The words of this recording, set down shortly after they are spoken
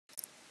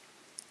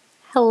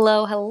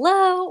Hello,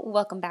 hello.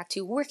 Welcome back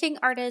to Working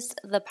Artist,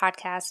 the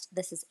podcast.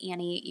 This is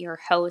Annie, your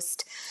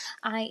host.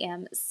 I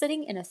am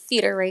sitting in a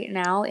theater right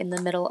now in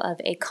the middle of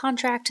a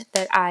contract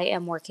that I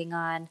am working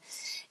on.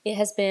 It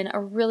has been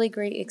a really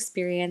great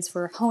experience.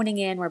 We're honing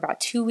in. We're about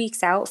 2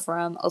 weeks out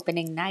from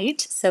opening night,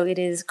 so it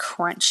is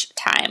crunch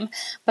time.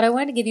 But I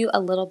wanted to give you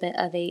a little bit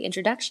of an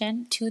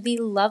introduction to the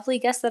lovely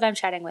guest that I'm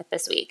chatting with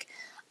this week.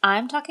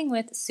 I'm talking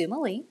with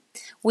Sumalee.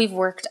 We've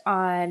worked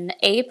on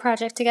a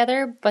project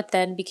together, but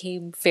then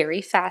became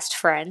very fast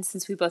friends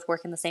since we both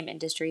work in the same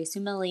industry.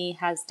 Sumalee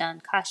has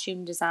done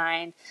costume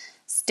design,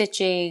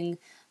 stitching,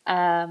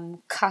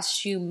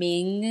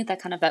 costuming,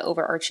 that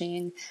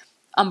overarching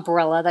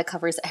umbrella that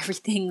covers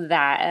everything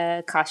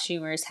that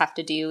costumers have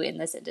to do in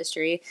this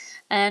industry,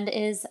 and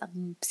is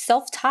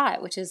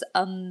self-taught, which is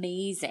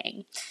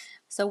amazing.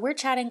 So we're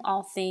chatting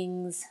all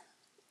things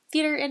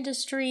theater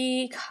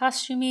industry,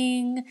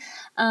 costuming,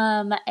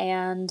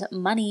 and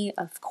money,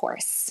 of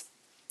course.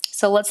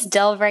 So let's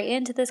delve right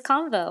into this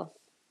convo.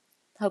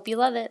 Hope you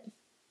love it.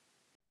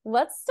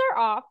 Let's start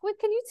off with,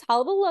 can you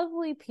tell the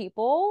lovely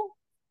people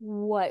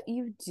what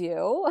you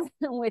do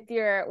with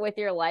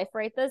your life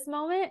right this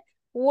moment?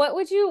 What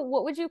would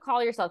you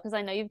call yourself? Because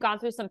I know you've gone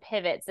through some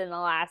pivots in the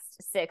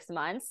last 6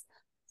 months.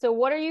 So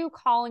what are you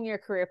calling your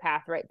career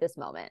path right this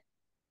moment?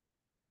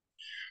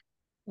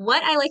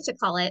 What I like to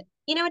call it,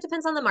 it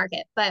depends on the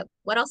market, but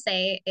what I'll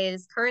say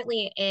is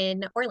currently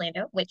in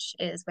Orlando, which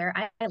is where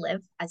I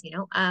live, as you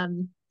know,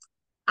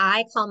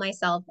 I call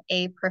myself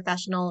a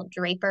professional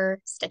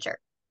draper stitcher,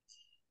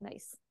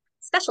 Nice.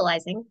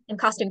 specializing in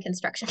costume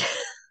construction.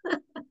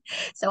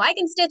 So I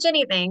can stitch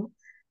anything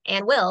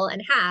and will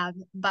and have,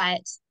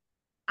 but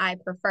I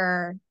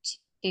prefer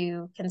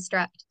to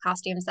construct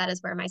costumes. That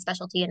is where my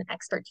specialty and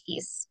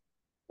expertise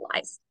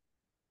lies.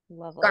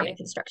 Garment Lovely.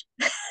 construction.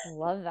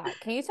 Love that.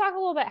 Can you talk a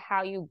little bit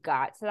how you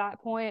got to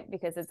that point?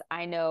 Because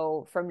I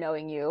know from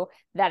knowing you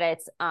that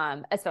it's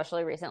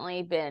especially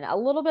recently been a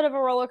little bit of a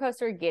roller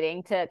coaster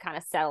getting to kind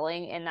of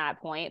settling in that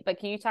point. But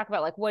can you talk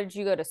about like what did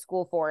you go to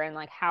school for and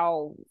like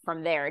how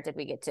from there did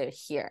we get to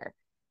here?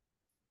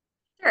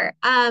 Sure.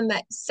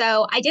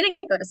 So I didn't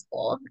go to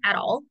school at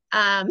all. We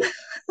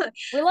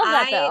love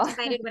that I though.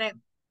 decided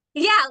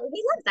yeah,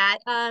 we love that.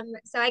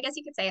 So I guess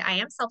you could say I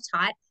am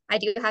self-taught. I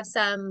do have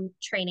some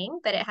training,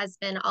 but it has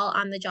been all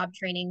on the job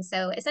training.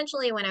 So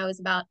essentially, when I was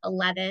about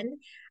 11,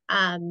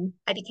 I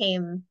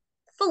became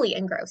fully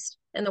engrossed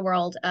in the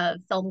world of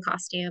film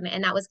costume,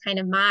 and that was kind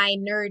of my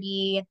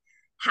nerdy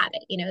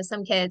habit.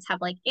 Some kids have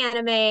like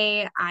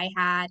anime. I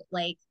had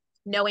like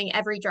knowing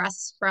every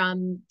dress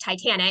from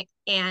Titanic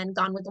and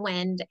Gone with the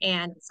Wind,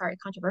 and sorry,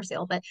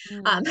 controversial, but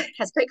Mm,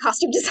 has great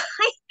costume design.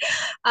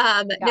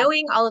 yeah.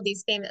 Knowing all of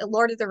these famous,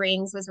 Lord of the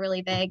Rings was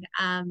really big.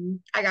 I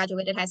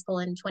graduated high school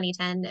in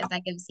 2010, if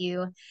that gives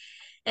you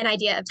an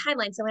idea of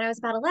timeline. So when I was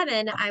about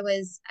 11, I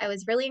was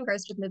really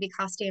engrossed with movie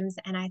costumes,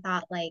 and I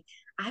thought like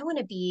I want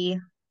to be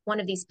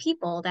one of these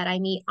people that I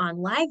meet on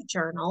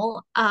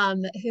LiveJournal,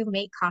 who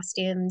make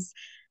costumes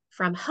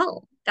from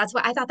home. That's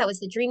what I thought that was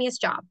the dreamiest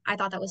job. I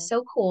thought that was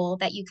so cool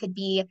that you could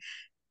be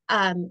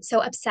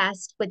so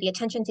obsessed with the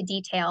attention to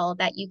detail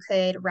that you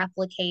could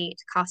replicate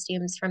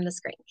costumes from the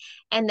screen.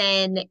 And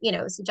then,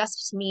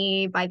 suggested to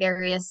me by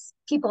various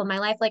people in my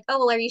life, like, oh,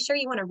 well, are you sure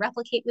you want to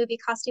replicate movie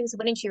costumes?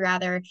 Wouldn't you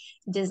rather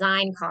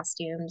design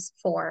costumes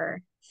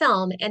for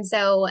film? And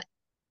so,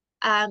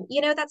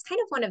 that's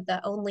kind of one of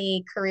the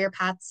only career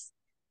paths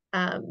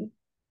um,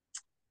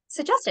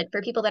 suggested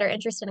for people that are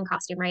interested in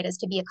costume, right, is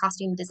to be a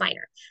costume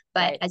designer.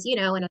 But Right. as you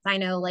know, and as I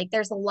know, like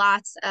there's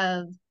lots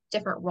of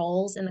different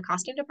roles in the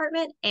costume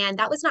department, and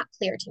that was not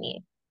clear to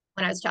me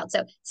when I was a child.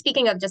 So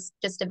speaking of just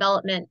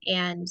development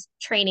and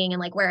training and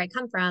like where I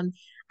come from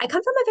a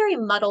very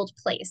muddled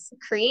place.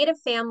 Creative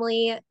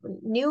family,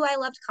 knew I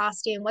loved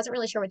costume, wasn't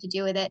really sure what to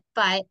do with it,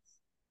 but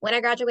when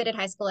I graduated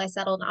high school, I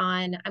settled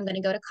on I'm going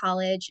to go to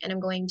college and I'm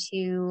going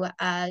to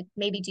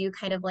maybe do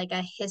kind of like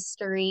a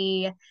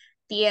history,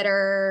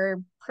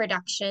 theater,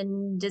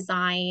 production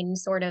design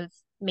sort of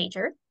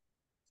major.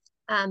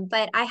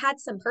 But I had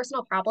some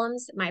personal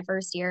problems my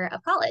first year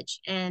of college,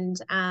 and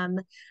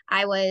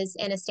I was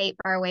in a state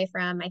far away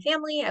from my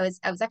family. I was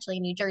actually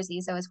in New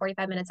Jersey, so I was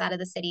 45 minutes out of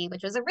the city,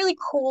 which was a really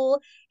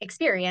cool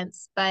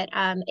experience. But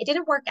it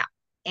didn't work out,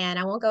 and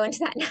I won't go into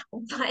that now.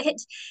 But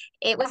it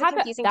That was a happen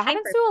confusing that time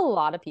happens for to a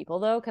lot of people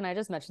though. Can I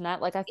just mention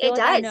that? Like I feel it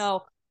like I does.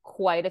 know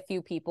quite a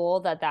few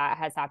people that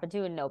has happened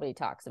to and nobody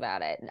talks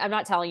about it. I'm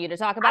not telling you to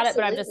talk about it,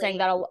 but I'm just saying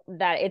Absolutely.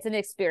 that it's an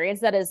experience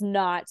that is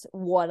not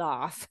one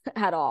off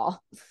at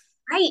all.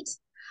 Right.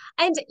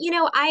 And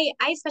I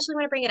especially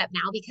want to bring it up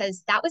now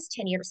because that was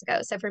 10 years ago.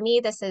 So for me,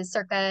 this is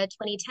circa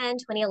 2010,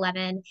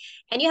 2011.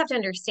 And you have to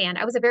understand,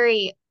 I was a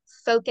very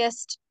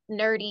focused,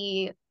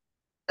 nerdy,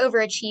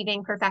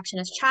 overachieving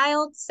perfectionist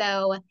child.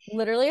 So,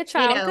 Literally a you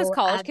child because know,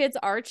 college kids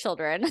are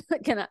children.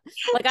 Can I,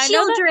 like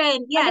children, I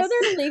know yes,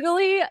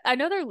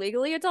 they're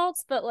legally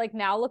adults, but like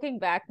now looking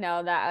back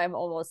now that I'm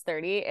almost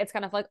 30, it's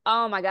kind of like,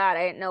 oh my God,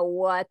 I didn't know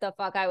what the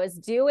fuck I was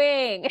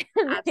doing.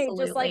 And they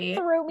just like absolutely.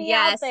 threw me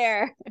out Yes.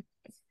 there.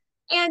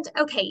 And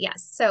okay,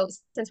 yes. So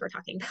since we're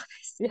talking about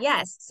this, Yeah.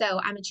 yes. So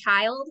I'm a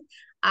child.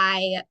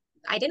 I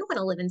I didn't want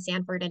to live in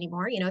Sanford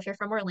anymore. You know, if you're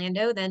from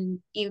Orlando,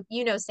 then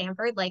you know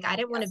Sanford. Like I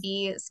didn't want to Yes.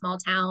 be small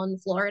town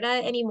Florida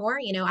anymore.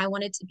 You know, I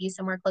wanted to be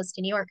somewhere close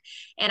to New York.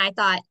 And I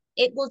thought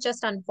it will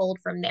just unfold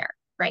from there,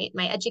 right?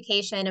 My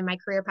education and my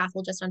career path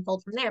will just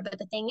unfold from there. But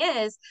the thing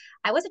is,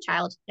 I was a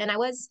child and I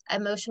was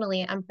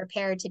emotionally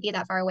unprepared to be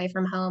that far away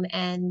from home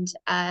and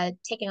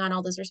taking on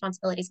all those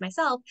responsibilities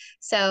myself.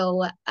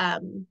 So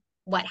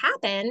what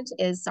happened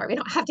is, sorry, we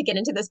don't have to get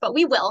into this, but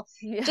we will.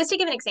 Yeah. Just to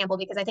give an example,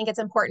 because I think it's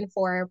important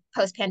for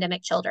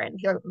post-pandemic children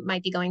who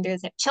might be going through the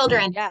same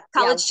children, Yeah.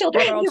 college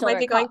children Literal who might children,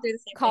 be going through the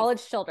same thing.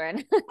 college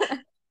children.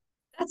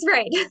 That's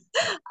right.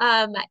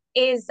 Um,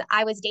 is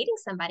I was dating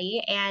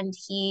somebody and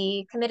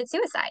he committed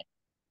suicide.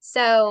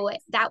 So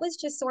that was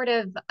just sort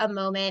of a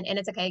moment, and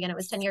it's okay, again, it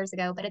was 10 years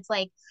ago, but it's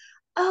like,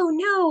 oh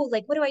no,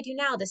 like what do I do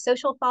now? The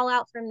social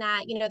fallout from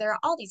that, you know, there are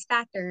all these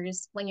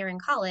factors when you're in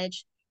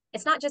college.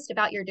 It's not just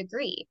about your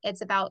degree,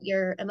 it's about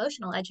your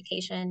emotional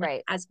education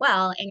Right. as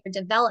well and your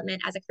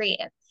development as a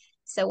creative.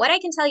 So, what I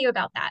can tell you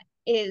about that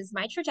is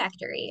my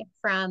trajectory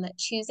from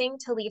choosing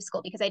to leave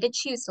school, because I did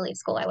choose to leave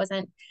school. I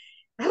wasn't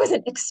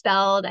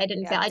expelled. I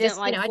didn't fail. Yeah. I Didn't just,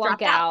 like I flunk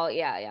dropped out. out.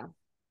 Yeah. Yeah.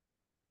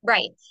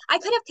 Right. I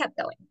could have kept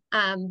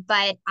going.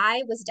 But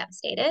I was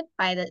devastated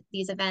by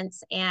these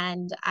events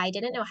and I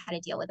didn't know how to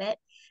deal with it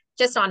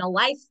just on a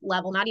life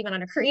level, not even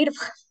on a creative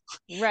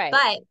level. Right.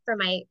 But from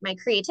my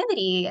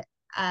creativity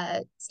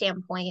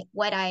standpoint,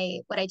 what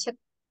I took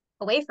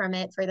away from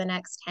it for the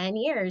next 10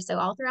 years, so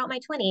all throughout my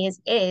 20s,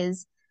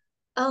 is,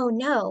 oh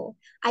no,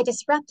 I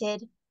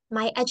disrupted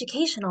my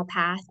educational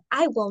path.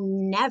 I will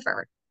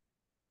never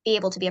be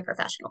able to be a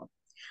professional.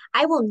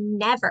 I will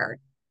never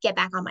get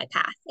back on my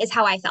path, is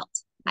how I felt.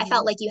 I Mm-hmm.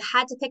 felt like you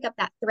had to pick up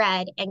that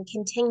thread and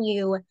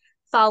continue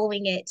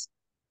following it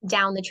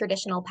down the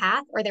traditional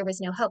path, or there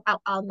was no hope.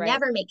 I'll Right.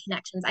 never make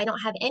connections. I don't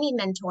have any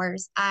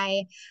mentors.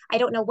 I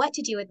don't know what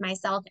to do with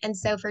myself. And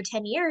so for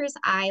 10 years,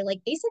 I like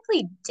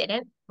basically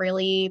didn't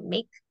really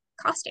make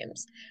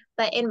costumes.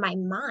 But in my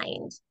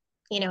mind,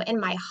 you know, in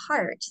my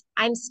heart,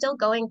 I'm still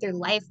going through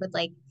life with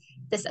like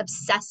this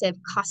obsessive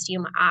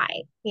costume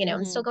eye. You know,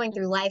 I'm still going Mm-hmm.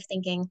 through life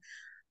thinking,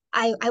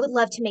 I would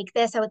love to make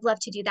this, I would love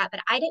to do that, but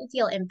I didn't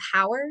feel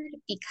empowered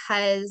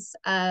because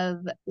of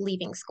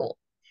leaving school.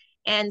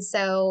 And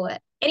so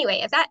anyway,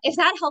 if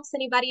that helps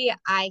anybody,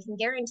 I can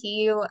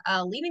guarantee you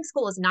leaving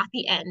school is not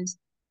the end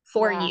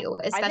for Yeah. you,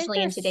 I think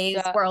especially in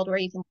today's world where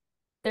you can.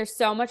 there's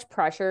so much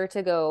pressure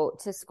to go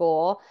to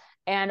school,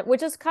 and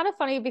which is kind of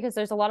funny because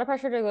there's a lot of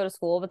pressure to go to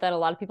school, but then a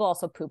lot of people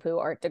also poo-poo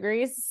art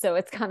degrees, so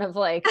it's kind of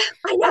like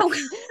I a, know.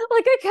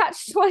 like a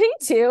catch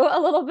 22 a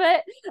little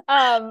bit.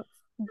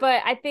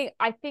 But I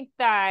think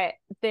that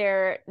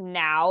there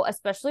now,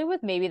 especially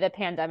with maybe the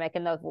pandemic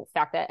and the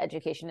fact that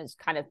education has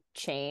kind of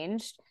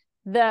changed,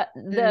 the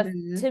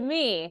Mm-hmm. to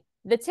me,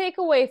 the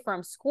takeaway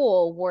from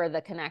school were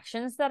the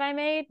connections that I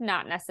made,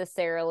 not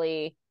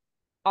necessarily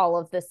all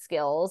of the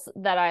skills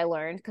that I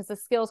learned, because the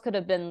skills could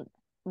have been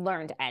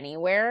learned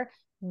anywhere.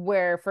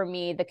 Where for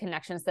me, the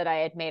connections that I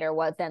had made are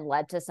what then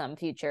led to some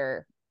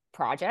future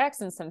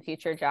projects and some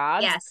future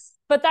jobs. Yes.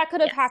 But that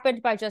could have Yes.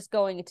 happened by just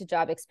going into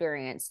job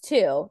experience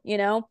too, you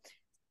know?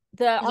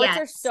 The arts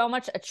are Yes. so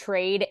much a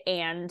trade,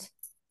 and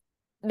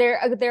they're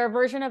a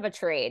version of a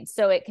trade.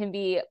 So it can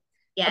be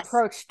Yes.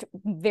 approached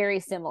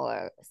very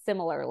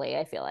similarly,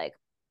 I feel like.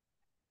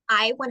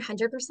 I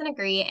 100%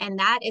 agree. And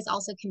that is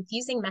also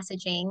confusing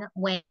messaging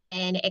when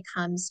it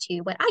comes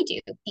to what I do,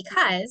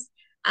 because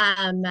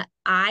um,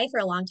 I, for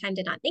a long time,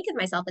 did not think of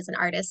myself as an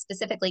artist,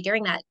 specifically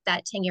during that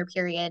 10-year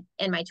period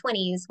in my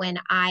 20s when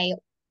I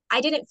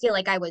didn't feel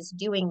like I was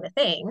doing the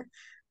thing.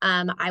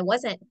 I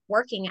wasn't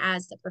working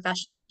as a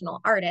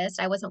professional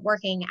artist. I wasn't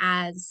working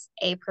as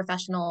a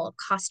professional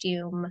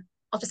costume.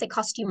 I'll just say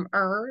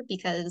costumer,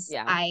 because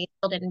Yeah. I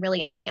still didn't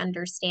really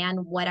understand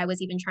what I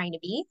was even trying to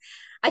be.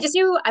 I just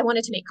knew I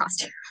wanted to make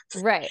costumes.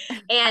 Right.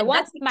 I And want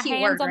that's the my key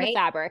hands word, on the right?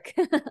 fabric.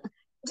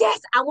 Yes,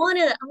 I want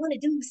to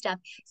do stuff.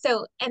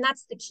 So, and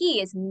that's the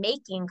key, is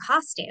making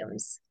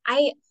costumes.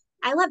 I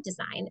love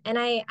design, and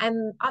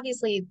I'm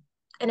obviously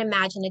an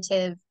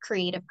imaginative,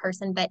 creative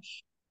person, but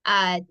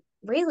uh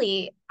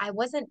really I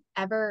wasn't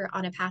ever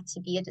on a path to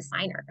be a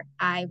designer.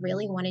 I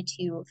really wanted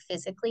to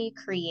physically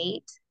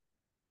create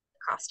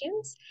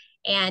costumes.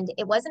 And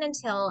it wasn't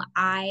until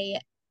I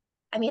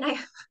mean,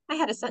 I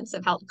had a sense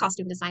of how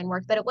costume design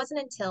worked, but it wasn't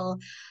until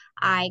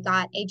I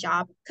got a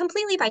job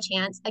completely by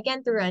chance,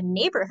 again through a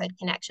neighborhood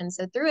connection,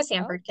 so through a Oh,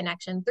 Sanford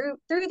connection, through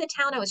the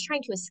town I was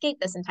trying to escape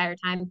this entire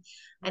time.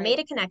 I right. made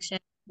a connection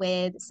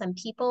with some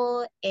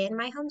people in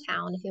my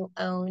hometown who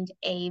owned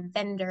a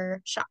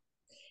vendor shop.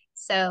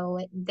 So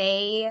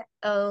they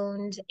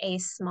owned a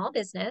small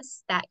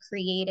business that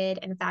created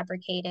and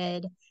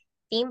fabricated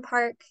theme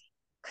park,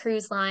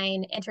 cruise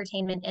line,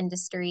 entertainment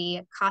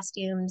industry,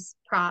 costumes,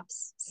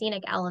 props,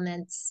 scenic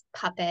elements,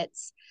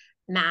 puppets,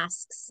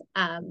 masks,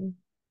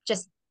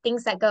 just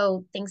things that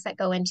go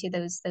into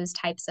those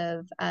types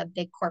of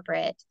big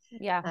corporate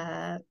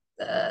Yeah.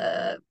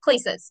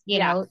 places, you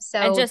Yeah. know. And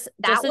So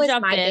that to was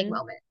jump my big in,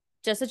 moment.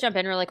 just to jump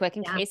in really quick,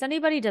 in Yeah. case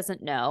anybody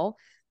doesn't know,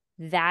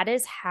 that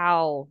is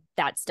how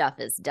that stuff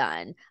is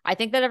done. I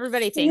think that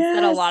everybody thinks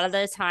that a lot Yes. of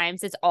the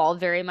times it's all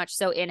very much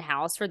so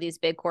in-house for these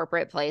big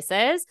corporate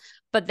places,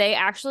 but they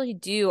actually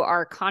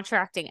are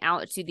contracting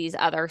out to these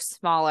other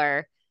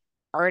smaller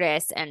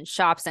artists and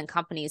shops and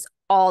companies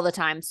all the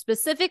time,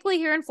 specifically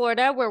here in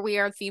Florida, where we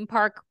are theme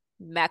park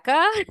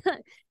mecca.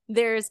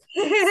 There's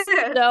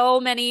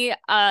so many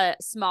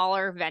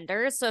smaller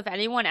vendors. So if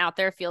anyone out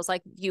there feels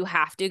like you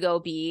have to go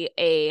be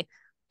a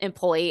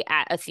employee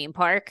at a theme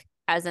park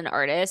as an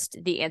artist,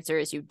 the answer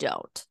is you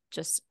don't.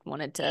 Just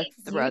wanted to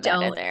throw You that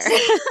in don't. there.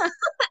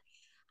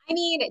 I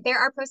mean, there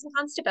are pros and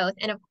cons to both.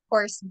 And of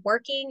course,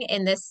 working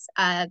in this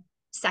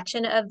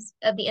section of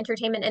the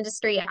entertainment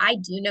industry, I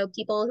do know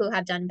people who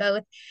have done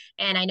both.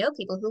 And I know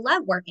people who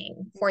love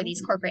working for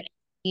these corporate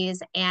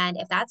entities. And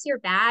if that's your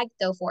bag,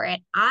 go for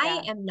it.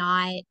 I Yeah. am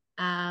not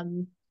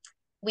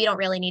we don't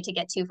really need to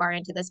get too far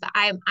into this, but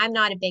I'm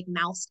not a big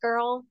mouse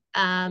girl.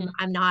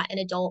 I'm not an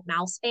adult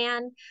mouse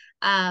fan.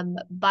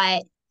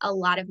 But a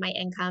lot of my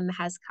income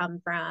has come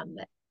from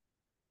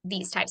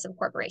these types of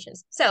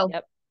corporations. So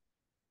Yep.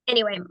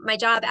 anyway, my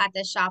job at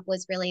this shop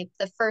was really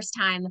the first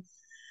time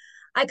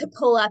I could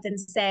pull up and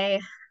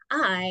say,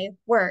 I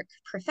work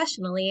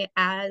professionally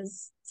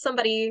as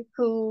somebody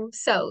who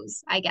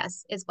sews, I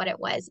guess is what it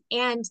was.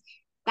 And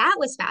that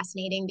was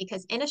fascinating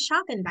because in a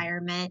shop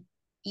environment,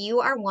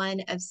 you are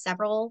one of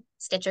several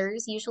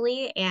stitchers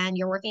usually, and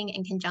you're working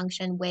in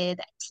conjunction with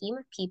a team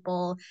of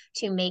people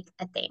to make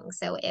a thing.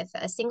 So if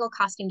a single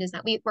costume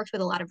design, we worked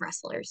with a lot of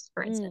wrestlers,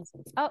 for instance.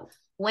 Oh,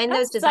 When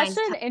those that's such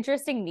designs an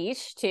interesting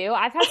niche too.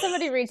 I've had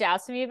somebody reach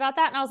out to me about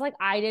that, and I was like,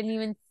 I didn't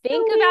even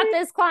think so about weird.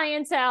 this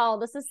clientele.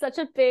 This is such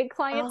a big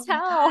Oh my clientele.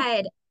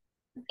 God.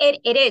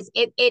 It is.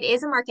 It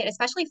is a market,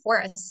 especially for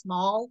a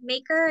small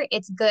maker.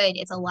 It's good.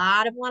 It's a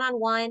lot of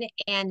one-on-one.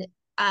 And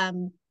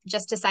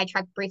just to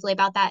sidetrack briefly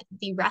about that,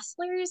 the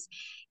wrestlers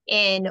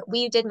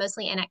we did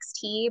mostly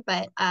NXT,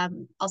 but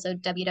also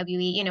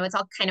WWE, you know, it's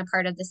all kind of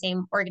part of the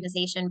same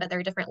organization, but there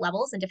are different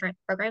levels and different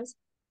programs.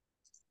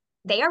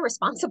 They are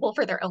responsible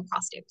for their own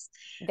costumes.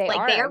 They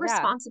Like they are, are yeah.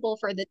 responsible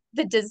for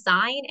the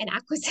design and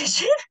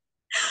acquisition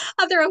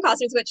of their own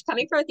costumes, which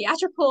coming from a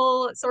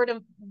theatrical sort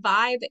of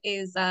vibe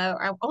is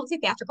I won't say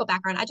theatrical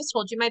background. I just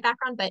told you my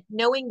background, but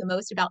knowing the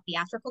most about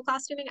theatrical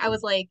costuming, I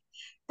was like,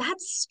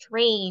 that's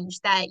strange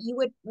that you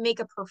would make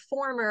a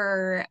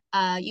performer,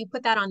 you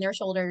put that on their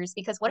shoulders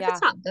because what if Yeah.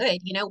 it's not good?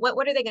 You know,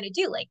 what are they gonna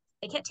do? Like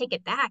they can't take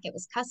it back. It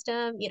was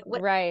custom, you know,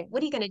 Right.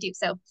 what are you gonna do?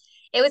 So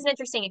it was an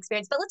interesting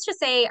experience. But let's just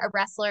say a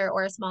wrestler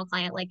or a small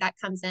client like that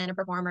comes in, a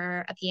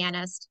performer, a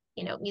pianist,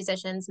 you know,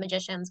 musicians,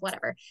 magicians,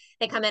 whatever.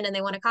 They come in and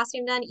they want a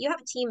costume done. You have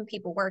a team of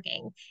people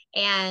working.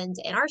 And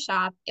in our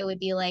shop, it would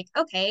be like,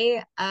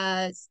 okay,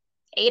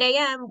 8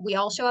 a.m. We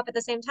all show up at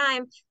the same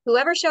time.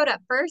 Whoever showed up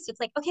first, it's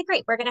like, okay,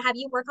 great. We're gonna have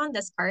you work on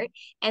this part.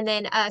 And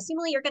then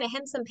Sumalee, you're gonna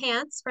hem some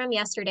pants from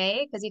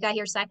yesterday because you got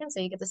here second, so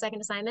you get the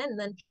second assignment, and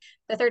then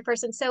the third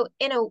person. So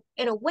in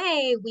a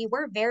way, we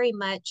were very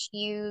much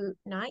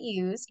not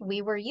used.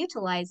 We were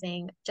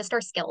utilizing just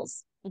our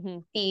skills,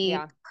 the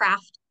Yeah.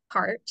 craft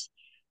part,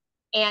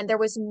 and there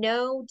was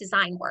no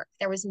design work.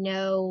 There was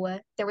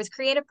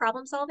creative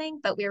problem solving,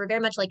 but we were very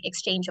much like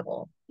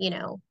exchangeable, you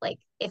know, like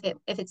if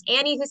it's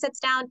Annie who sits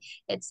down,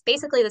 it's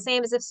basically the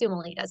same as if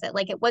Sumalee does it.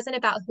 Like it wasn't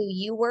about who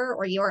you were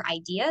or your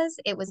ideas,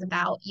 it was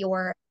about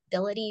your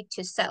ability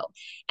to sew.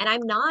 And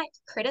I'm not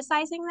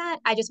criticizing that.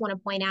 I just want to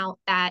point out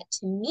that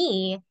to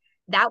me,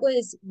 that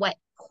was what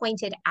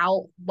pointed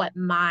out what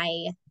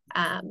my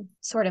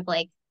sort of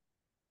like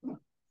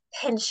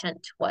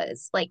penchant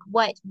was, like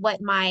what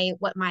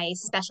my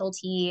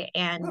specialty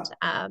and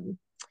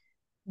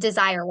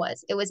desire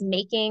was. It was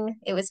making,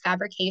 it was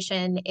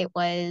fabrication, it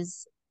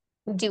was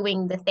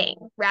doing the thing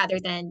rather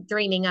than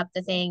dreaming up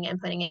the thing and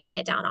putting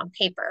it down on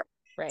paper.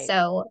 Right.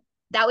 So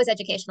that was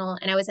educational,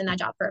 and I was in that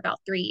job for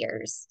about 3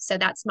 years. So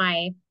that's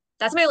my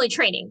only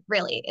training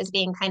really, is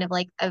being kind of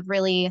like a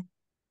really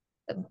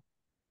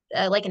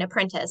like an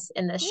apprentice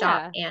in this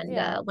shop Yeah. and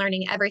Yeah.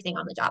 learning everything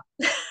on the job.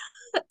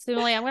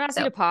 Sumalee, I'm gonna ask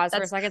you So to pause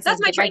for a second so I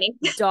that's can my get my training.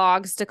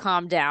 dogs to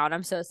calm down.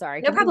 I'm so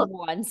sorry. No Give me problem.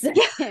 1 Yeah,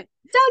 second.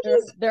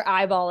 doggies. They're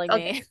eyeballing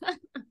Okay. me.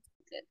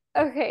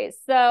 Okay,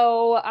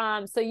 so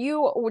so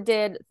you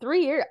did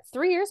 3 years,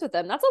 3 years with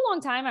them. That's a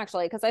long time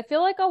actually, because I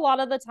feel like a lot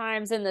of the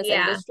times in this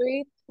Yeah.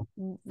 industry,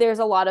 there's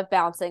a lot of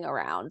bouncing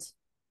around.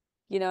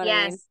 You know what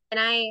I mean? Yes.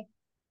 And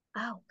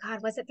oh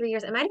God, was it 3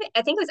 years? It might have been,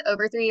 I think it was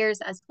over 3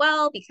 years as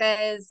well,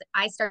 because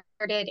I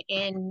started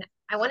in,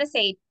 I want to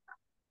say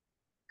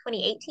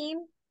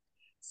 2018.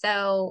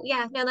 So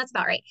yeah, no, that's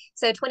about right.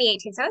 So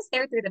 2018. So I was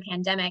there through the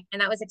pandemic,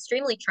 and that was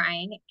extremely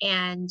trying.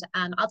 And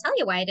I'll tell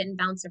you why I didn't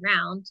bounce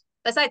around,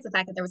 besides the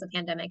fact that there was a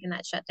pandemic and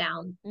that shut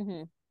down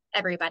Mm-hmm.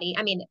 everybody.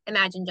 I mean,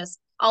 imagine just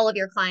all of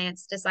your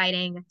clients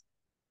deciding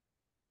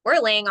we're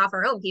laying off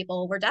our own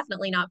people. We're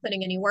definitely not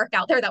putting any work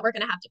out there that we're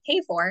going to have to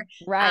pay for.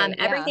 Right,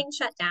 yeah. Everything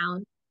shut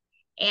down.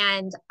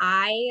 And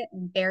I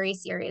very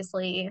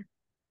seriously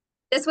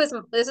this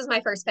was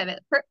my first pivot.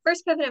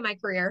 First pivot in my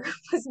career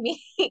was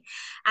me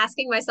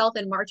asking myself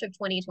in March of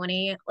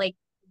 2020, like,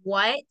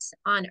 what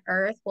on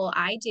earth will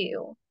I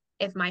do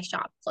if my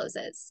shop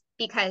closes?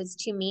 Because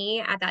to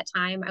me at that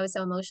time, I was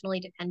so emotionally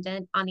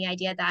dependent on the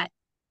idea that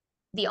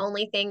the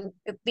only thing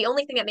the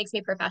only thing that makes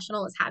me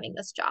professional is having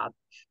this job.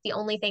 The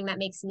only thing that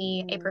makes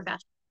me a Mm.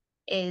 professional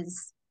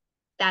is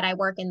that I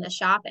work in the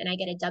shop and I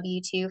get a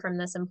W-2 from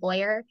this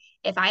employer.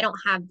 If I don't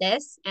have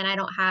this and I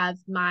don't have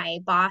my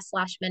boss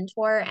slash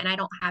mentor and I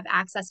don't have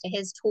access to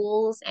his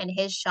tools and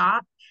his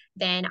shop,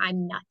 then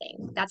I'm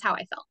nothing. That's how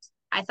I felt.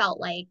 I felt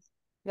like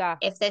Yeah.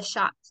 if this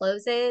shop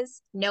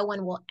closes, no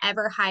one will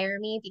ever hire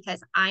me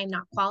because I'm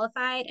not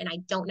qualified and I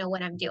don't know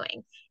what I'm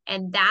doing.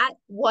 And that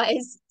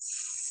was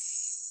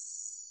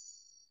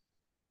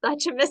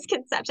such a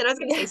misconception. I was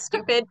going to say Yeah.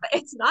 stupid, but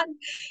it's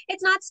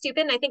not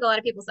stupid. And I think a lot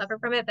of people suffer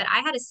from it, but I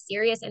had a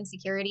serious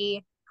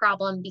insecurity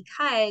problem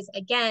because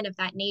again, of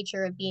that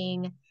nature of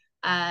being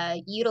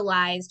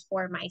utilized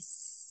for my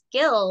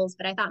skills,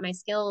 but I thought my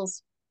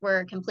skills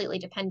were completely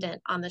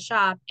dependent on the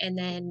shop. And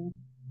then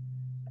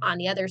on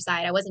the other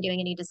side, I wasn't doing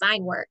any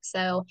design work.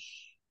 So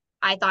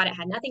I thought it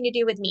had nothing to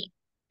do with me.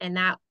 And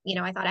that,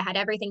 I thought it had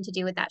everything to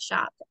do with that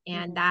shop.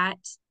 And Mhm. that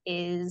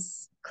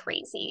is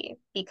crazy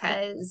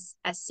because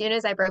as soon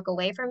as I broke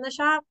away from the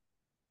shop,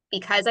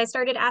 because I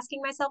started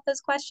asking myself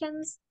those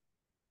questions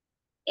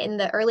in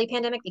the early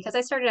pandemic, because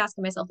I started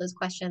asking myself those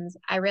questions,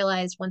 I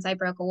realized once I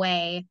broke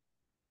away,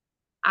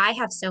 I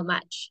have so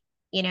much.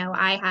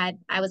 I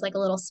was like a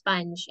little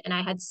sponge and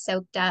I had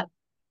soaked up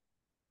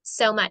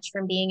so much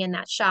from being in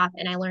that shop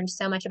and I learned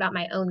so much about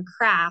my own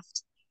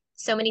craft.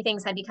 So many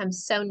things had become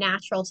so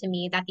natural to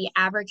me that the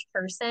average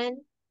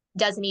person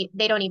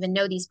they don't even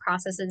know these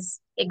processes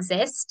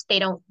exist. They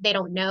don't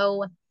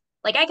know,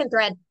 like I can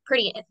thread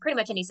pretty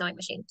much any sewing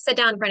machine. Sit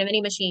down in front of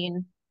any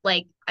machine,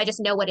 like I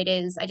just know what it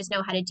is. I just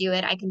know how to do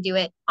it. I can do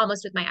it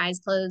almost with my eyes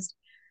closed.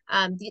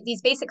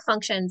 These basic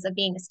functions of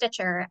being a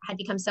stitcher had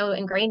become so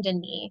ingrained in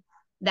me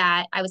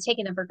that I was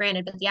taking them for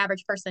granted, but the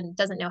average person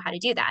doesn't know how to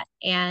do that.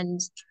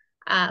 And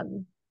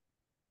um,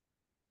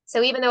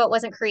 so even though it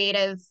wasn't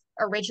creative,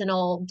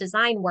 original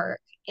design work,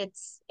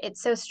 it's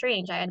so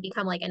strange. I had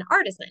become like an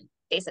artisan,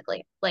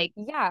 basically. Like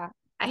Yeah.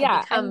 I had Yeah.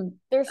 And become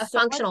there's a so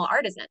much functional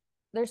artisan.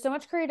 there's so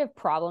much creative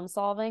problem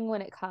solving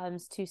when it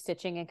comes to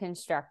stitching and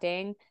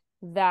constructing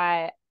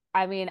that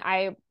I mean,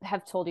 I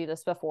have told you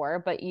this before,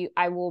 but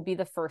I will be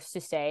the first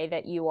to say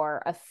that you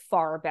are a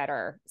far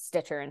better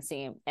stitcher and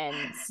seam and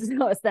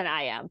sewist than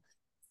I am.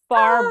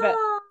 Far be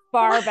Oh,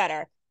 far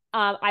better.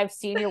 I've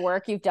seen your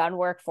work, you've done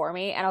work for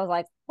me, and I was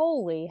like,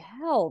 holy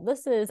hell,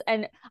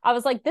 and I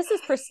was like, this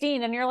is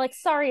pristine. And you're like,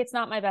 sorry, it's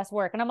not my best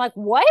work. And I'm like,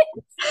 what?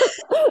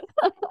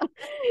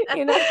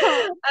 You know,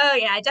 oh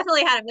yeah, I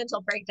definitely had a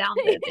mental breakdown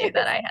the day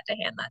that I had to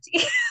hand that to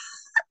you.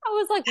 I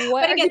was like,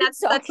 what But are again, you that's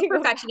the talking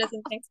about?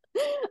 perfectionism thing.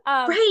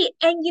 Um, Right.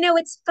 And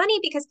it's funny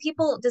because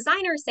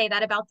designers say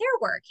that about their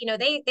work.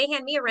 They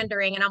hand me a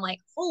rendering and I'm like,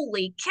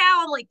 holy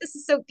cow, I'm like, this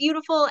is so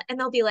beautiful. And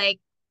they'll be like,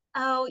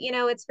 oh,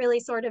 it's really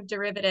sort of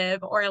derivative,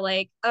 or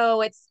like,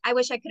 oh, I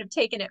wish I could have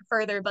taken it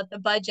further, but the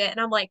budget. And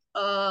I'm like,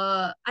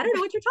 I don't know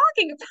what you're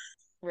talking about.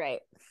 right.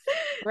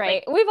 Like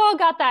Right. We've all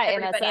got that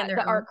in us, everybody and the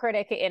their art own.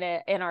 critic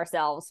in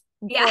ourselves,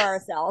 Yeah. for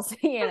ourselves,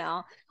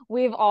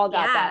 We've all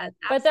got that.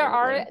 Yeah, But there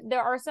absolutely. are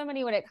there are so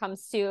many when it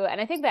comes to,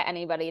 and I think that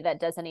anybody that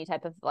does any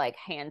type of like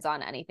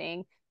hands-on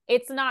anything,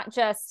 it's not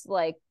just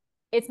like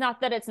it's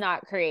not that it's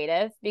not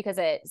creative, because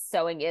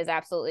sewing is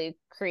absolutely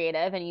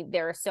creative, and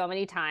there are so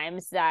many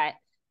times that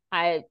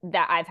I've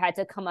had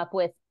to come up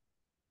with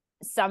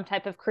some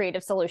type of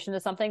creative solution to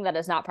something that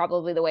is not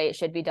probably the way it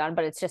should be done,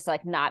 but it's just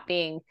like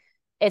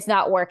it's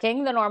not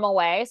working the normal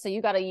way. So you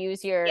got to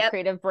use your Yep.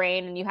 creative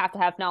brain, and you have to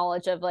have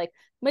knowledge of like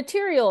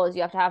materials.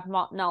 You have to have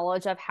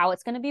knowledge of how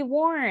it's going to be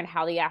worn,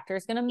 how the actor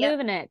is going to Yep. move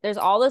in it. There's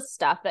all this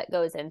stuff that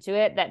goes into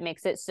it that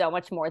makes it so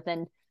much more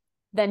than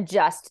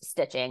just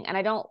stitching. And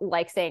I don't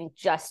like saying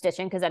just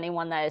stitching, because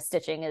anyone that is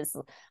stitching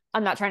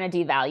I'm not trying to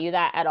devalue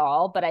that at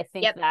all. But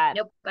Yep.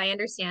 Nope. I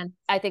understand.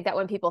 I think that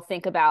when people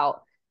think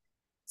about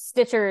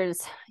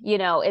stitchers,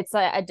 it's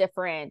at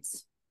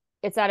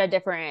a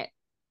different,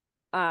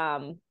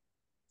 um,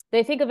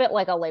 they think of it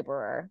like a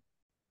laborer.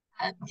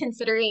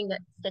 Considering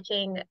that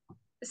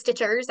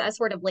stitchers as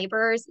sort of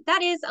laborers,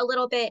 that is a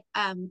little bit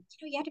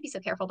you have to be so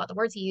careful about the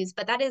words you use,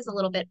 but that is a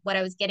little bit what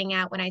I was getting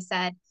at when I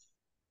said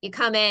you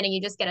come in and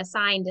you just get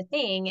assigned a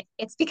thing.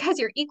 It's because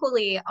you're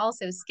equally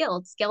also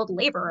skilled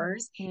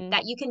laborers, Mm-hmm.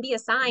 that you can be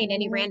assigned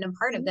any random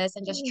part of this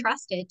and just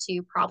trusted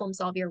to problem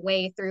solve your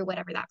way through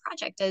whatever that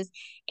project is.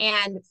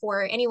 And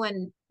for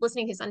anyone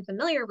listening who's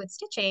unfamiliar with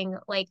stitching,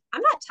 like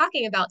I'm not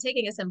talking about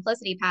taking a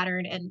simplicity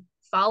pattern and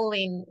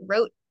following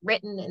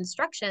written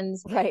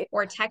instructions Right.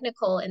 or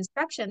technical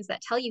instructions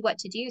that tell you what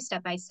to do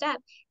step by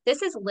step.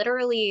 This is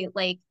literally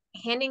like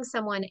handing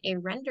someone a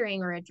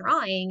rendering or a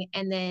drawing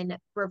and then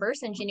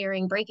reverse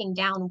engineering, breaking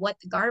down what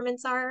the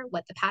garments are,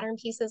 what the pattern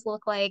pieces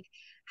look like,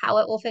 how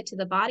it will fit to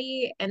the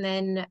body, and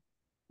then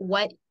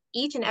what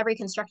each and every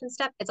construction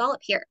step, it's all up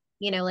here.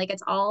 like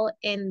it's all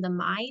in the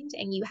mind,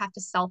 and you have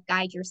to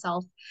self-guide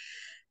yourself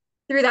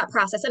through that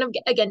process. And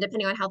again,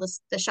 depending on how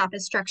the shop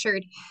is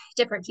structured,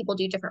 different people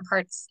do different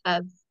parts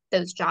of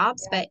those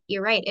jobs. But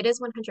you're right, it is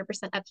 100%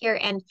 up here.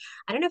 And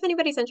I don't know if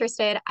anybody's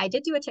interested. I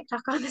did do a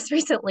TikTok on this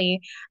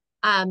recently,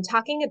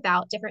 talking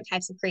about different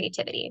types of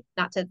creativity.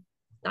 Not to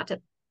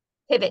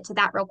pivot to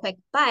that real quick,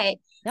 but I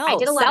No,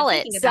 did a lot of sell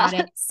it. thinking about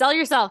it. Sell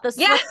yourself. This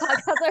is Yeah. what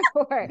podcasts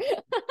are for.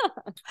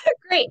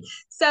 Great.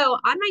 So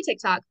on my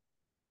TikTok,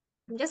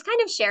 I'm just kind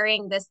of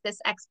sharing this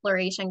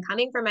exploration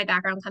coming from my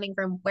background, coming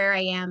from where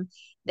I am,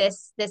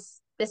 this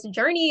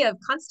journey of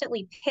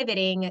constantly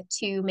pivoting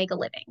to make a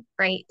living,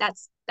 right?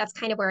 That's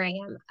kind of where I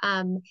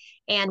am.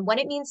 And what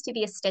it means to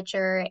be a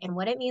stitcher, and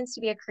what it means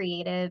to be a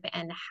creative,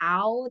 and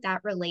how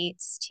that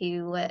relates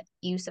to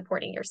you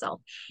supporting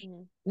yourself.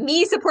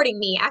 Me supporting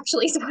me,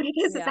 actually supporting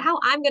this is how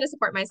I'm going to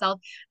support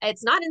myself.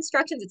 It's not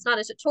instructions, it's not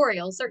a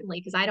tutorial, certainly,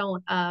 because I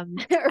don't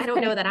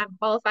know that I'm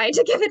qualified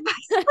to give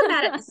advice on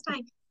that at this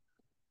time.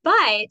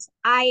 But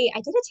I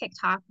did a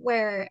TikTok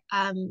where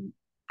I'm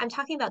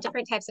talking about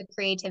different types of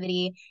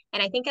creativity.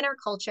 And I think in our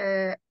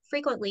culture,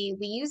 frequently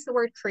we use the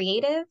word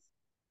creative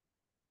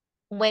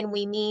when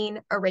we mean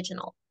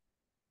original.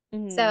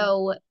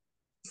 So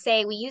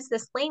say we use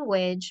this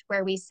language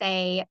where we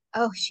say,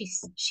 oh,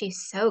 she's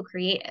so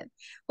creative.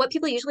 What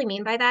people usually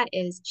mean by that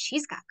is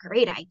she's got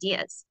great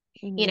ideas.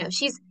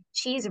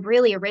 She's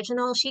really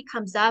original. She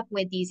comes up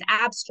with these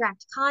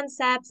abstract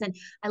concepts, and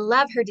I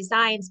love her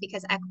designs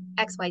because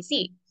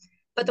XYZ.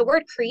 But the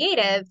word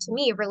creative to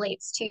me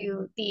relates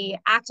to the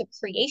act of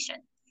creation.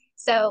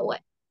 So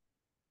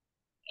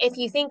if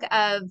you think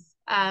of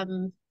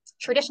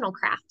traditional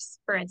crafts,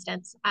 for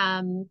instance,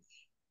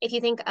 if you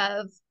think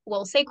of,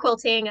 well, say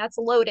quilting, that's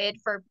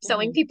loaded for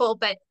sewing people,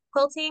 but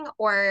quilting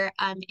or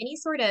any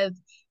sort of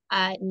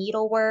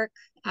needlework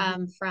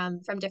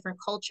from different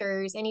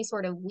cultures, any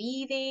sort of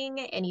weaving,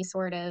 any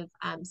sort of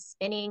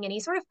spinning, any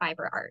sort of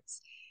fiber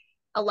arts.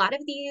 A lot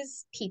of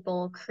these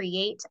people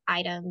create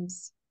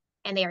items,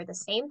 and they are the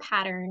same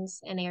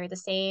patterns, and they are the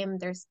same,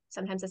 there's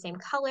sometimes the same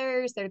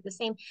colors, they're the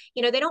same,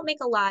 they don't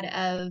make a lot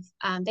of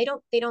they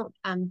don't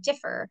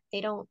differ, they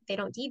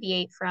don't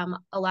deviate from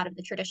a lot of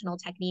the traditional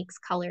techniques,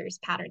 colors,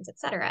 patterns,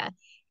 etc.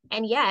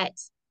 And yet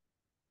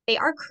they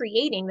are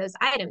creating those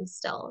items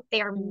still.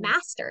 They are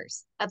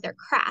masters of their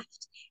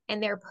craft,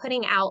 and they're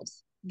putting out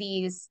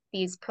these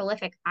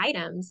prolific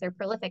items. They're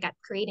prolific at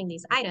creating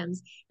these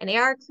items, and they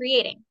are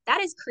creating.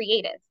 That is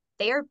creative.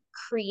 They are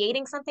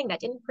creating something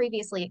that didn't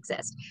previously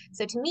exist.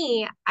 So to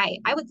me, I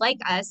would like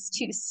us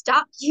to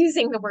stop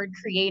using the word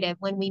creative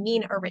when we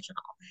mean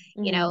original,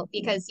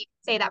 because you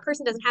say that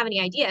person doesn't have any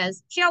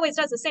ideas. She always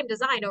does the same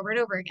design over and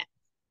over again.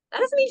 That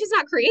doesn't mean she's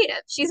not creative.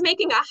 She's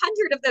making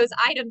 100 of those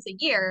items a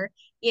year,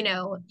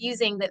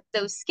 using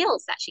those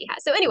skills that she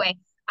has. So anyway,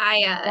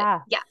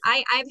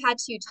 I've had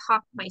to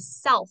talk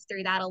myself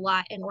through that a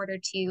lot in order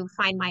to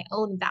find my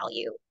own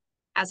value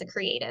as a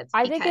creative,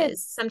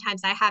 because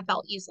sometimes I have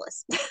felt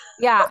useless.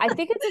 Yeah, I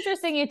think it's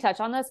interesting you touch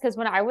on this, because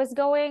when I was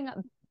going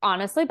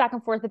honestly back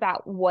and forth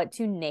about what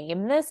to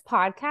name this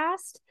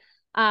podcast,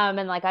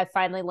 and like I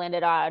finally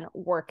landed on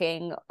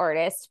working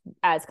artist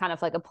as kind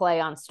of like a play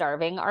on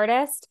starving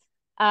artist.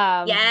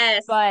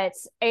 Yes. But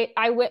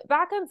I went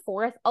back and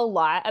forth a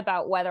lot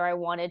about whether I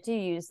wanted to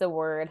use the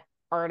word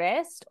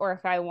artist or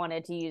if I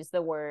wanted to use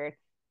the word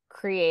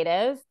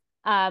creative.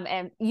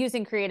 And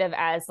using creative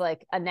as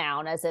like a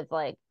noun, as if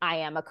like I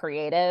am a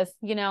creative,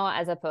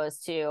 as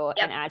opposed to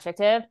an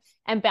adjective,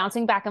 and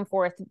bouncing back and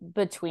forth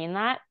between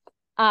that.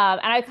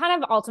 And I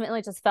kind of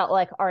ultimately just felt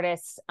like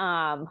artist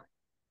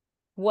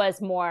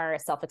was more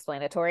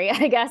self-explanatory,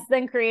 I guess,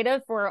 than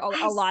creative for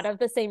a lot of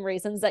the same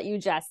reasons that you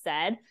just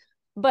said.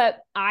 But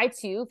I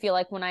too feel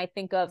like when I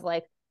think of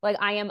like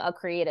I am a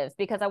creative,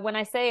 because when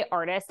I say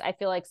artist, I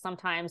feel like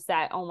sometimes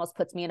that almost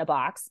puts me in a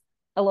box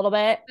a little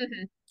bit.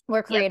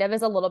 Where creative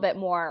is a little bit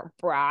more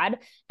broad.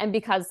 And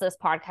because this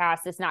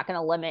podcast is not going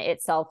to limit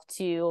itself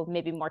to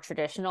maybe more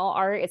traditional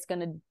art,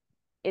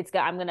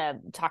 I'm going to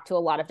talk to a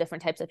lot of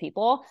different types of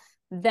people,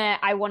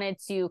 that I wanted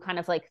to kind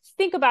of like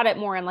think about it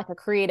more in like a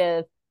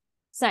creative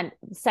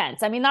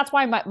sense. I mean, that's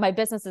why my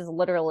business is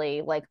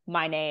literally like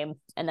my name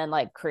and then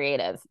like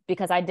creative,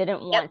 because I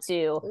didn't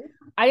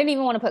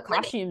even want to put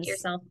costumes.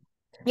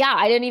 Yeah,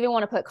 I didn't even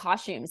want to put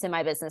costumes in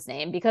my business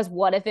name, because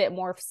what if it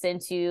morphs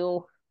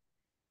into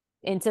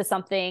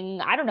something,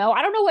 I don't know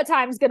what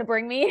time's going to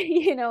bring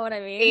me, you know what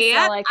I mean?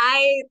 Yeah, so like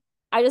I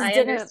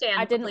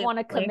didn't want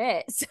to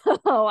commit. So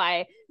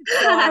I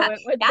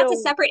went with that's a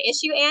separate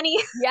issue,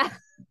 Annie. Yeah.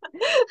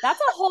 That's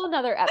a whole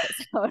nother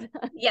episode.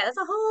 Yeah, that's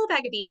a whole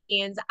bag of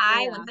beans.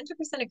 I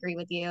 100% agree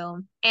with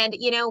you. And,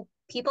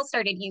 people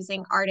started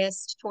using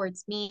artist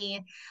towards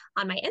me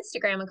on my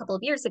Instagram a couple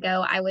of years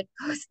ago. I would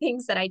post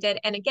things that I did.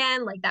 And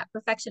again, like that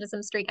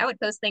perfectionism streak, I would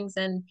post things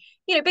and,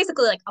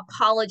 basically like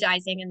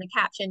apologizing in the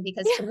caption,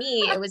 because to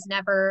me, it was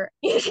never,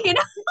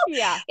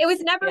 it was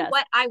never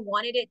what I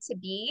wanted it to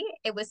be.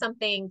 It was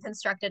something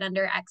constructed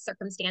under X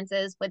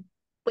circumstances with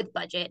with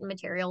budget and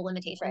material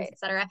limitations, Right.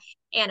 etc.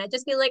 And I'd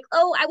just be like,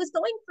 oh, I was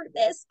going for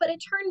this, but it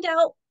turned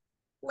out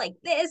like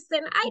this,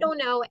 and I don't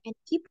know. And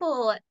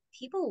people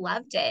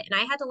loved it. And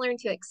I had to learn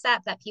to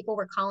accept that people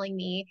were calling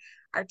me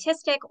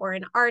artistic or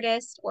an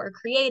artist or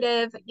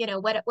creative,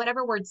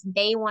 whatever words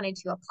they wanted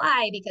to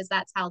apply, because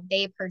that's how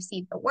they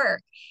perceive the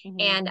work. Mm-hmm.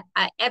 And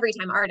every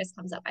time artist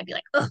comes up, I'd be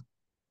like, oh,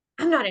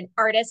 I'm not an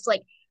artist.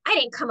 Like, I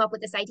didn't come up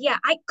with this idea.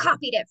 I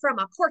copied it from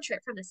a portrait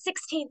from the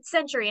 16th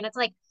century. And it's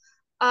like,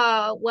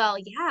 well,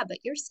 yeah, but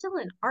you're still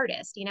an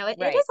artist. It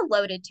Right. is a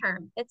loaded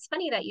term. It's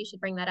funny that you should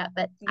bring that up,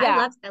 but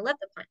Yeah. I love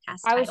the podcast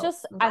I was title.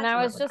 just I'm and glad I you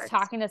went was with just artist.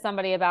 talking to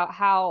somebody about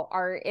how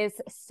art is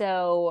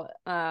so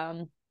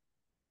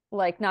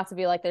like, not to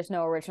be like there's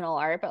no original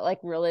art, but like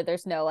really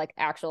there's no like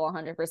actual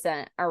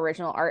 100%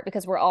 original art,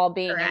 because we're all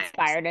being Correct.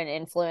 inspired and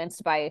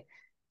influenced by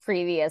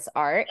previous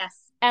art. Yes.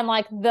 And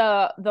like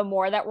the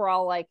more that we're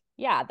all like,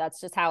 yeah, that's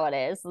just how it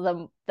is,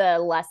 the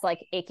less like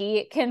icky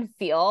it can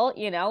feel,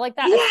 like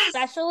that, Yes.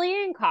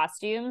 especially in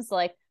costumes.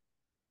 Like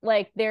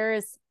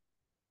there's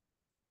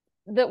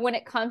when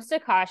it comes to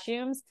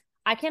costumes,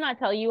 I cannot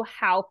tell you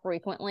how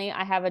frequently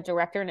I have a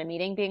director in a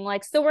meeting being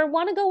like, so we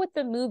want to go with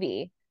the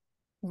movie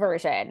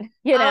version,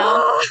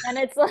 Oh, and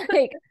it's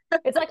like,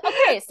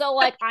 okay, so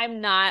like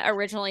I'm not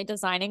originally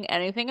designing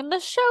anything in the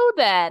show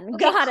then. okay,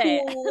 Got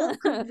it.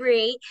 cool.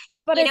 Great.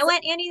 but You know it's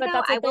what, Annie, but though?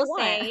 that's I what they will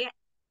want. say,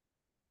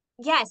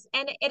 yes,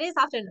 and it is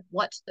often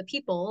what the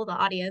people, the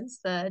audience,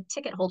 the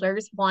ticket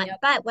holders want. Yep.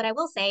 But what I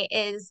will say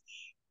is,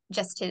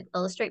 just to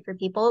illustrate for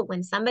people,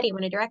 when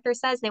a director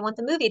says they want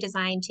the movie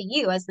design to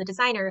you as the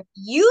designer,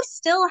 you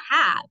still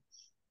have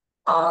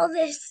all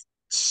this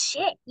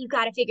shit you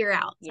got to figure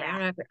out. Sorry, I Yeah.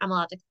 don't know if I'm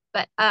allowed to,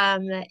 but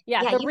Yeah,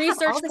 yeah, the you have all research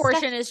this stuff.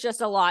 portion is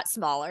just a lot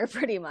smaller,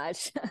 pretty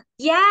much.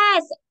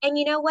 Yes. And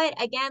you know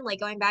what? Again, like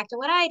going back to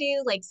what I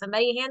do, like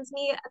somebody hands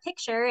me a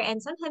picture, and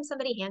sometimes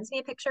somebody hands me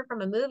a picture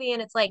from a movie,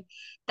 and it's like,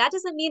 that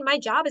doesn't mean my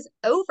job is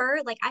over.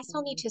 Like, I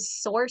still need Mhm. to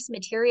source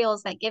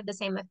materials that give the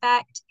same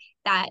effect,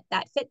 that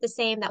fit the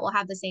same, that will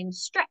have the same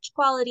stretch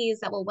qualities,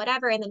 that will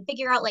whatever, and then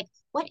figure out like,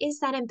 what is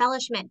that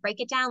embellishment? Break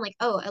it down, like,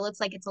 oh, it looks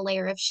like it's a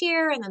layer of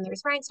sheer, and then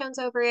there's rhinestones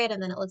over it,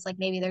 and then it looks like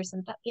maybe there's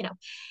some, Yeah.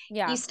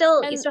 you And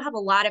still have a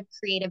lot of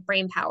creative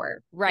brain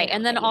power, right.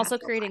 And then that you have also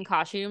to apply. creating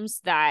costumes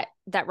that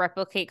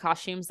replicate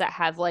costumes that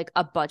have like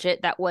a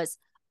budget that was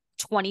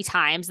 20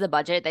 times the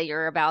budget that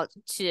you're about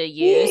to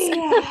use.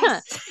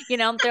 Yes.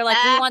 They're like,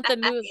 we want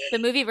the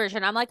movie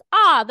version. I'm like,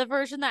 the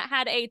version that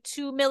had a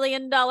 $2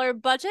 million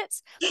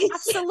budget.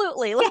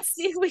 Absolutely. Let's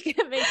see Yes. if we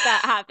can make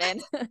that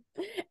happen.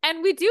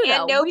 And we do, And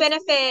though. no We do make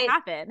it benefit.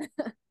 happen.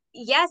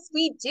 Yes,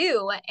 we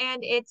do. And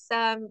it's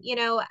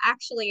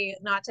actually,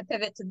 not to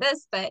pivot to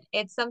this, but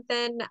it's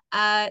something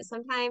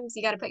sometimes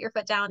you got to put your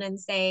foot down and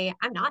say,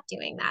 I'm not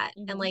doing that.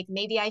 And Mhm. like,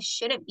 maybe I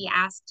shouldn't be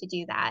asked to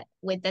do that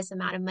with this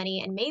amount of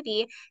money, and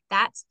maybe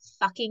that's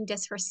fucking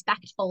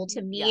disrespectful to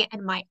Yeah. me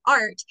and my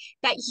art,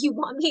 that you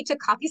want me to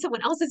copy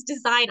someone else's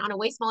design on a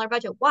way smaller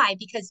budget. Why?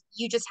 Because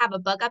you just have a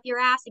bug up your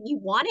ass and you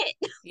want it.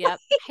 Yep.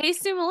 Hey,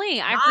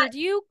 Sumalee, I Not. heard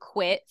you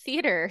quit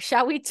theater.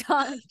 Shall we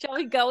talk? Shall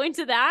we go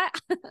into that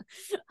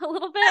a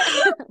little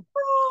bit?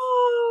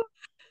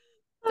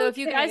 So if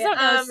you guys Okay. don't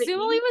know,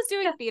 Sumalee was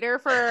doing Yeah. theater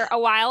for a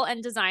while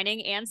and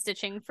designing and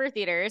stitching for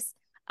theaters.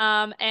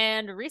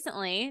 And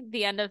recently,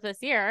 the end of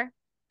this year,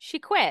 she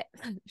quit.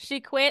 She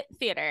quit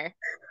theater.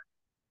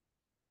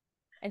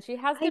 And she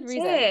has I good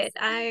reasons. did.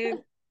 I'm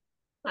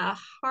a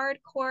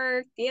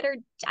hardcore theater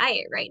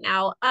diet right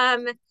now.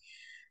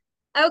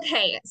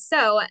 Okay,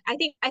 so I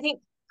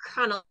think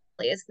chronologically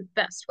is the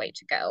best way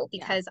to go, Yeah.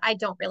 because I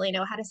don't really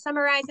know how to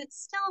summarize it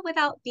still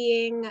without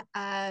being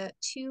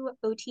too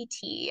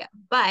OTT.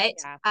 But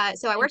Yeah.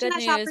 so I And worked in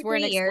good that shop for news, we're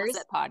an 3 years.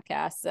 explicit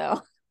podcast,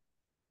 so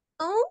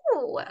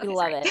Oh, we okay,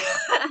 love sorry.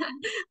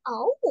 it.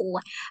 Oh,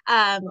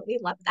 we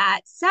love that.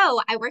 So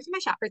I worked in my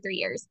shop for 3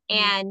 years, Mhm.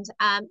 and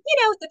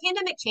the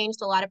pandemic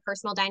changed a lot of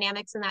personal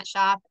dynamics in that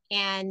shop,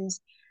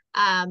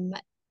 um,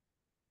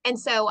 and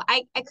so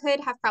I could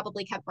have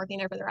probably kept working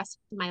there for the rest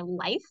of my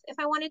life if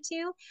I wanted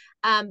to.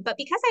 But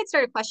because I'd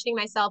started questioning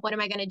myself, what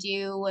am I going to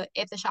do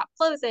if the shop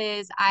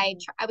closes? Mhm.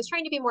 I was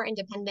trying to be more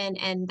independent,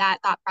 and that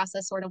thought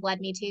process sort of led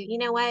me to, you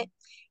know what?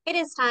 It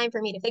is time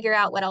for me to figure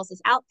out what else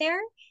is out there,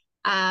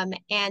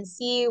 and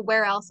see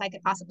where else I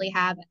could possibly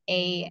have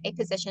a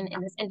position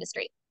in this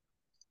industry.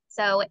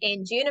 So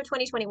in June of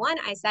 2021,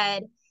 I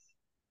said,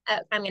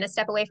 I'm going to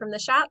step away from the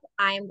shop.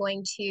 I am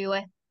going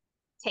to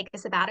take a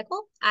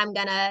sabbatical.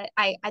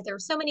 There were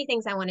so many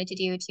things I wanted to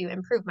do to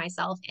improve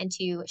myself and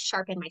to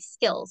sharpen my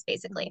skills,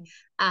 basically.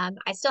 Mhm.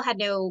 I still had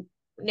no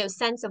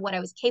sense of what I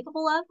was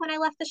capable of when I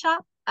left the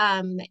shop.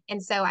 And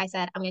so I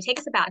said, I'm going to take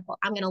a sabbatical.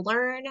 I'm going to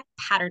learn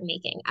pattern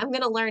making. I'm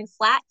going to learn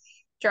flat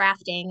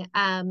drafting.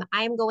 I'm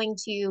going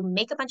to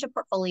make a bunch of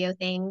portfolio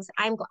things.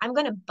 I'm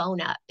going to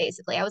bone up,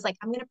 basically. I was like,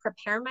 I'm going to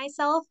prepare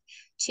myself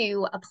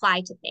to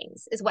apply to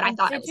things, is what I And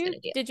thought I was going to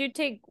do.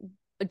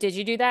 did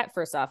you do that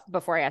first off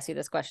before I ask you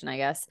this question, I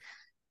guess?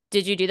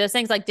 Did you do those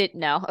things? Like,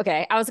 no.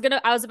 Okay. I was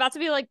about to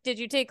be like, did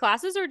you take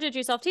classes or did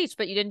you self-teach?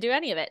 But you didn't do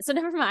any of it. So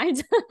never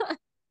mind.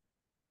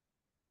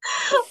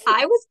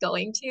 I was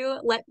going to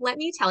let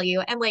me tell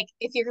you, and like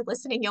if you're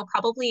listening, you'll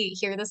probably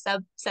hear the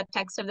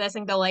subtext of this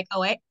and go like,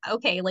 oh,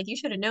 okay, like you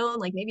should have known,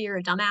 like maybe you're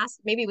a dumbass,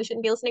 maybe we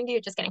shouldn't be listening to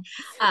you. Just kidding.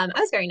 I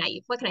was very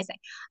naive. What can I say?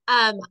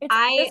 It's this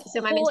I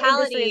so my whole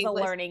industry is mentality a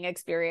was learning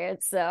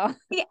experience. So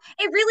yeah,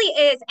 it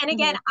really is. And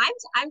again, Mhm.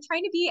 I'm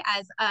trying to be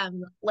as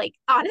like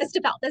honest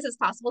about this as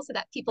possible so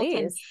that people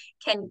Please.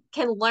 can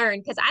learn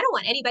because I don't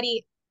want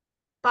anybody,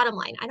 bottom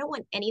line, I don't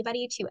want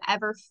anybody to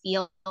ever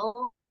feel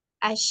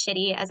as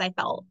shitty as I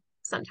felt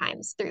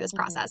sometimes through this Mhm.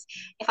 process.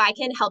 If I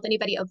can help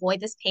anybody avoid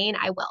this pain,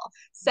 I will.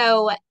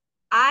 So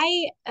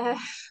I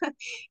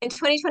in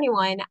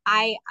 2021,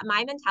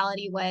 my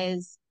mentality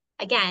was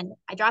again,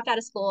 I dropped out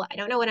of school. I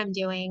don't know what I'm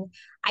doing.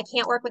 I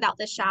can't work without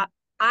this shop.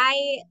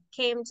 I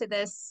came to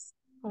this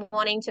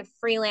wanting to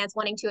freelance,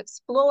 wanting to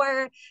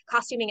explore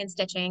costuming and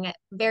stitching,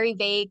 very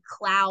vague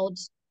cloud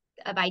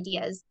of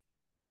ideas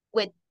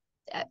with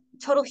uh,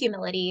 total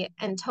humility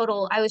and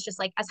total, I was just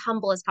like as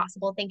humble as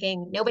possible,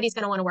 thinking nobody's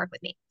going to want to work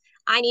with me.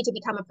 I need to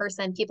become a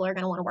person people are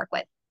going to want to work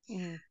with.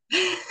 Mhm.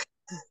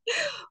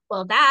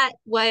 Well, that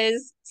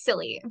was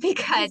silly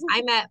because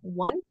I met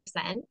one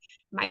person,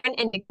 my friend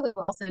Indigo, who you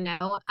also know,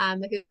 who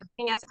was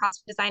working as a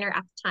costume designer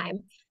at the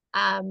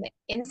time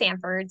in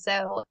Sanford.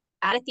 So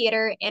at a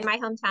theater in my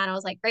hometown, I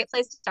was like, great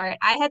place to start.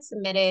 I had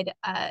submitted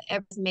a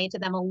resume to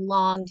them a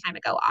long time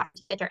ago off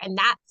Twitter, and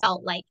that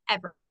felt like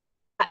ever.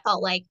 I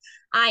felt like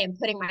I am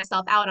putting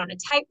myself out on a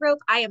tightrope.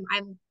 I'm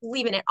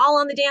leaving it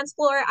all on the dance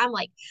floor. I'm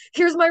like,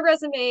 here's my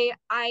resume.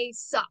 I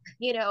suck,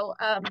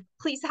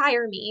 please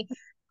hire me.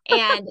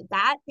 And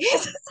that is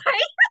sorry,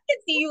 I can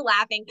see you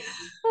laughing.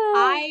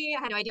 I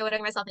had no idea what I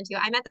got myself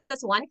into. I met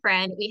this one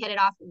friend. We hit it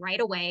off right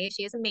away.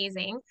 She is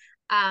amazing.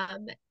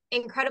 Um,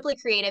 Incredibly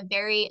creative,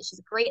 she's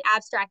a great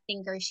abstract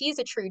thinker. She's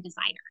a true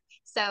designer.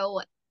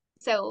 So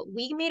so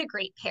we made a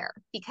great pair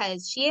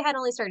because she had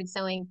only started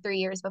sewing 3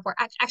 years before.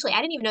 Actually, I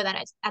didn't even know that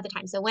at the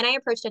time. So when I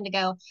approached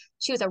Indigo,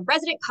 she was a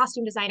resident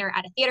costume designer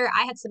at a theater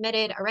I had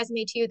submitted a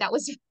resume to that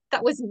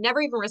was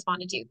never even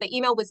responded to. The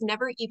email was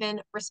never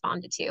even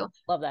responded to.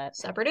 Love that.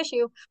 Separate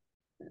issue.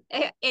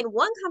 In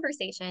one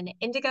conversation,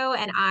 Indigo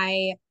and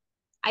I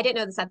didn't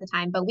know this at the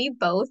time, but we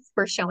both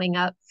were showing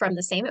up from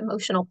the same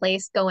emotional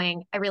place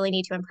going, I really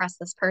need to impress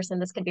this person.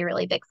 This could be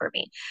really big for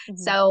me. Mhm.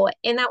 So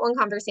in that one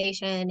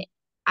conversation,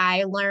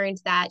 I learned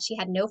that she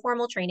had no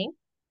formal training.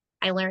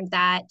 I learned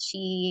that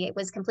she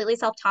was completely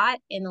self taught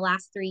in the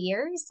last 3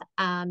 years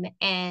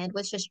and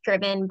was just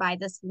driven by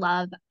this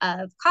love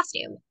of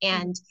costume. Mhm.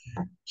 And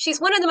she's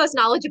one of the most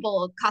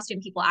knowledgeable costume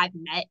people I've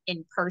met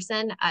in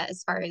person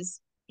as far as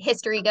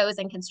history goes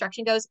and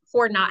construction goes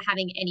for not Mhm.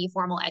 having any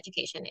formal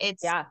education.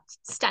 It's Yeah.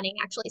 stunning,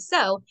 actually.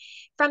 So,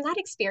 from that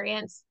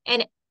experience,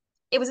 and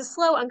it was a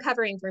slow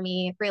uncovering for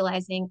me,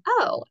 realizing,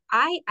 oh,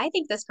 I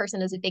think this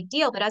person is a big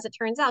deal, but as it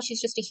turns out, she's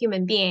just a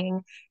human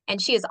being,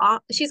 and she's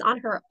on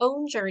her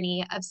own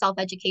journey of self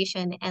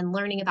education and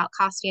learning about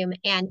costume,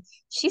 and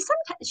she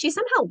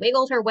somehow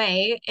wiggled her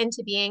way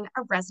into being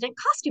a resident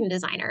costume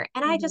designer,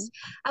 and Mhm.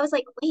 I was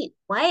like, wait,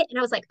 what? And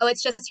I was like, oh,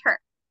 it's just her.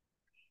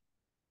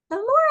 The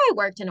more I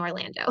worked in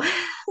Orlando,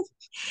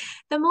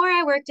 the more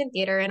I worked in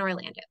theater in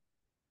Orlando,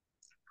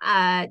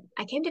 I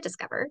came to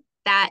discover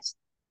that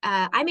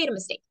I made a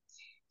mistake.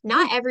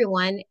 Not Mm.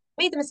 everyone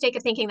made the mistake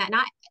of thinking that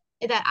not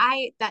that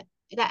I that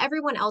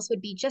everyone else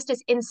would be just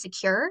as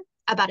insecure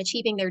about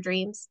achieving their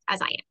dreams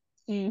as I am.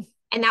 Mm.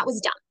 And that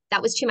was dumb.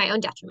 That was to my own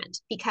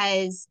detriment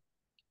because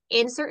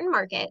in certain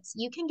markets,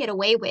 you can get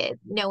away with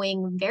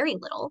knowing very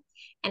little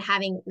and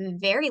having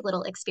very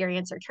little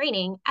experience or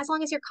training as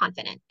long as you're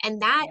confident.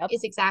 And that Yep.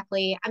 is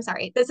exactly, I'm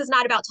sorry, this is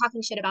not about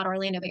talking shit about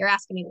Orlando, but you're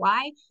asking me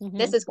why. Mhm.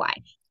 This is why.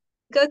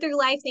 Go through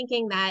life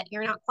thinking that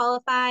you're not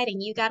qualified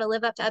and you got to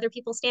live up to other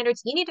people's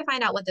standards. You need to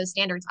find out what those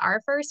standards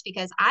are first,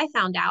 because I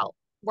found out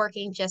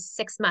working just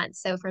 6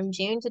 months. So from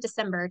June to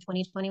December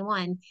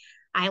 2021,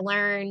 I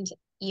learned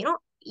you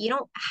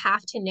don't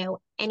have to know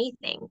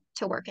anything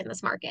to work in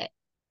this market.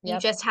 You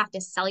Yep. just have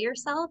to sell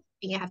yourself,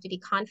 and you have to be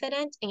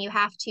confident, and you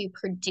have to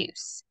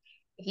produce.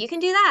 If you can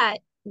do that,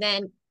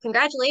 then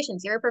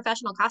congratulations, you're a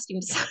professional costume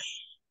designer.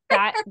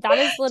 That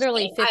is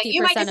literally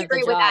You might 50% of the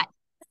disagree with that.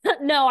 job.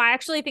 No, I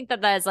actually think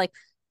that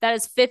that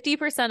is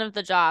 50% of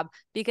the job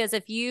because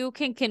if you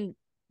can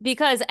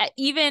because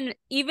even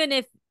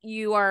if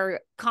you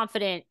are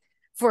confident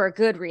for a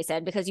good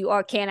reason because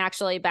can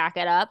actually back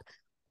it up,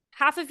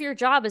 half of your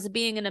job is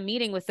being in a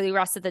meeting with the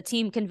rest of the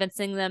team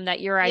convincing them that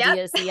your Yep.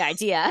 idea is the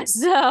idea.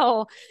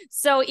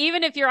 So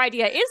even if your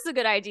idea is the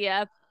good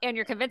idea and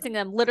you're convincing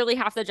them, literally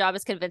half the job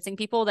is convincing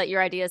people that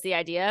your idea is the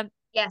idea.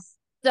 Yes.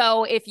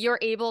 So if you're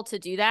able to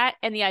do that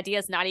and the idea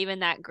is not even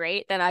that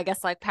great, then I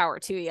guess like power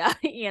to you,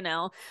 you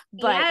know.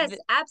 But Yes,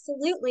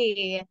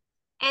 absolutely.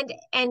 And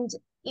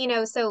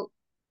so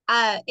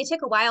it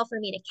took a while for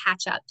me to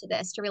catch up to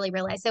this to really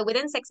realize. So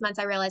within 6 months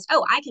I realized,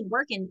 oh, I can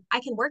work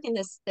in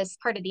this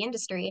part of the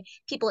industry.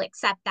 People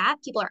accept that.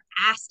 People are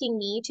asking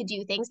me to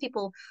do things.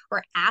 People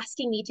were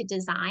asking me to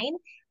design.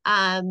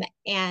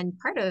 And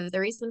part of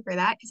the reason for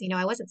that, because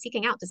I wasn't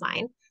seeking out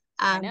design.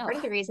 I know. Part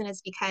of the reason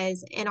is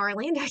because in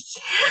Orlando,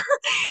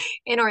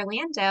 in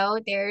Orlando,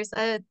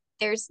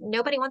 there's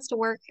nobody wants to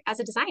work as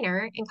a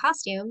designer in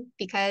costume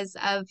because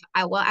of,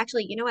 well,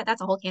 actually, you know what?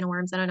 That's a whole can of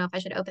worms. I don't know if I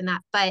should open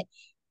that, but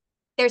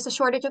there's a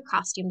shortage of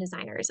costume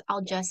designers.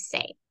 I'll just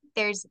say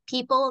there's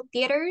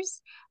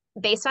theaters,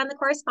 based on the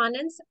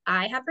correspondence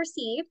I have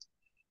received,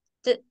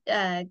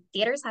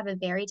 theaters have a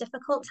very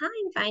difficult time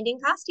finding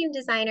costume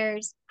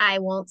designers. I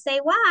won't say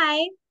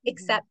why,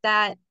 except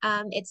that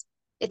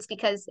it's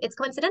because it's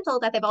coincidental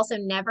that they've also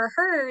never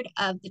heard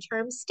of the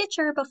term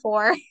stitcher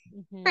before.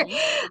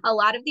 A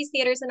lot of these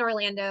theaters in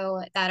Orlando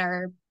that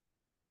are,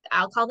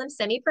 I'll call them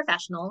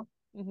semi-professional,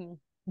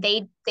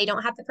 they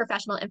don't have the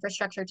professional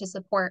infrastructure to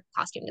support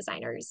costume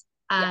designers.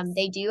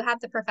 They do have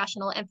the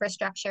professional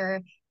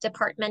infrastructure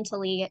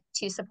departmentally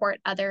to support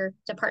other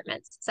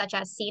departments, such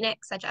as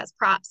scenic, such as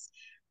props,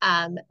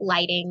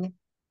 lighting.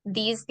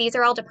 These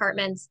are all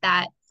departments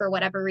that, for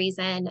whatever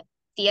reason,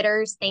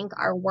 theaters think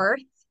are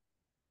worth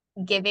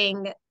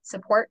giving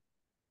support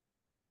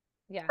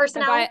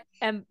personnel.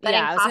 But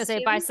I was gonna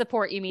say, by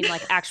support you mean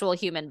like actual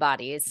human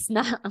bodies,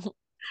 not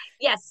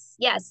yes,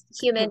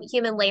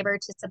 human labor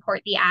to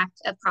support the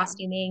act of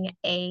costuming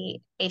a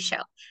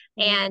show.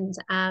 And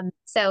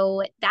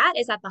so that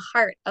is at the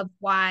heart of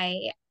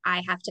why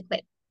I have to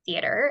quit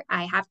theater.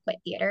 I have quit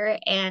theater.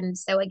 And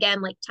so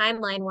again, like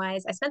timeline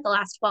wise, I spent the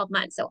last 12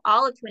 months, so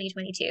all of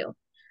 2022,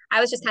 I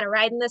was just kind of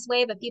riding this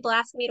wave of people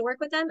asking me to work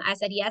with them. I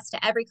said yes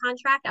to every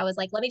contract. I was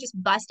like, let me just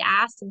bust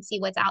ass and see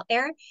what's out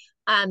there.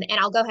 And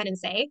I'll go ahead and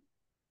say,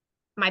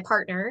 my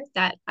partner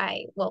that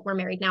we're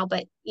married now,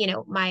 but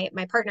my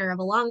partner of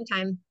a long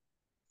time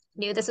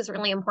knew this was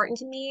really important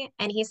to me.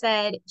 And he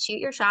said, shoot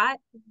your shot,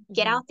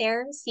 get out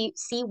there,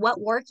 see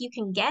what work you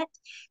can get,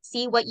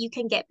 see what you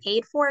can get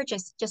paid for.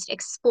 Just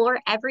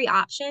explore every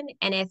option.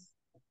 And if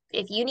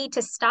you need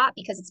to stop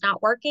because it's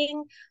not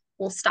working,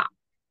 we'll stop.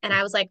 And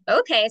I was like,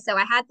 okay. So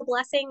I had the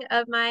blessing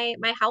of my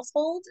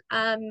household,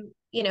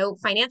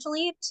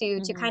 financially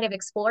to kind of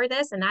explore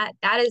this. And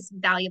that is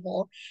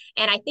valuable.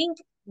 And I think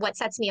what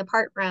sets me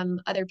apart from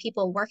other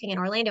people working in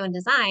Orlando in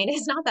design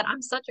is not that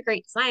I'm such a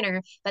great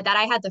designer, but that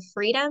I had the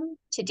freedom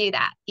to do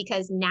that,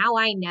 because now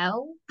I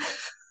know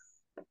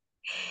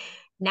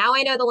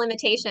the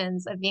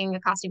limitations of being a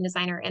costume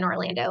designer in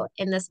Orlando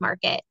in this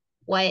market,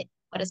 what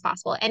is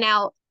possible. And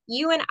now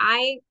you and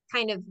I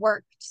kind of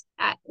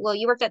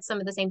you worked at some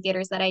of the same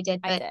theaters that I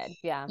did, but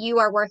you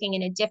are working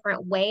in a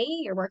different way.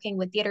 You're working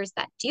with theaters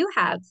that do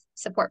have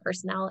support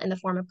personnel in the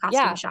form of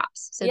costume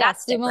shops. So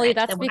that's Sumalee,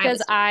 that's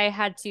because I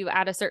had to,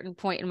 at a certain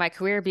point in my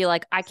career, be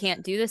like, I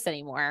can't do this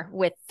anymore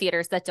with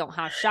theaters that don't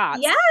have shops.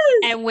 Yes.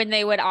 And when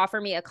they would offer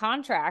me a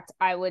contract,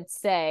 I would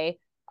say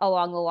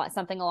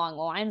something along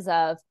the lines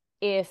of,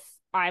 if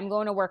I'm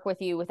going to work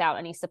with you without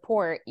any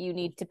support, you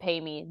need to pay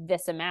me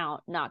this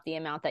amount, not the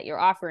amount that you're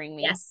offering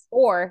me. Yes.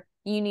 Or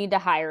you need to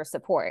hire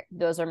support.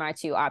 Those are my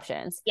two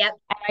options. Yep.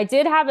 And I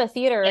did have a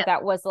theater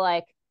that was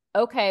like,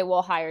 okay,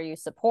 we'll hire you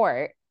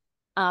support.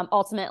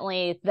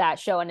 Ultimately that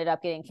show ended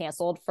up getting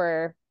canceled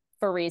for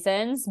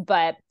reasons,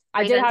 but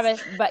I did have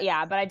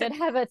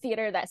a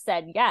theater that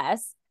said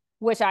yes,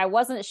 which I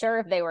wasn't sure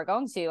if they were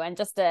going to. And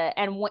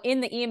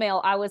in the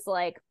email, I was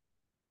like,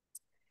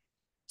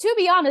 to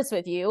be honest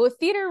with you,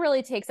 theater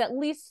really takes at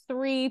least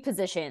 3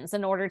 positions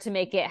in order to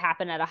make it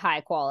happen at a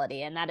high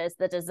quality. And that is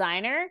the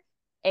designer,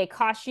 a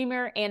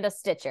costumer, and a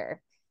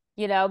stitcher,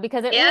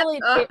 because it really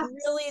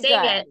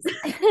does.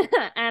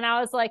 And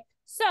I was like,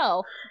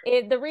 so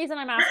the reason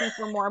I'm asking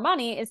for more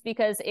money is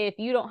because if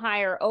you don't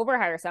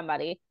overhire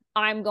somebody,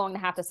 I'm going to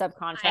have to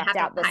subcontract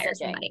out the stitching.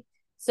 Somebody.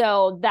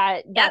 So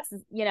that's,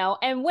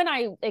 and when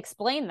I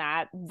explained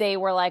that, they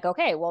were like,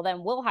 okay, well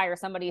then we'll hire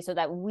somebody so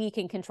that we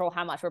can control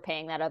how much we're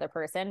paying that other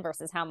person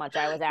versus how much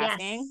I was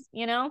asking,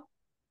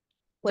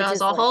 which is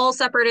a whole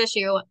separate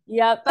issue.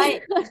 Yep.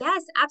 But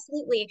yes,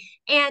 absolutely.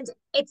 And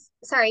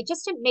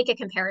just to make a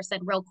comparison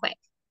real quick.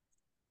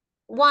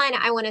 One,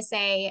 I want to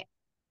say,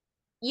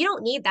 you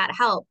don't need that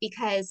help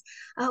because,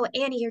 oh,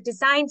 Annie, your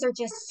designs are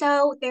just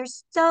they're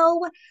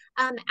so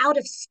out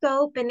of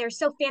scope, and they're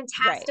so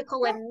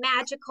fantastical and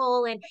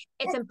magical, and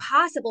it's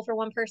impossible for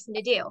one person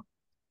to do.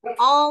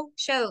 All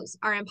shows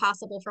are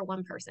impossible for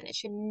one person. It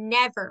should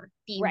never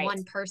be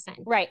one person.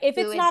 Right. If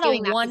it's not a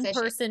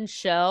one-person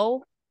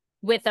show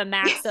with a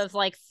max of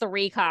like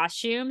 3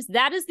 costumes,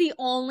 that is the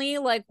only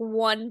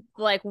one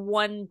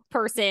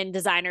person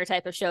designer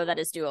type of show that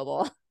is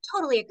doable.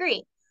 Totally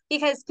agree.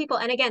 Because people,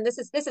 and again, this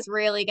is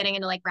really getting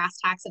into like brass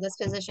tacks of this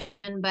position,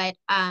 but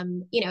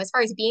as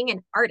far as being an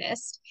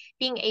artist,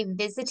 being a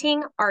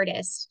visiting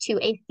artist to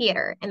a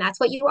theater, and that's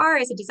what you are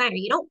as a designer.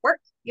 You don't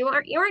work. You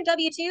aren't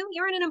W-2.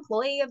 You aren't an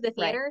employee of the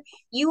theater. Right.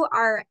 You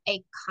are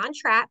a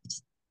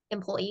contract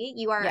employee.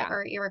 You are,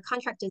 or you're a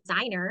contract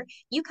designer.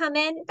 You come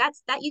in. That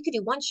you could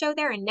do one show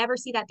there and never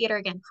see that theater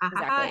again.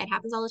 It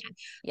happens all the time.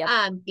 Yep.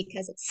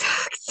 Because it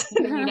sucks.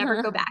 You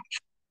never go back.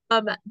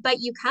 But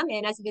you come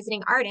in as a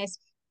visiting artist.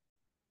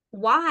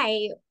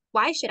 Why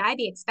should I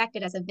be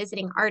expected as a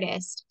visiting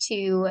artist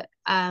to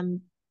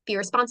be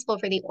responsible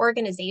for the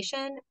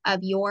organization of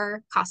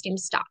your costume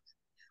stock?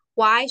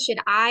 Why should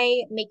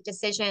I make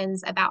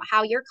decisions about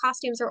how your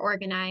costumes are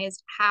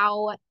organized,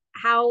 how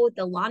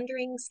the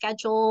laundering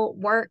schedule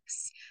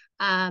works,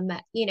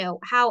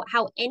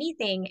 how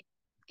anything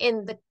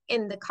in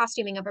the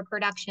costuming of a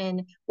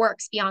production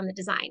works beyond the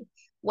design.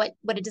 What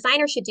a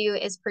designer should do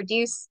is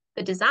produce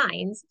the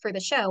designs for the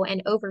show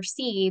and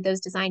oversee those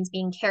designs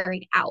being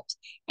carried out.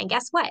 And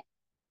guess what?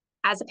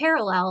 As a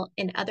parallel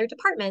in other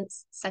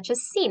departments, such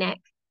as scenic,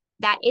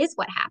 that is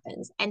what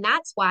happens. And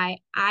that's why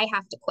I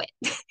have to quit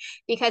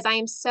because I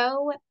am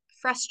so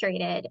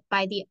frustrated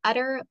by the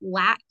utter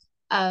lack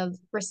of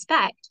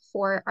respect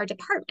for our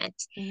department.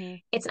 Mm-hmm.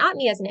 It's not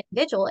me as an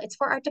individual, it's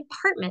for our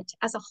department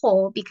as a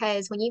whole.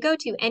 Because when you go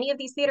to any of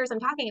these theaters I'm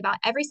talking about,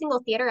 every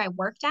single theater I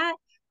worked at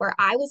where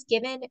I was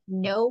given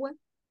no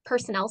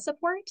personnel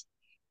support,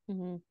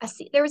 Mm-hmm.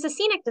 there was a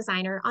scenic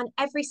designer on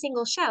every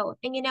single show.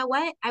 And you know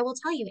what? I will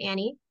tell you,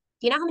 Annie,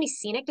 do you know how many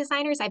scenic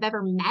designers I've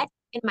ever met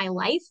in my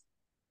life?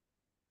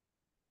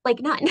 Like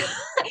none.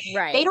 They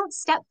Right. don't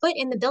step foot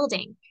in the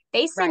building.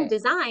 They send Right.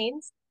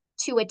 designs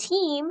to a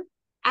team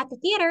at the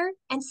theater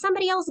and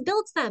somebody else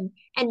builds them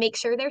and make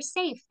sure they're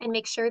safe and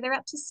make sure they're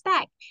up to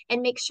spec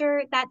and make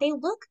sure that they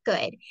look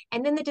good.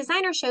 And then the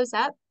designer shows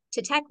up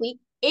to Tech Week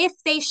if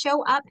they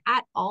show up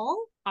at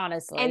all and they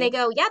Honestly.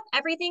 go, "Yep,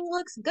 everything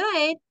looks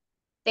good."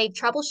 They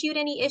troubleshoot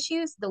any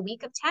issues the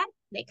week of tech.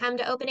 They come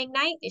to opening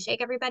night, they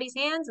shake everybody's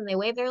hands and they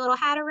wave their little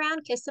hat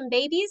around, kiss some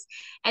babies,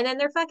 and then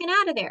they're fucking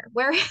out of there.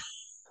 Whereas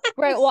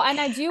Right. Well, and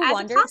I do as a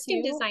wonder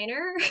costume too.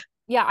 designer,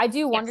 Yeah, I do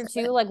yes, wonder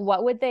too, like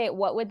what would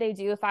they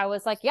do if I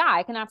was like, yeah,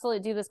 I can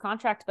absolutely do this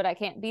contract, but I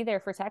can't be there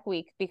for Tech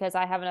Week because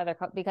I have another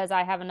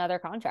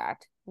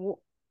contract. yeah, Would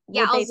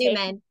I'll they zoom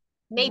take, in.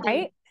 Maybe,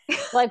 right?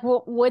 Like,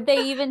 would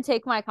they even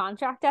take my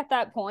contract at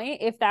that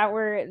point if that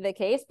were the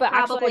case? But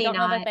actually, I probably don't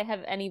know that not. they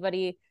have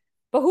anybody.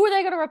 But who are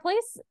they going to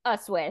replace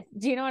us with?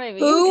 Do you know what I mean?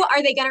 Who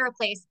are they going to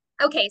replace?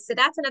 Okay, so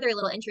that's another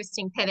little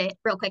interesting pivot,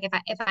 real quick,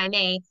 if I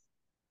may.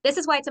 This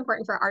is why it's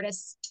important for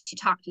artists to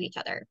talk to each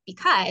other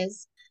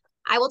because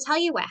I will tell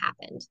you what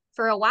happened.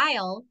 For a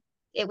while,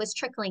 it was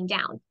trickling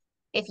down.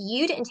 If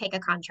you didn't take a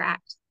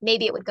contract,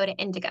 maybe it would go to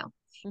Indigo.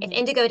 If Mm-hmm.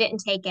 Indigo didn't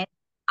take it,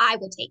 I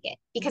would take it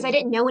because I Mm-hmm.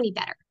 didn't know any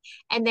better.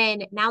 And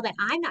then now that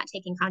I'm not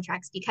taking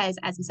contracts because,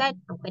 as you said,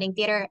 I'm quitting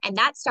theater, and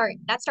that started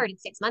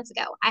 6 months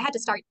ago. I had to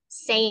start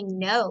saying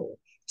no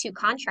to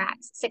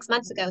contracts 6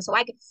 months ago so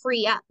I could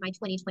free up my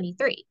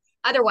 2023.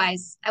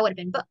 Otherwise, I would have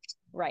been booked.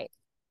 Right.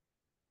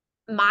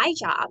 My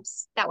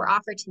jobs that were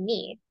offered to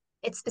me,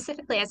 it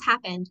specifically has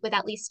happened with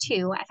at least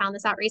two. I found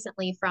this out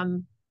recently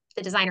from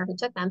the designer who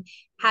took them,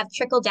 have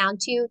trickled down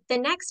to the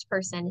next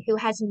person who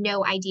has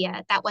no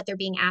idea that what they're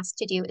being asked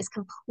to do is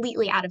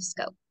completely out of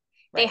scope.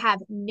 They Right. have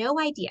no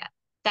idea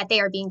that they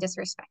are being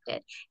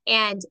disrespected.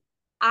 And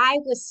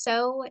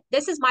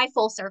this is my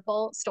full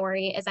circle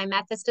story is I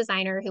met this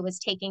designer who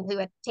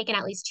had taken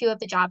at least two of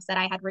the jobs that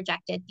I had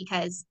rejected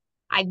because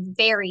I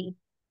very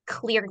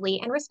clearly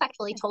and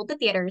respectfully told the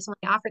theaters when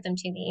they offered them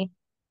to me,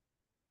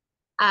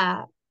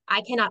 uh,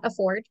 I cannot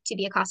afford to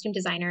be a costume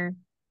designer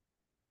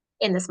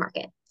in this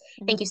market.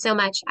 Thank Mm-hmm. you so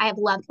much. I have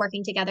loved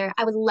working together.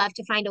 I would love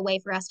to find a way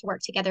for us to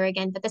work together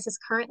again, but this is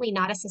currently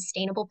not a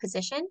sustainable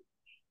position.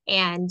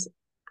 And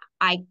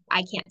I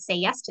can't say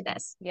yes to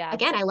this. Yeah.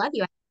 Again, I love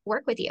you. I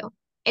work with you.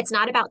 It's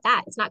not about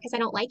that. It's not because I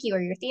don't like you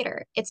or your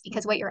theater. It's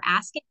because Mm-hmm. what you're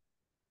asking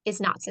is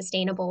not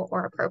sustainable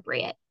or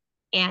appropriate.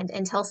 And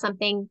until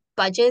something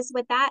budges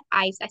with that,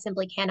 I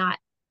simply cannot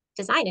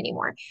design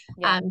anymore.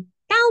 Yeah.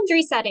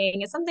 Boundary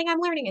setting is something I'm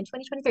learning in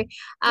 2023.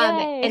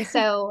 Yay. And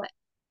so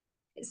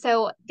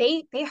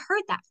they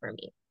heard that from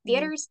me.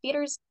 Mm-hmm.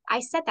 Theaters,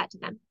 I said that to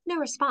them. No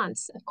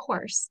response, of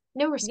course,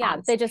 no Yeah.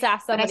 response. They just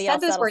ask But I somebody said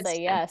else those that'll words say to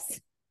them. yes.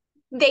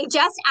 They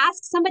just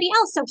ask somebody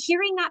else. So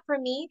hearing that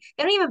from me,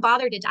 they don't even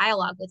bother to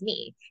dialogue with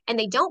me and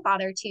they don't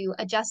bother to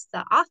adjust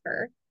the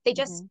offer. They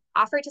just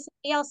Mm-hmm. offer it to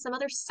somebody else, some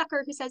other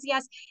sucker who says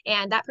yes.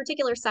 And that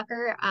particular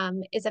sucker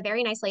is a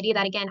very nice lady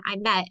that, again, I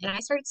met and I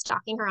started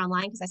stalking her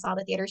online because I saw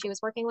the theater she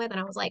was working with. And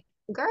I was like,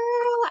 girl,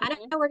 I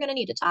don't know, we're going to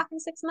need to talk in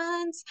 6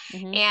 months.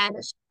 Mm-hmm. And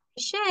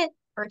shit,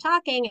 we're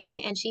talking.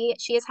 And she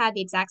has had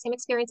the exact same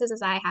experiences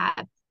as I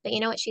have. But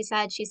you know what she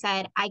said? She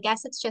said, I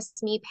guess it's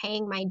just me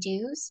paying my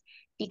dues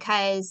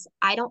because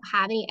I don't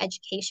have any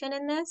education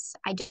in this.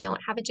 I don't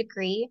have a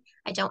degree.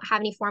 I don't have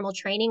any formal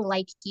training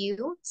like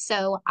you.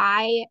 So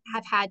I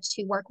have had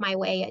to work my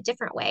way a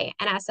different way.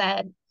 And I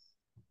said,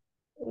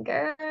 Uh,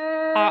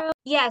 girl,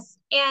 yes.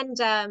 And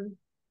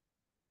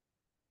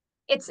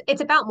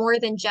it's about more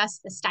than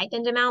just the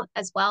stipend amount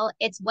as well.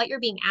 It's what you're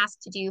being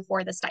asked to do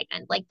for the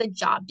stipend, like the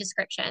job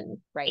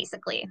description, right.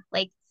 basically.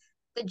 Like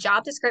the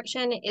job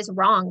description is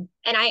wrong.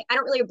 And I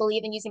don't really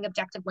believe in using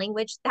objective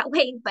language that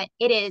way, but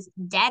it is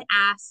dead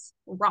ass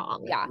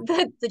wrong. Yeah.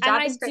 The And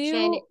job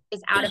description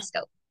is out of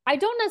scope. I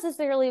don't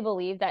necessarily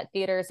believe that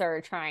theaters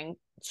are trying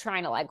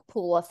to like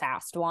pull a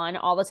fast one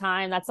all the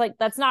time. That's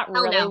not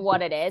Hell really no.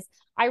 what it is.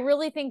 I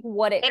really think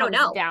what it They don't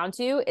comes know. down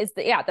to is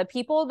the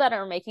people that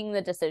are making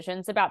the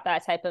decisions about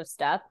that type of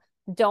stuff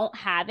don't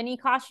have any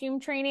costume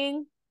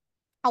training.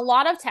 A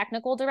lot of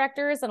technical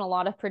directors and a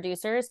lot of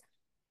producers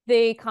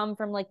they come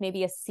from like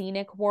maybe a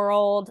scenic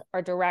world,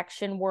 or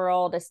direction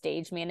world, a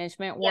stage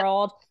management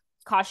world.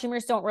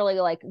 Costumers don't really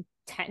like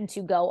tend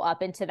to go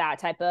up into that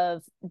type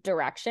of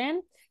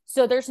direction.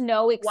 So there's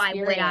no Why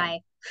would experience. I?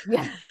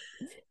 Yeah.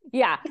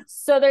 Yeah.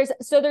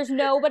 There's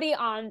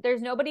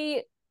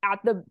nobody at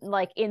the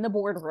like in the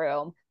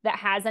boardroom that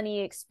has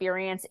any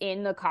experience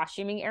in the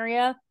costuming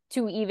area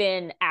to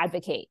even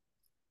advocate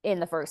in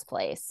the first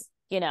place,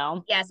 you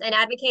know? Yes, and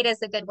advocate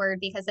is a good word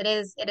because it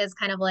is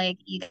kind of like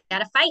you got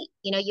to fight.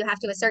 You have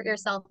to assert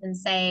yourself and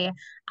say,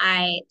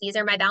 these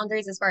are my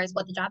boundaries as far as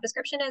what the job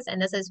description is,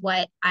 and this is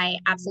what I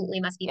absolutely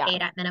must be Yeah.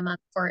 paid at minimum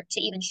for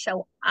to even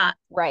show up.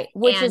 Right.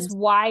 Which is And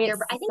why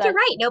I think you're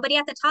right. Nobody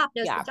at the top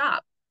knows the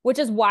job. which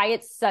is why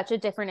it's such a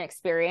different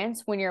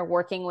experience when you're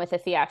working with a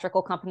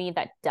theatrical company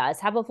that does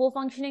have a full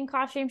functioning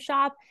costume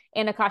shop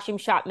and a costume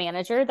shop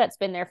manager that's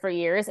been there for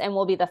years and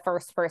will be the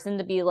first person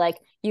to be like,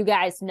 you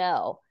guys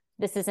know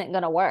this isn't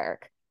going to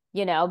work,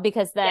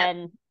 because then,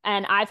 Yep.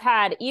 and I've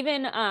had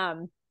even,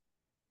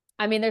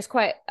 I mean,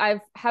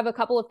 I have a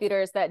couple of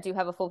theaters that do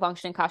have a full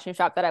functioning costume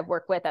shop that I've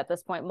worked with at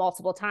this point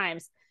multiple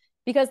times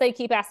because they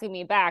keep asking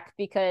me back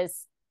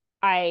because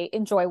I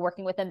enjoy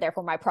working with them.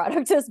 Therefore, my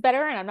product is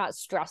better and I'm not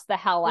stressed the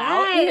hell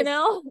out, Yes.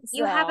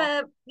 You have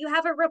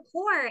So, a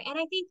rapport. And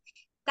I think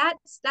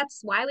that's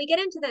why we get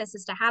into this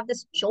is to have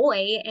this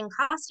joy in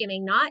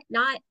costuming, not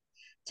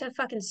to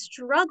fucking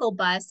struggle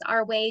bus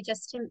our way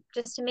just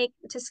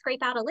to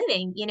scrape out a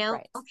living.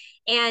 right.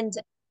 And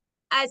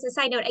as a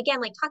side note, again,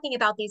 like talking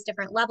about these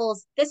different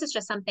levels, this is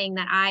just something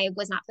that I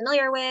was not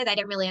familiar with. I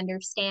didn't really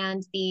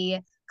understand the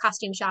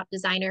costume shop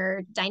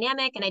designer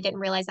dynamic, and I didn't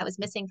realize that was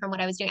missing from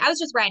what I was doing. I was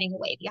just riding a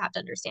wave. You have to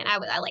understand. I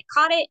like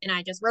caught it and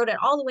I just rode it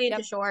all the way into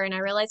Yep. shore, and I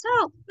realized,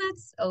 oh,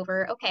 that's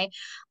over. Okay.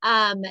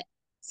 Um,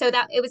 so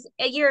that it was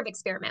a year of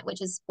experiment, which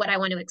is what I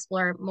want to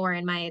explore more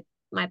in my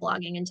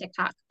blogging and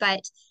TikTok. But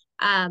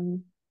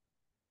um,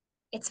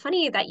 it's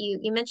funny that you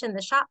mentioned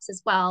the shops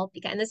as well,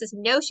 because and this is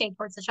no shade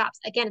towards the shops.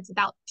 Again, it's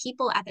about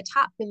people at the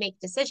top who make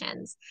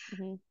decisions.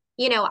 Mm-hmm.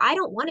 I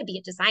don't want to be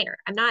a designer.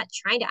 I'm not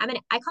trying to.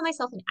 I call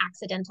myself an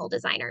accidental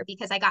designer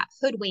because I got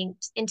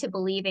hoodwinked into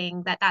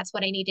believing that that's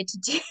what I needed to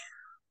do.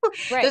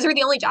 Right. Those were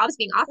the only jobs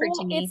being offered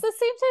to Well, it's me. the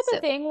same type So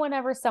of thing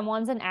whenever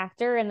someone's an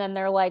actor and then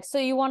they're like, "So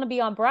you want to be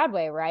on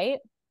Broadway, right?"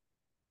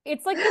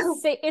 It's like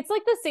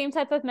the same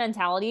type of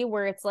mentality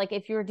where it's like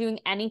if you're doing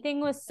anything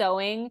with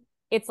sewing,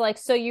 it's like,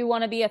 "So you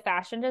want to be a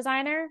fashion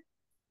designer?"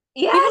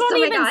 yes, oh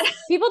my God.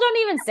 People don't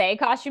even say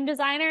costume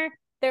designer.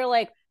 They're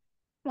like,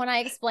 when I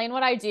explain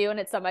what I do and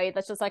it's somebody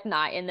that's just like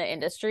not in the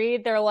industry,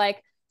 they're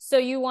like, "So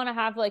you want to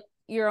have like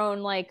your own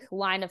like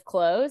line of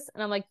clothes?"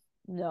 And I'm like,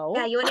 Yeah,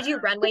 "No." you want to do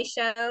runway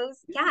shows?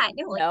 Yeah,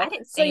 no, like No. I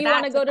didn't So say you want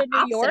that. to It's go like to the New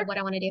opposite of York? what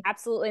I want to do.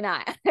 Absolutely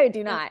not. I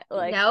do No, not.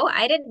 Like no,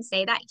 I didn't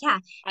say that. Yeah.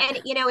 I,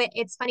 And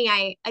it's funny.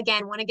 I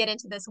again want to get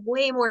into this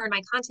way more in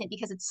my content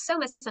because it's so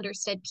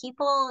misunderstood.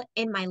 People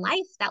in my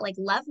life that like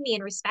love me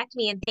and respect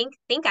me and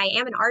think I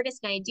am an artist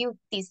and I do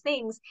these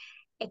things.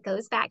 It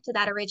goes back to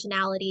that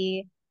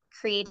originality,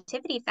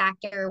 creativity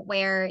factor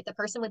where the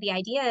person with the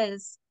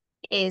ideas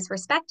is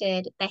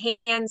respected. The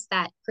hands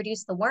that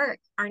produce the work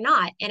are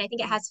not. And I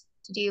think it has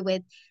to do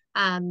with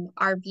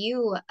our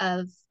view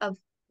of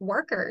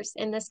workers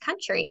in this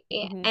country.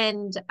 mm-hmm.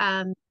 And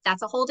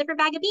that's a whole different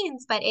bag of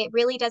beans, but it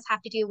really does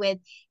have to do with,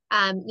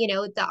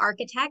 the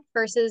architect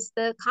versus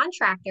the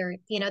contractor.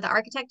 The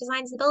architect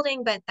designs the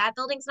building, but that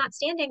building's not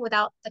standing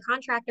without the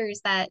contractors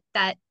that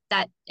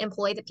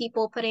employ the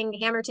people putting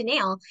hammer to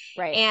nail.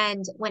 Right.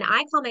 And when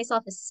I call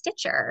myself a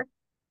stitcher,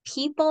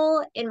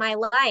 people in my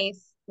life,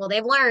 well,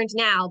 they've learned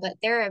now, but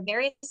there are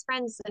various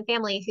friends and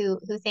family who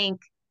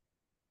think,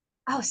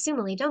 oh,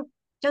 Sumalee,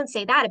 don't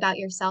say that about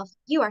yourself.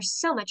 You are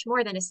so much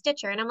more than a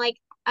stitcher. And I'm like,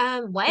 what?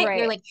 And they're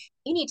Right. like,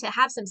 you need to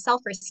have some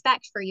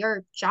self-respect for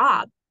your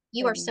job.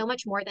 You are And so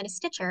much more than a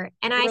stitcher.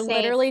 And I you're say,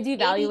 literally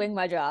maybe, devaluing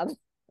my job.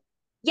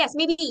 yes,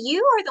 maybe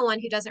you are the one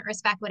who doesn't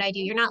respect what I do.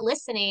 You're not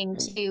listening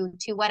to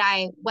what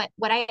I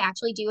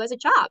actually do as a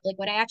job, like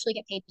what I actually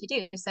get paid to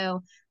do.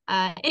 So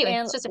anyway,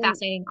 And it's just a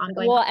fascinating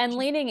ongoing well, and conversation.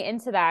 leaning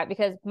into that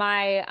because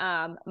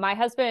my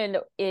husband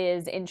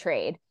is in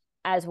trade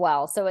as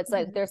well. So it's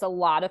like Mhm. there's a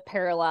lot of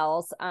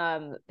parallels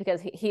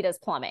because he does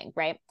plumbing,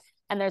 right?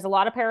 And there's a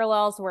lot of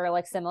parallels where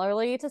like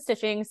similarly to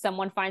stitching,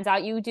 someone finds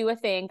out you do a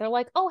thing, they're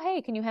like, "Oh,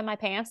 hey, can you hem my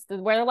pants?"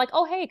 Where they're like,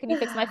 "Oh, hey, can you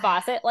fix my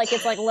faucet?" Like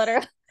it's like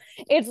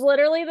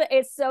literally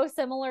it's so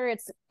similar,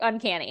 it's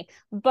uncanny.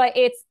 But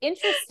it's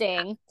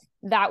interesting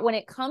that when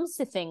it comes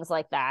to things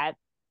like that,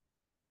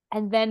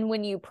 and then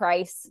when you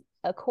price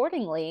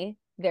accordingly,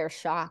 they're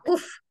shocked.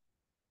 Oof,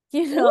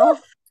 You oof. know,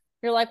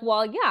 you're like,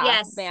 well, yeah,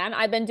 Yes, man,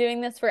 I've been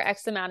doing this for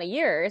X amount of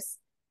years.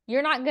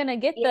 You're not going to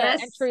get the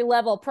yes. entry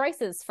level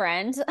prices,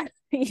 friend,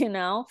 you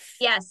know?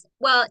 Yes.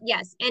 Well,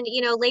 yes. And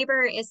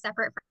labor is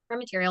separate from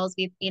materials.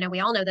 We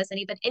all know this.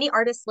 Any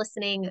artists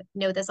listening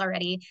know this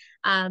already.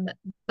 Um,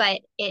 but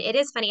it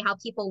is funny how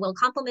people will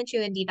compliment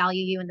you and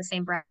devalue you in the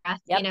same breath.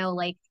 Yep.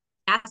 Like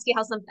ask you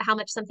how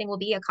much something will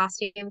be, a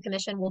costume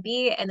commission will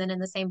be, and then in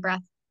the same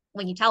breath,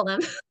 when you tell them,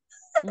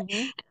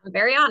 Mm-hmm. I'm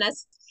very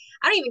honest.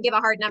 I don't even give a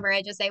hard number.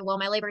 I just say, well,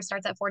 my labor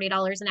starts at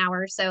 $40 an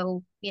hour.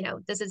 So,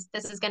 this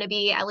is going to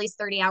be at least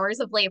 30 hours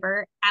of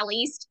labor, at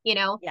least,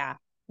 Yeah.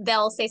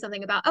 they'll say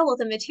something about, oh, well,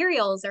 the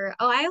materials, or,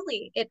 oh,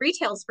 it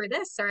retails for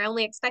this, or I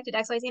only expected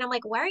XYZ. And I'm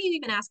like, why are you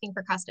even asking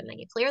for custom? Then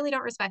you clearly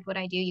don't respect what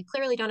I do. You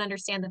clearly don't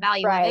understand the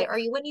value of it, Right. or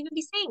you wouldn't even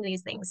be saying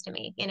these things to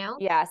me,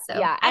 Yes. So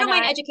Yeah. I don't And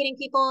mind educating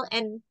people,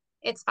 and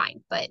it's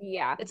fine, but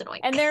yeah. it's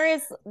annoying. And there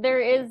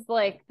is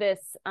like this,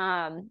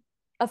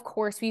 of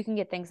course you can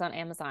get things on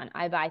Amazon.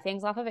 I buy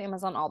things off of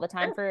Amazon all the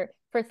time Sure.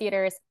 for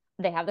theaters.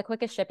 They have the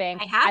quickest shipping.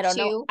 I have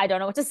to I don't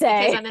know what to because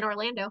say. I'm in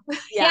Orlando. Yeah.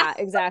 Yeah,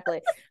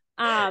 exactly.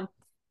 Um,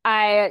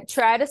 I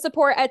try to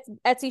support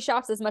Etsy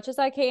shops as much as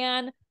I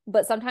can,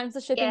 but sometimes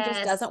the shipping just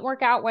Yes, doesn't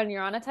work out when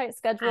you're on a tight I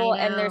schedule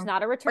and there's know.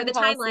 not a Or return the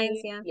timelines.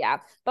 policy. Yeah. Yeah.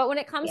 But when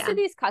it comes Yeah. to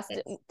these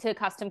It's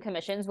custom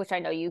commissions, which I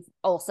know you've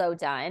also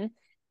done,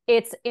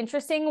 it's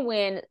interesting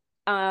when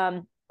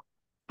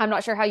I'm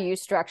not sure how you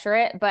structure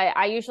it, but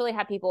I usually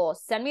have people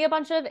send me a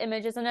bunch of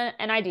images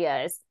and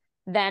ideas.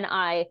 Then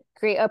I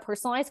create a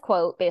personalized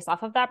quote based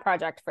off of that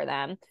project for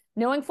them,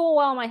 knowing full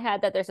well in my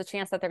head that there's a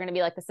chance that they're going to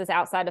be like, this is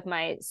outside of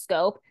my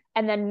scope.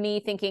 And then me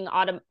thinking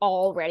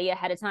already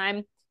ahead of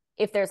time,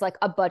 if there's like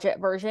a budget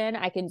version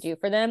I can do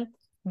for them.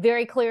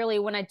 Very clearly,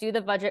 when I do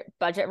the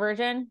budget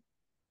version,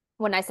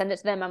 when I send it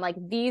to them, I'm like,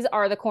 these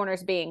are the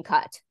corners being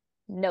cut.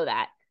 Know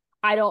that.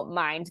 I don't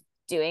mind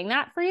doing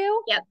that for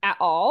you Yep. at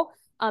all.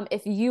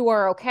 If you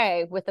are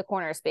okay with the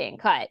corners being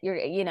cut,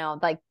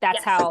 like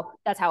that's Yes. how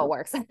it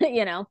works,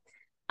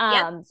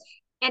 Yep.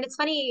 And it's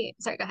funny.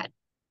 Sorry, go ahead.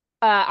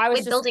 I was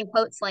With just, building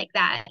quotes like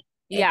that,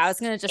 yeah, I was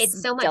gonna just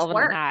it's so much delve into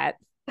work. that.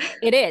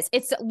 It is.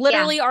 It's Yeah.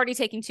 literally already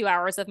taking 2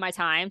 hours of my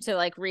time to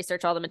like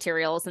research all the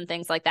materials and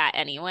things like that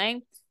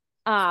anyway.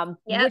 Yep.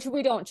 Which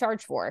we don't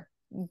charge for,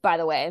 by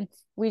the way.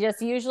 We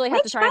just usually have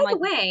to Which, try by and the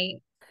like,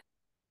 way,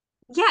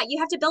 yeah, you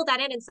have to build that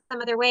in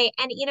some other way.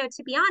 And,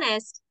 to be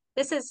honest,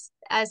 this is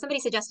somebody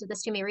suggested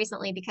this to me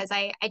recently because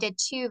I did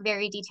two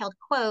very detailed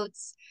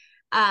quotes.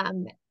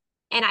 Um,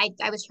 and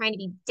I was trying to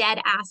be dead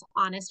ass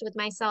honest with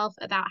myself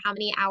about how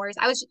many hours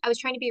I was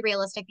trying to be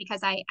realistic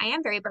because I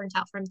am very burnt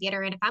out from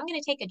theater. And if I'm going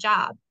to take a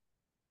job,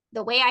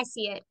 the way I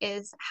see it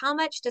is how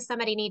much does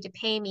somebody need to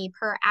pay me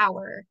per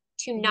hour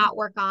to mm-hmm. not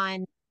work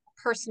on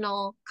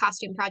personal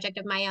costume project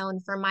of my own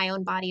for my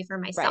own body for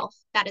Right. myself?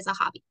 That is a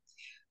hobby.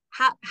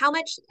 How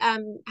much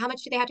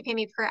do they have to pay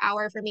me per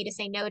hour for me to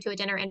say no to a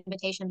dinner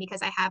invitation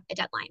because I have a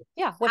deadline?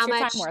 Yeah. What's How your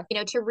time much,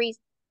 worth?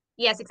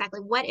 yes, exactly.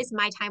 What is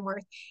my time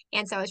worth?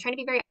 And so I was trying to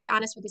be very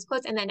honest with these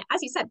quotes. And then,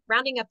 as you said,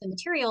 rounding up the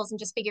materials and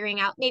just figuring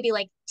out maybe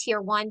like tier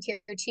one, tier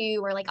two,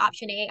 or like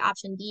option A,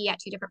 option B at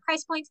two different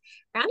price points.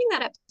 Rounding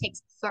that up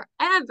takes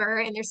forever.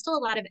 And there's still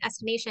a lot of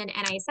estimation.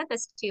 And I said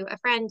this to a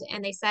friend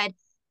and they said,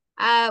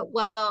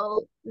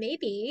 well,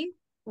 maybe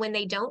when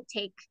they don't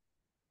take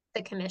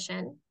the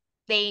commission,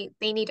 they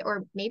need,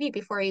 or maybe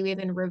before you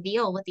even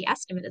reveal what the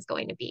estimate is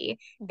going to be,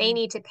 they Mm-hmm.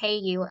 need to pay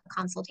you a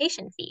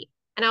consultation fee.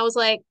 And I was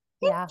like,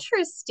 Yeah.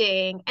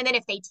 interesting. And then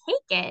if they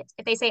take it,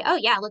 if they say, oh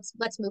yeah,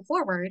 let's move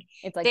forward,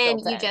 It's like then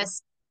built you in.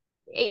 just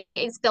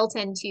it's built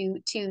into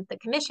the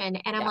commission.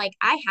 And I'm Yeah. like,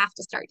 I have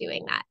to start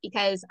doing that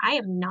because I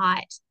am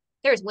not,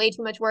 there's way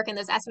too much work in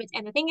those estimates.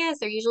 And the thing is,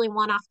 they're usually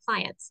one-off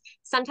clients.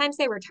 Sometimes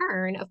they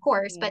return, of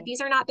course, but Mm-hmm.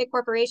 these are not big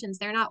corporations.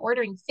 They're not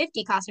ordering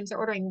 50 costumes, they're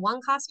ordering one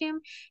costume.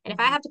 And if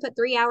I Mm-hmm. have to put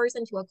 3 hours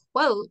into a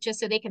quote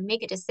just so they can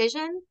make a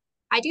decision,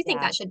 I do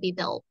think Yeah. that should be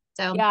built.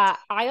 So Yeah.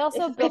 I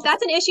also if built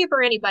that's an issue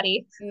for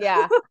anybody.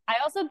 Yeah. I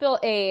also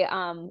built a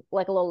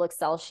like a little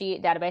Excel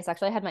sheet database.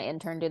 Actually, I had my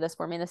intern do this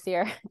for me this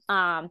year.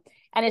 And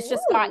it's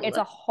Ooh.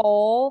 a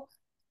whole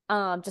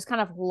just kind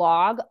of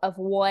log of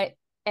what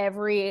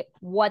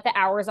the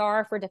hours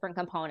are for different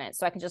components.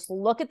 So I can just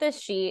look at this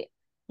sheet,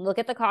 look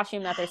at the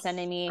costume that they're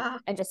sending me, Oh,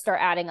 and just start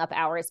adding up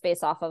hours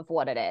based off of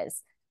what it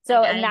is. I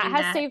So, and gotta that do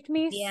has that. saved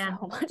me Yeah,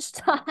 so much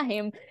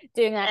time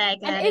doing that. I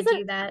And gotta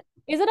do that.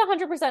 is it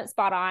 100%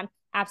 spot on?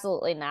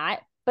 Absolutely not.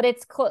 But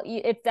it's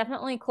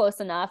definitely close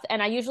enough.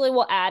 And I usually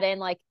will add in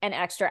like an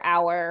extra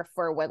hour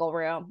for wiggle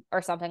room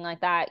or something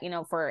like that,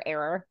 for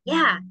error.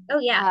 Yeah. Oh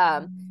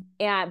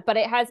yeah. But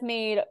it has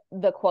made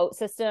the quote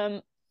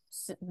system,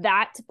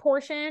 that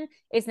portion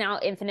is now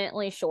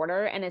infinitely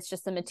shorter, and it's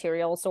just the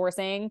material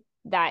sourcing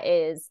that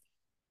is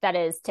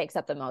takes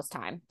up the most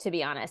time, to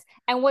be honest.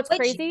 And Which,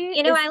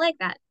 I like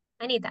that.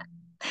 I need that.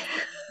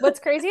 what's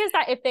crazy is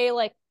that if they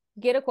like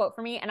get a quote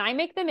for me and I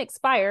make them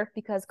expire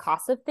because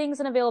cost of things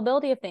and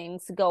availability of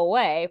things go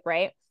away,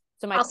 right?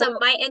 So Also,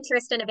 my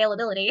interest and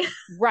availability.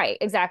 right,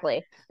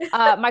 exactly.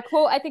 My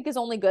quote I think is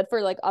only good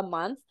for like a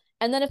month.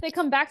 And then if they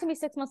come back to me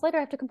 6 months later,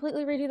 I have to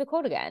completely redo the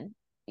quote again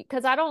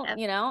because I don't,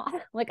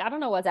 Yep. like I don't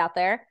know what's out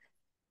there.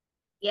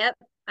 Yep.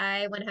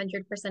 I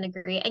 100%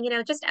 agree.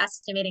 And, just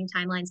estimating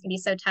timelines can be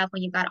so tough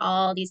when you've got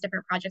all these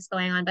different projects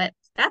going on, but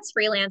that's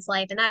freelance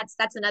life. And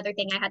that's another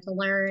thing I had to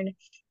learn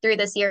through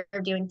this year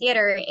of doing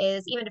theater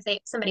is even if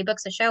somebody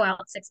books a show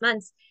out 6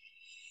 months,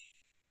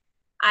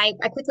 I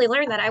quickly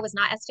learned that I was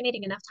not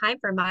estimating enough time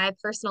for my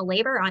personal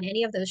labor on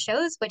any of those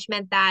shows, which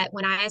meant that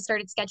when I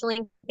started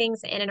scheduling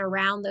things in and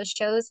around those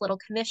shows, little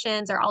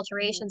commissions or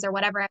alterations or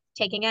whatever I was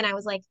taking in, I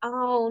was like,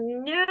 oh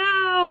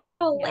no,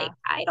 like Yeah.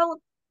 I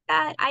don't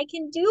that I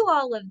can do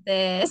all of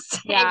this.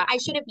 And Yeah. I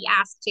shouldn't be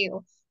asked to,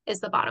 is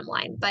the bottom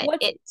line, but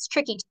What's it's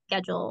tricky to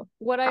schedule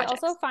What I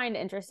also projects. find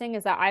interesting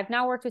is that I've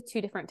now worked with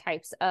two different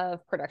types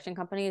of production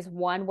companies.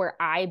 One where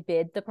I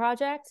bid the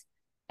project,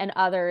 and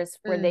others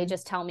where they Mm,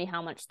 just tell me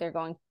how much they're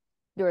going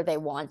or they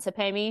want to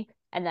pay me.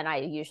 And then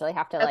I usually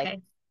have to like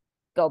okay.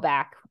 go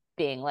back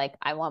being like,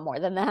 I want more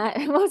than that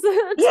most of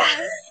the Yeah.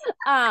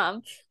 time.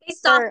 Um, They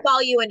for softball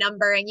you a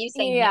number and you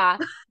say no. yeah,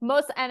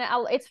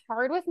 it's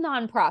hard with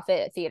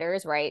nonprofit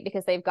theaters, right?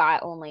 Because they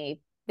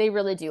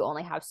really do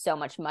only have so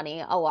much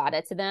money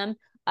allotted to them.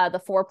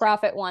 The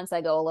for-profit ones,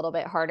 I go a little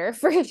bit harder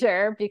for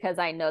sure because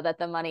I know that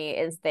the money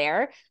is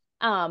there.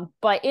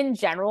 But in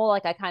general,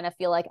 like I kind of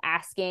feel like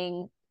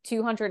asking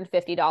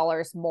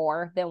 $250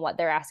 more than what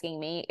they're asking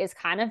me is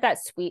kind of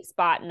that sweet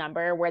spot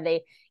number where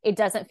it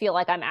doesn't feel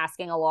like I'm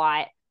asking a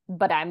lot,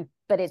 but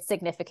it's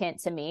significant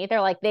to me. They're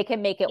like, they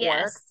can make it work.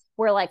 Yes.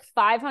 Where like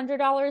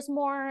 $500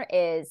 more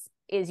is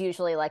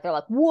usually like they're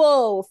like,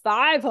 whoa,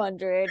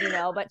 500,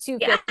 but Yeah.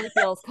 250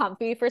 feels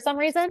comfy for some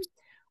reason.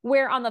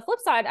 Where on the flip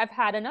side, I've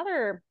had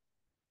another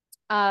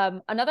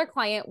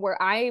client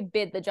where I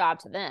bid the job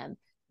to them.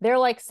 They're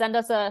like,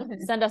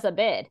 Mhm. send us a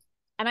bid.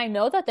 And I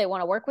know that they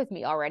want to work with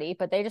me already,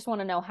 but they just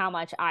want to know how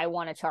much I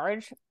want to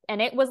charge.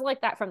 And it was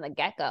like that from the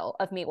get-go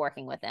of me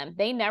working with them.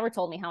 They never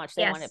told me how much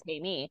they wanted Yes. to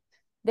pay me.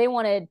 They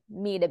wanted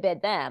me to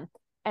bid them.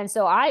 And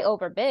so I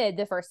overbid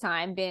the first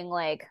time, being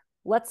like,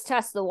 let's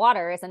test the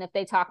waters. And if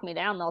they talk me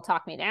down, they'll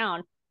talk me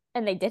down.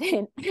 And they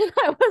didn't. And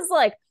I was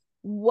like,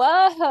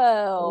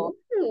 whoa.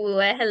 Ooh,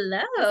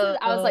 hello.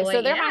 I was like, so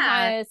Yeah.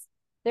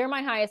 they're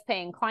my highest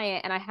paying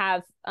client. And I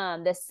have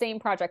this same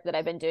project that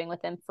I've been doing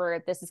with them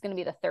for this is going to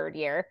be the third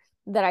year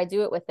that I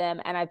do it with them.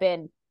 And I've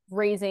been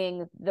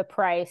raising the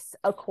price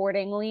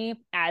accordingly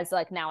as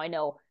like now I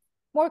know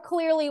more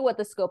clearly what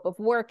the scope of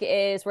work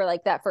is. Where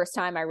like that first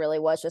time I really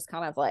was just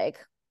kind of like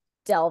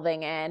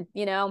delving in.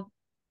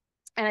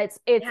 And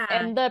Yeah.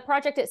 and the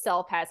project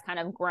itself has kind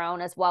of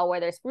grown as well, where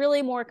there's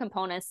really more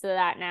components to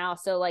that now.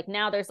 So like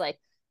now there's like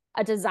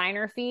a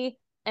designer fee,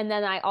 and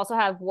then I also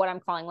have what I'm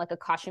calling like a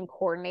costume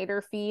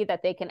coordinator fee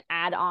that they can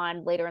add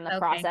on later in the Okay.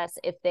 process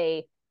if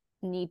they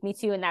need me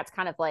to. And that's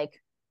kind of like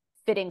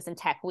fittings and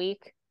tech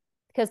week,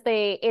 because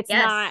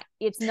Yes.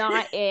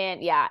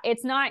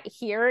 it's not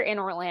here in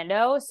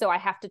Orlando, so I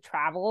have to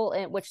travel,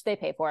 which they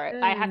pay for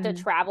it. I have to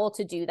Mm, travel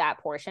to do that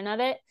portion of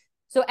it.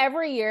 So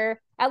every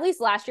year, at least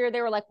last year,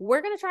 they were like,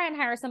 we're going to try and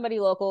hire somebody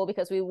local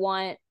because we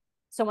want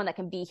someone that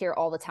can be here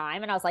all the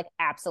time. And I was like,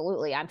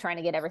 absolutely. I'm trying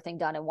to get everything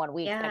done in 1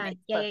 week. That yeah.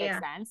 makes Yeah. Yeah.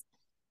 perfect Yeah. sense.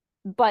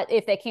 But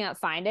if they can't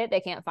find it,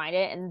 they can't find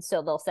it. And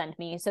so they'll send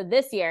me. So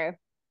this year,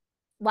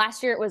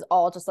 last year, it was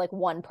all just like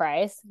one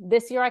price.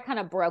 This year, I kind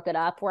of broke it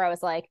up where I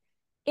was like,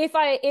 if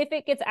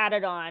it gets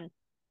added on,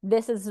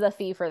 this is the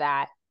fee for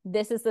that.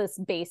 This is this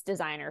base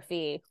designer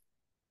fee.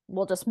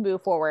 We'll just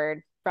move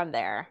forward from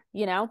there.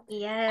 And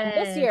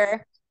this Yes.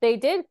 year they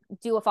did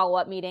do a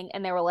follow-up meeting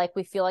and they were like,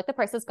 we feel like the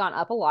price has gone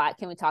up a lot.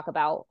 Can we talk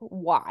about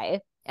why?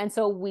 And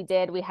so we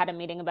had a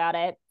meeting about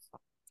it,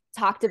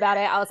 talked about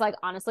it. I was like,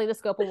 honestly, the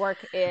scope of work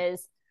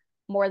is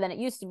more than it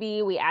used to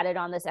be. We added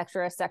on this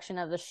extra section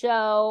of the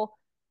show.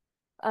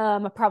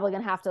 I'm probably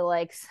gonna have to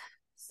like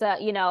so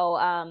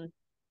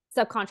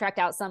subcontract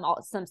out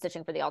some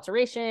stitching for the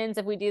alterations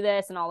if we do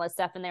this and all this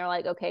stuff. And they were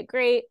like, okay,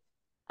 great.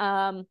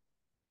 um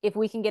if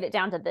we can get it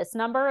down to this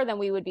number, then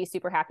we would be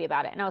super happy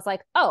about it. And I was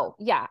like, oh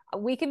yeah,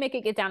 we can make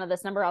it get down to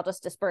this number. I'll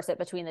just disperse it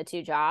between the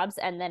two jobs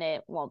and then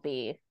it won't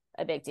be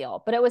a big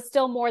deal. But it was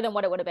still more than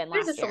what it would have been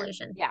There's a last year.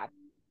 solution. Yeah.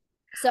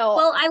 So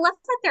Well, I love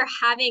that they're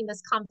having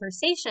this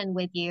conversation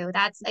with you.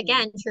 That's mhm,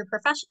 again true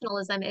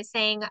professionalism is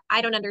saying,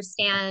 I don't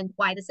understand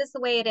why this is the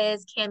way it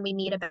is. Can we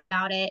meet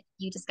about it?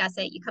 You discuss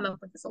it, you come up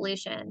with a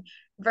solution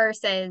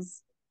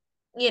versus,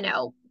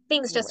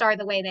 things just are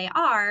the way they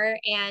are.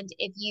 And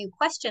if you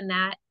question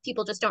that,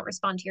 people just don't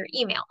respond to your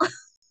email.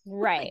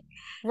 right.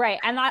 Right.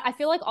 And I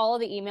feel like all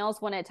of the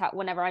emails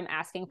whenever I'm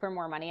asking for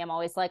more money, I'm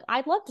always like,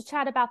 I'd love to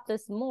chat about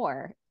this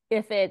more.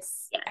 If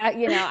it's,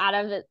 Yes. out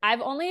of it,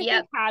 I've only, I think,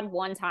 Yep. had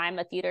one time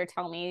a theater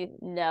tell me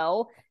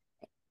no.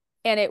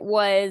 And it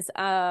was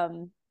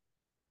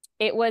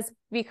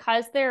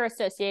because they're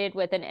associated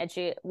with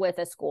with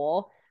a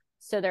school,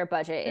 so their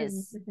budget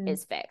Mm-hmm.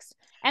 is fixed.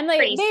 And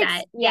Pretty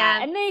set.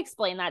 Yeah. and they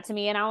explained that to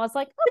me, and I was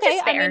like, Which okay,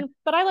 is I fair. mean,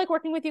 but I like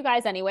working with you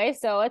guys anyway,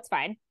 so it's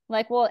fine.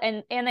 Like, well,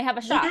 and they have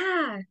a shop.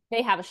 Yeah.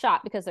 They have a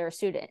shop because they're a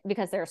student,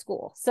 because they're a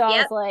school. So I was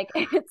Yep. like,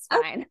 it's Oh,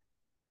 fine. and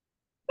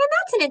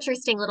that's an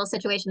interesting little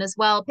situation as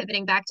well,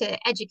 pivoting back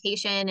to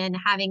education and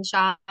having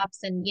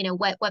shops and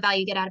what value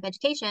you get out of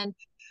education.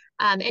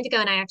 Indigo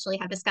and I actually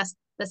have discussed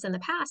this in the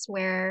past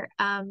where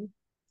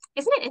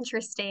isn't it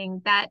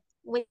interesting that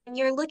when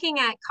you're looking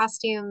at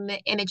costume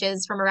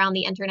images from around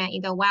the internet,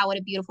 you go, wow, what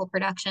a beautiful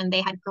production.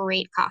 They had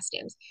great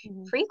costumes.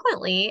 Mhm.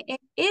 Frequently,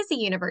 it is a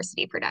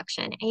university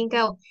production. And you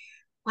go,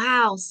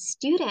 wow,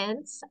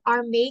 students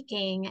are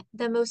making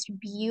the most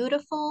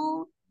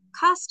beautiful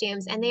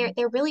costumes, and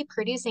they're really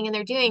producing, and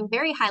they're doing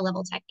very high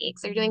level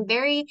techniques. They're doing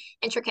very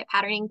intricate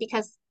patterning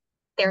because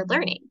they're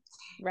learning.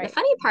 The Right.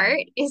 funny part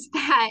is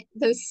that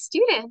those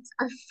students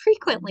are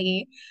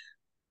frequently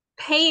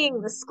paying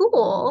the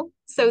school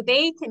so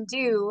they can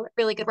do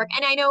really good work.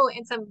 And I know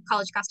in some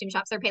college costume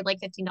shops they're paid like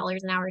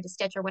 $15 an hour to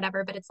stitch or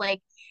whatever, but it's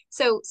like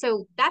so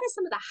that is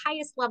some of the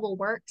highest level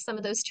work some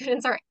of those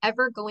students are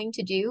ever going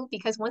to do,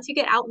 because once you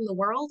get out in the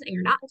world and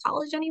you're not in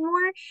college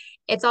anymore,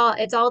 it's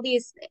all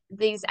these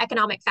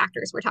economic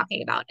factors we're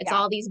talking about. It's Yeah.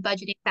 all these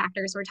budgeting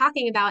factors we're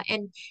talking about.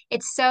 And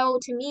it's so,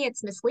 to me,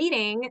 it's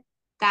misleading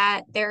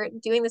that they're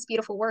doing this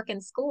beautiful work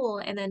in school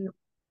and then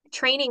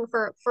training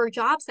for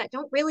jobs that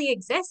don't really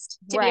exist,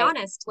 to be Right.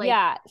 honest. Like,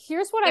 Yeah.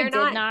 Here's what I they're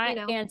did not,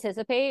 not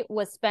anticipate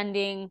was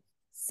spending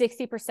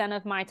 60%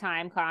 of my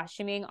time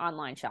costuming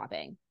online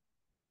shopping.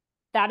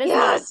 That is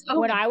not yes, oh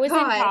my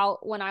God.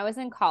 when I was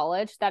in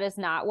college, that is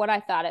not what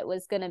I thought it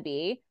was going to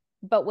be.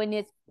 But when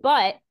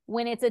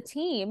it's a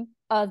team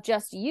of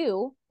just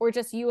you or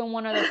just you and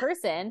one other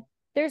person,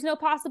 there's no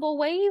possible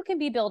way you can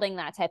be building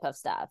that type of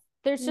stuff.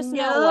 There's just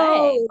no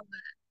way. No.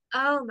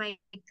 Oh my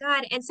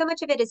God. And so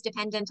much of it is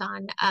dependent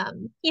on,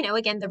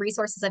 again, the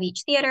resources of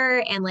each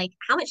theater, and like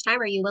how much time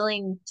are you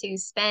willing to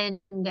spend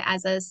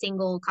as a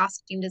single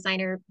costume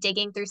designer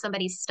digging through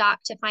somebody's stock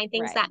to find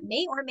things Right. that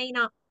may or may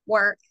not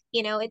work.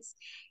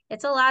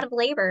 It's a lot of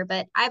labor,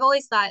 but I've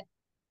always thought,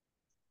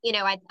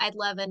 I'd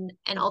love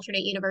an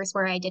alternate universe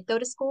where I did go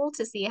to school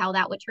to see how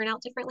that would turn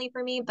out differently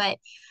for me. But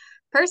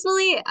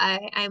personally,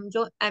 I'm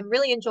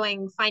really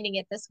enjoying finding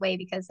it this way,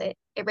 because it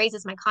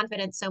raises my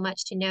confidence so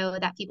much to know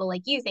that people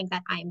like you think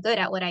that I'm good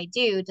at what I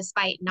do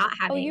despite not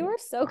Oh, you having are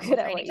so formal good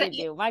at training. what So,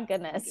 you do. My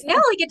goodness. no,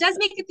 like, it does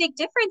make a big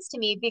difference to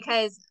me,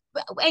 because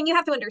and you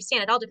have to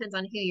understand, it all depends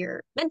on who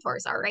your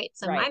mentors are, right?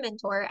 So my Right.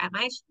 mentor at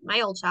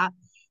my old shop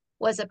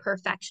was a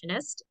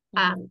perfectionist,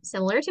 Mhm.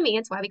 similar to me.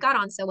 It's why we got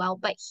on so well.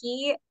 But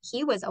he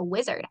was a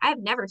wizard. I've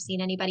never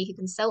seen anybody who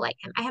can sew like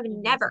him. I have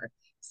Mhm. never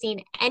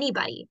seen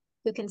anybody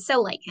who can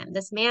sew like him.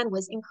 This man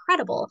was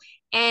incredible,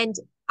 and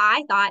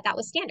I thought that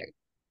was standard.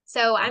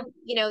 So Yeah.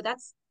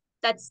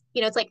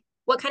 it's like,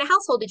 what kind of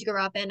household did you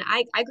grow up in?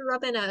 I grew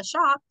up in a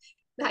shop.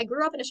 I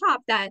grew up in a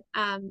shop that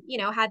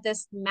had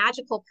this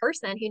magical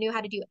person who knew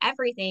how to do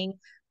everything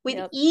with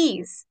Yep.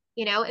 ease.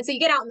 And so you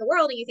get out in the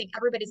world and you think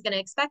everybody's going to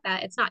expect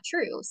that. It's not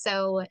true.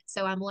 So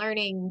I'm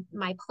learning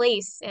my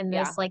place in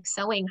Yeah. this like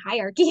sewing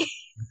hierarchy.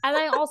 And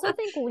I also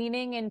think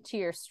leaning into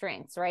your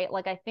strengths, right?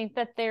 Like I think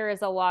that there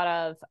is a lot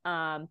of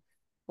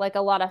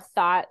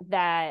thought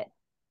that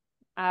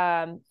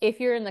if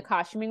you're in the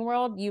costuming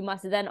world, you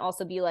must then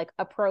also be like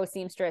a pro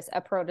seamstress,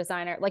 a pro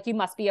designer. Like you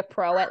must be a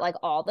pro at like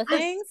all the Yes,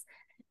 things.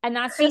 And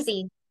that's just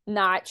crazy.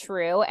 not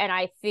true. And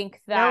I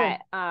think No.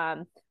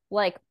 that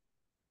like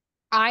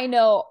I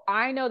know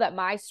that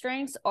my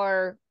strengths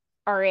are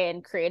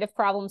in creative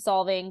problem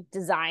solving,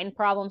 design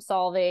problem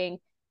solving,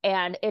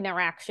 and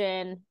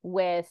interaction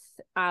with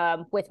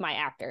my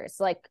actors,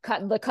 like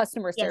the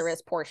customer Yes.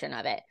 service portion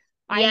of it.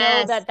 I know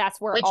Yes. that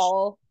that's where Which,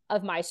 all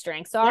of my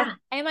strengths are. yeah.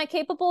 Am I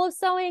capable of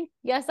sewing?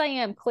 Yes, I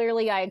am.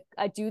 Clearly, I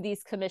do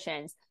these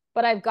commissions,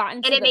 but I've gotten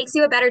And to it the makes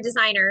you a better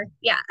designer.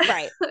 Yeah.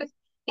 right. And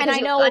Because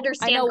you I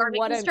understand know garment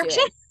what I'm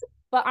construction. doing.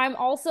 But I'm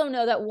also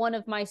know that one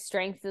of my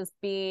strengths is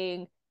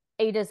being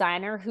a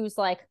designer who's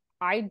like,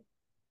 I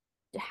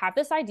have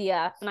this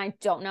idea and I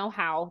don't know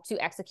how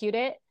to execute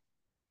it.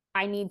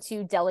 I need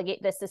to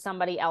delegate this to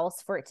somebody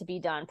else for it to be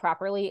done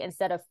properly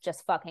instead of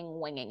just fucking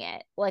winging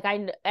it. I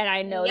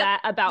know Yep.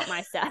 that about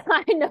myself.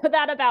 I know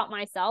that about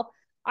myself.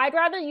 I'd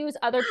rather use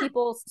other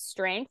people's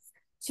strengths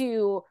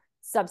to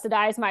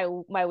subsidize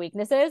my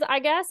weaknesses, I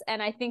guess.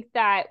 And I think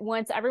that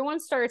once everyone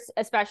starts,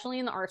 especially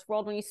in the arts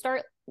world, when you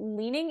start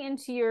leaning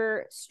into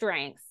your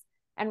strengths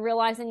and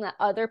realizing that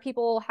other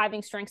people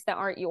having strengths that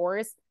aren't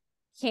yours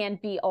can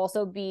be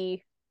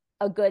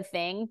a good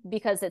thing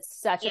because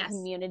it's such a Yes.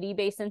 community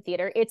based in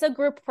theater. It's a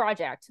group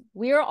project.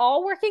 We are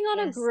all working on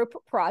a Yes. group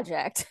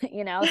project,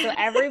 so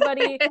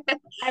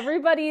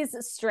everybody's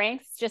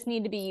strengths just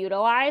need to be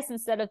utilized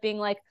instead of being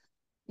like,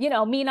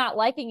 me not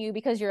liking you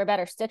because you're a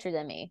better stitcher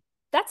than me.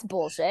 That's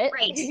bullshit,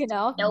 Right.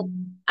 Nope.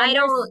 And I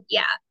don't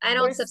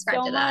there's subscribe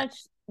so to that. much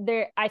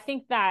there. I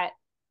think that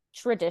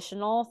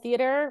traditional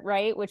theater,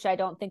 right, which I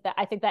think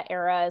that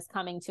era is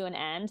coming to an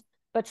end,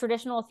 but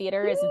traditional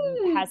theater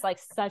Mm. has like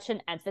such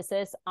an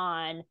emphasis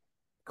on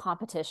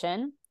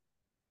competition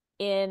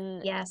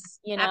in Yes,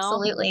 you know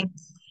absolutely.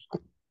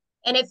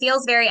 And it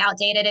feels very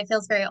outdated. It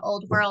feels very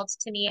old world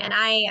to me. And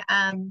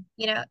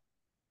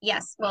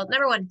yes. Well,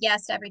 number one,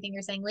 yes to everything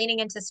you're saying, leaning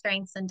into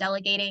strengths and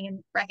delegating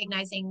and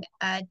recognizing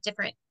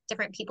different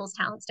people's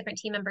talents, different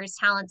team members'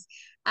 talents.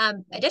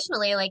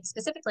 Additionally, like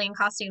specifically in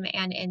costume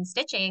and in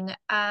stitching,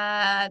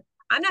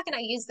 I'm not going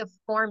to use the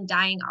form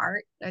dying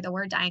art or the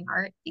word dying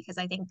art, because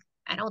I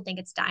don't think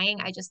it's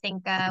dying. I just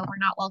think we're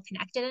not well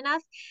connected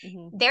enough.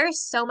 mm-hmm. There's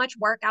so much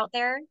work out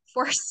there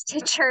for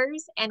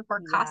stitchers and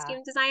for Yeah.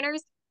 costume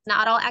designers.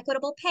 not all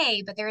equitable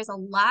pay, but there is a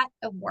lot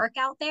of work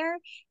out there,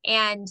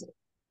 and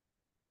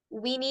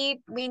we need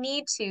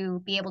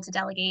to be able to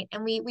delegate,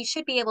 and we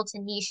should be able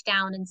to niche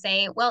down and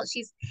say, well,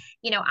 she's,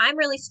 I'm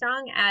really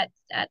strong at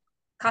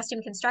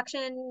costume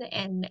construction,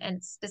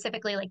 and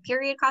specifically like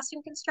period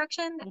costume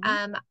construction.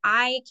 Mm-hmm.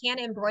 I can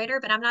embroider,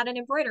 but I'm not an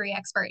embroidery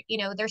expert.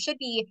 There should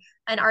be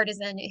an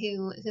artisan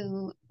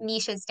who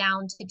niches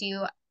down to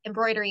do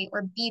embroidery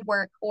or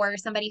beadwork, or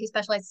somebody who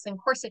specializes in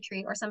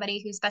corsetry, or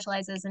somebody who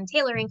specializes in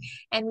tailoring,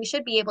 and we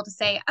should be able to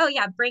say, oh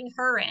yeah, bring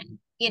her in,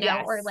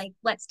 or Yes. like,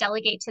 let's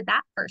delegate to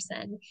that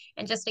person.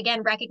 And just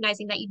again,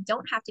 recognizing that you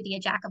don't have to be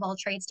a jack of all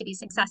trades to be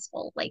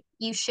successful. Like,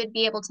 you should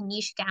be able to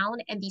niche down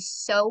and be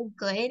so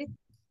good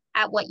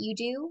at what you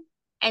do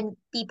and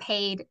be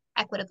paid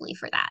equitably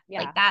for that.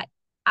 Yeah. Like that,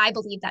 I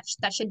believe that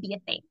should be a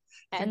thing.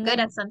 If you're good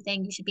at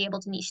something, you should be able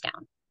to niche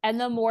down. And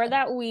the more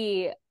that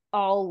we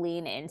all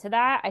lean into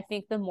that, I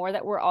think the more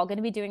that we're all going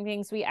to be doing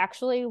things we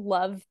actually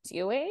love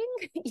doing,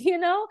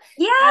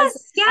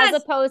 Yes, as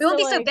opposed we won't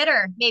to be so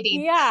bitter, maybe.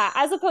 Yeah,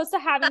 as opposed to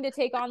having to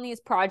take on these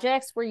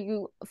projects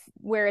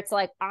where it's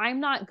like,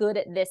 I'm not good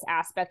at this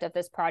aspect of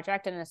this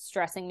project and it's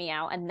stressing me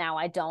out, and now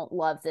I don't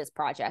love this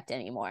project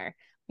anymore.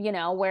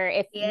 Where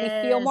if we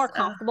feel more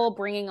comfortable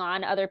bringing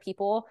on other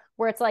people,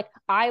 where it's like,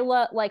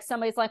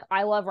 somebody's like,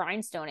 I love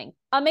rhinestoning.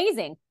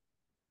 Amazing.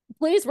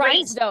 Please,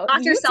 rhinestone.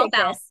 Knock yourself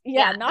out. This.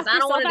 Yeah, knock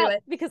yourself out,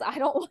 because I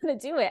don't want to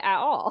do it at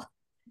all.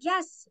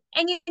 Yes.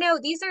 And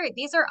these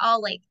are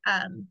all like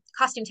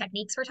costume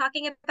techniques we're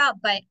talking about,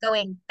 but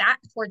going back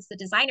towards the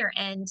designer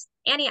end,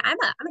 Annie, I'm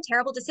a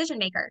terrible decision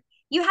maker.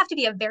 You have to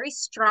be a very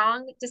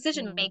strong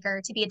decision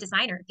maker to be a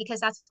designer, because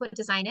that's what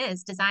design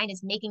is. Design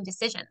is making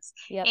decisions.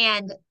 Yep.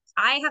 And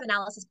I have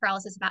analysis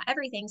paralysis about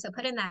everything. So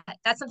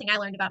that's something I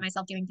learned about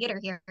myself doing theater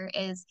here,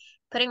 is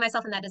putting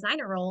myself in that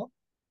designer role.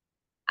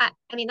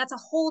 I mean, that's a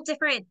whole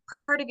different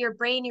part of your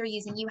brain you're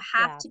using. You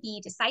have to be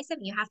decisive,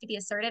 and you have to be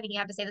assertive, and you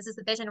have to say, this is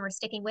the vision and we're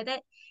sticking with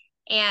it,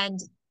 and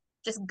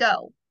just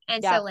go.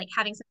 And so like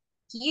having someone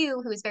like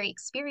you who is very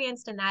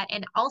experienced in that,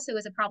 and also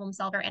is a problem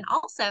solver, and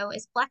also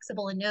is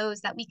flexible and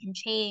knows that we can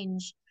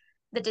change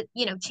the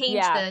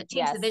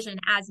vision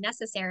as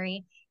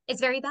necessary, is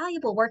very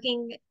valuable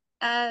working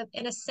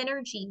in a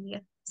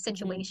synergy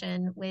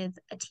situation with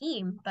a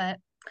team. But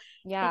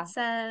it's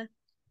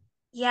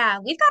yeah,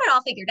 we've got it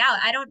all figured out.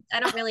 I don't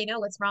really know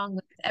what's wrong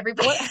with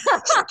everybody. Like,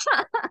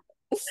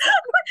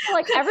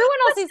 everyone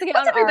else needs to get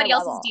on everybody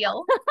else's level.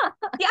 deal.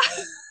 Yeah.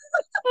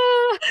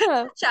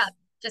 Shut.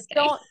 Just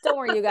kidding. Don't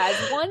worry, you guys.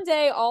 One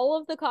day, all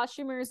of the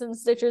costumers and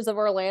stitchers of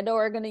Orlando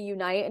are going to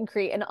unite and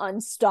create an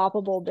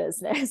unstoppable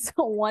business.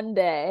 One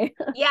day.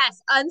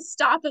 Yes,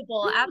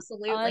 unstoppable.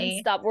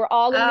 Absolutely. We're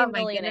all going to be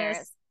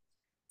millionaires.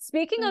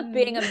 Speaking of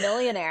being a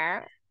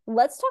millionaire,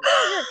 let's talk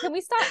about can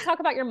we talk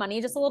about your money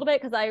just a little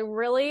bit? Because I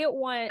really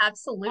want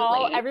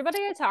everybody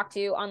I talk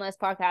to on this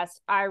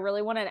podcast, I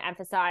really want to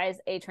emphasize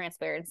a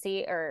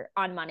transparency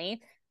on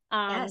money.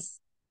 Yes.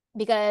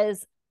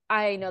 Because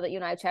I know that you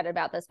and I have chatted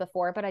about this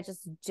before, but I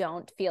just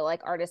don't feel like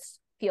artists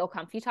feel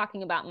comfy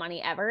talking about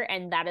money ever.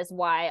 And that is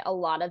why a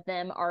lot of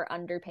them are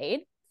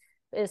underpaid,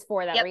 is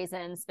for that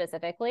reason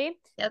specifically.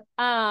 Yep.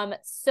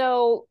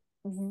 So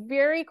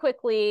very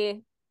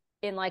quickly,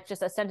 in like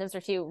just a sentence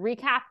or two,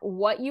 recap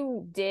what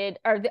you did.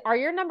 Are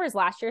your numbers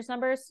last year's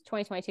numbers,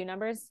 2022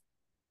 numbers?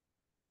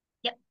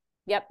 Yep.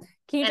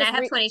 Can you I have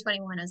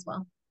 2021 as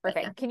well.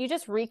 Perfect. Yeah. Can you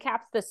just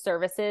recap the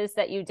services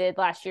that you did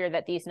last year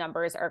that these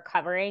numbers are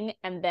covering,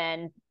 and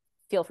then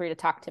feel free to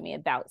talk to me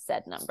about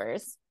said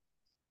numbers?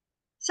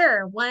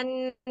 Sure.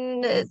 One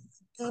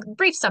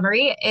brief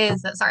summary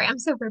is, sorry, I'm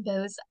so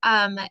verbose.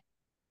 To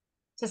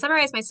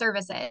summarize my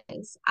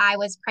services, I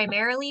was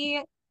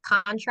primarily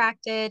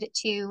contracted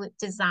to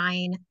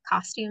design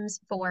costumes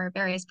for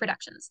various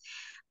productions.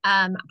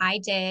 I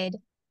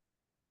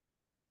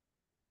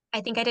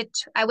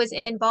was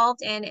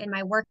involved in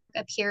my work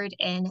appeared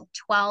in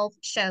 12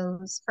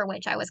 shows for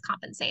which I was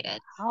compensated.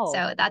 Oh.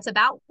 So that's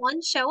about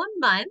one show a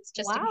month,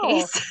 just in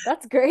case.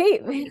 That's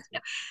great.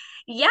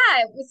 Yeah,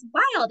 it was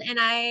wild. And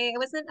it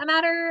wasn't a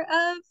matter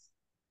of,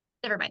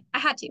 never mind. I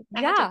had to take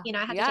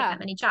that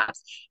many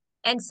jobs.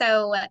 And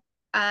so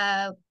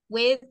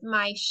with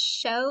my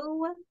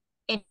show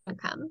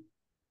income,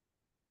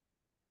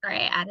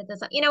 I added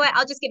this up. You know what?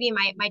 I'll just give you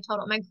my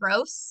total, my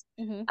gross,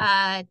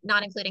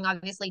 not including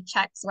obviously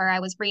checks where I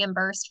was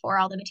reimbursed for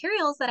all the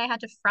materials that I had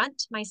to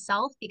front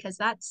myself, because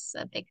that's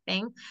a big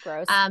thing.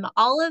 Gross. And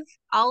I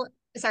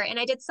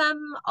did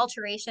some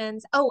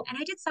alterations. Oh, and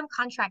I did some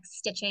contract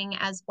stitching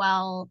as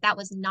well. That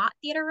was not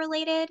theater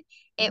related.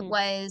 It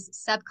was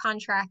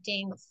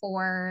subcontracting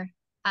for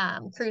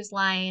cruise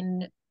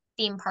line,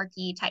 theme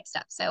parky type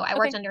stuff. So I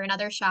worked under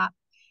another shop.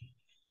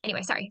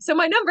 Anyway, sorry. So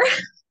my number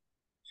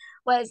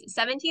was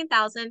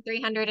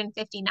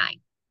 17,359.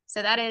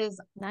 So that is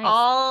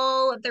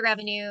all of the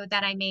revenue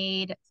that I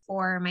made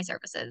for my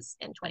services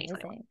in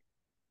 2021.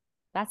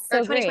 That's so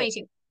 2022.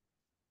 Great.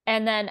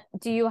 And then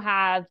do you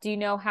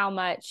know how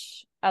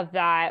much of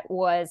that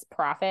was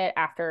profit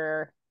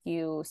after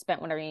you spent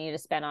whatever you need to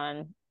spend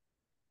on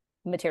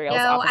materials,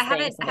 No, office things, I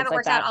and things haven't like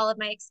worked out that? all of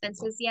my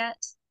expenses yet.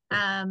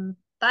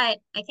 But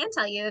I can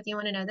tell you if you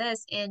want to know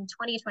this, in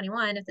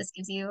 2021, if this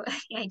gives you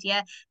any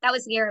idea, that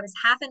was the year I was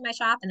half in my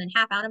shop and then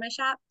half out of my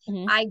shop.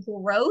 Mhm. I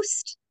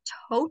grossed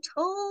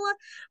total,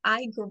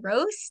 I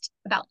grossed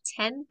about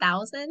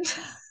 10,000.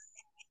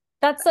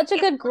 That's such a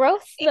good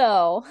growth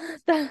though.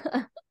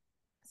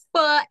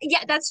 Well,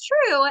 yeah, that's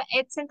true.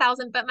 It's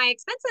 10,000, but my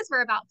expenses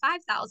were about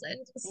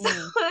 5,000. So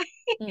Mm,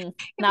 mm. it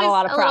Not a was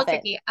lot of a little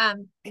profit.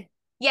 tricky.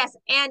 Yes,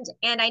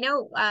 and I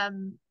know,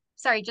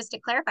 sorry, just to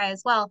clarify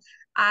as well,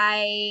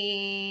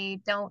 I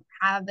don't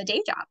have a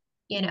day job,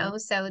 Mhm.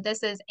 so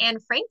this is,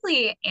 and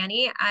frankly,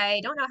 Annie,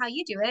 I don't know how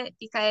you do it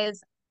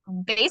because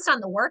based on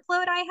the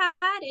workload I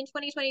had in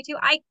 2022,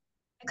 I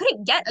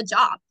couldn't get a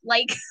job.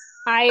 Like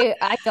I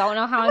don't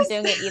know how I I'm was,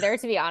 doing it either,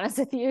 to be honest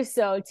with you.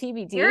 So you're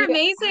TBD.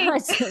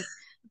 amazing.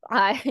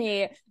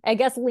 I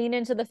guess lean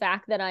into the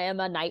fact that I am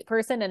a night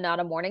person and not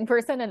a morning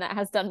person, and that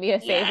has done me a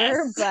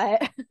favor.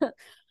 Yes,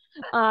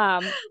 But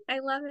um I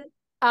love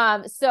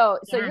it. so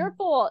Yeah. you're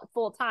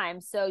full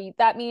time. So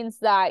that means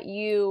that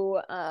you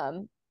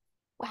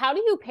how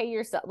do you pay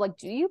yourself? Like,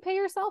 do you pay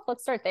yourself?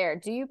 Let's start there.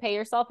 Do you pay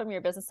yourself from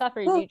your business stuff,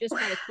 or do you just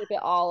try to keep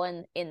it all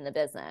in the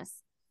business?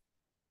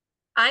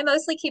 I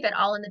mostly keep it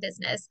all in the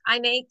business. I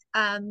make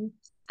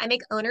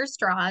owner's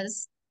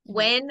draws Mhm.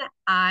 when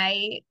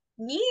I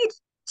need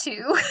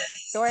to.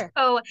 Sure.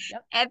 So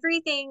Yep.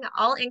 everything,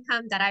 all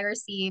income that I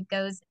receive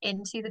goes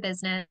into the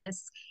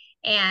business.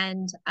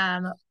 And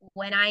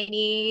when I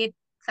need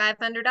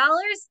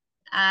 $500,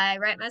 I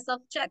write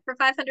myself a check for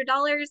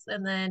 $500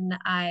 and then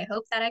I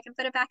hope that I can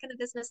put it back in the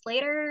business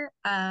later.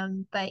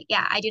 But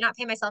yeah, I do not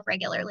pay myself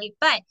regularly.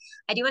 But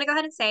I do want to go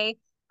ahead and say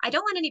I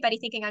don't want anybody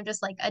thinking I'm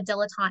just like a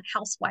dilettante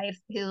housewife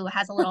who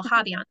has a little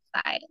hobby on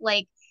the side.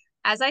 Like,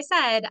 as I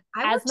said,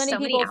 I As worked many so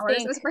many people hours. I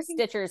think was working.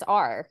 stitchers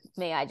are,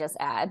 may I just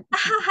add.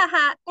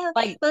 Well,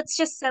 Like, it's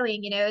just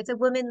sewing, it's a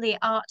womanly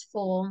art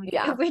form.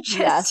 yeah, We're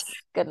yes, just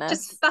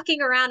goodness.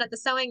 fucking around at the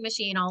sewing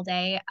machine all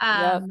day.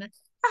 Yep.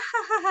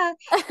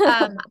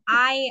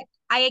 I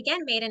again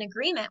made an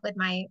agreement with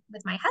my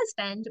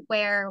husband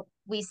where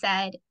we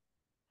said,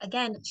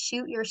 again,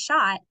 shoot your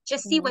shot,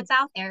 just see Mhm. what's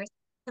out there,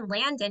 and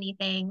land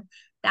anything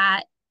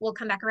that will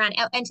come back around.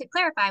 And to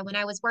clarify, when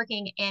I was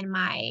working in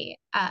my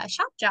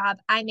shop job,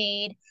 I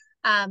made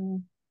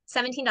um,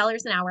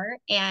 $17 an hour,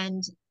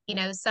 and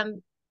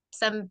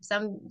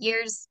some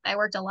years I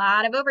worked a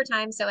lot of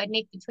overtime, so I'd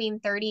make between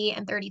 30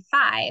 and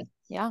 35.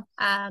 Yeah.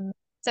 Um,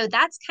 so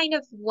that's kind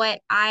of what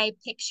I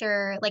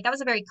picture. Like that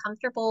was a very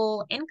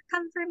comfortable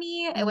income for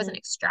me. It Mhm. wasn't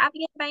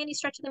extravagant by any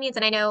stretch of the means.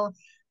 And I know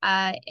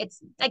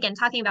it's again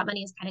talking about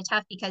money is kind of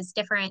tough because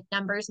different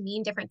numbers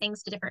mean different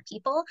things to different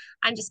people.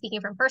 I'm just speaking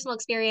from personal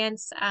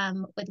experience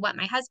with what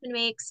my husband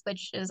makes,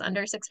 which is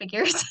under six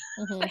figures,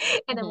 Mhm.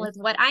 and then Mhm. with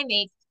what I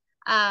make.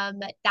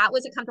 That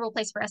was a comfortable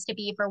place for us to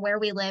be for where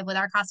we live with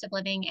our cost of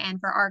living and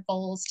for our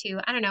goals to,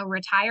 I don't know,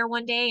 retire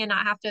one day and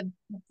not have to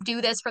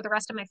do this for the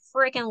rest of my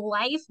freaking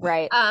life.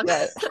 Right. Um,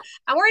 Right.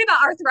 I'm worried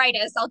about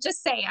arthritis. I'll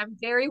just say I'm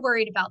very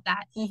worried about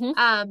that. Mhm.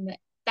 Um,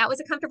 that was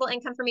a comfortable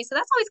income for me. So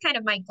that's always kind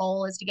of my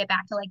goal is to get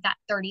back to like that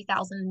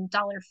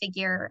 $30,000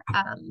 figure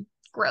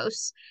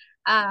gross.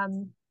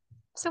 Um,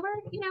 so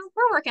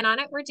we're working on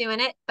it. We're doing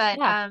it. But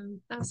Yeah.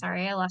 I'm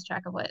sorry, I lost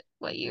track of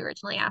what you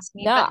originally asked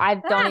me. No, But I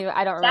don't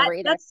that remember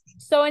either. that's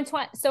So in it's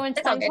all good.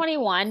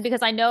 2021,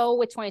 because I know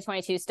with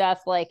 2022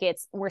 stuff, like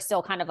we're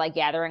still kind of like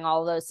gathering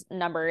all of those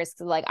numbers.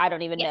 Like I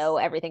don't even know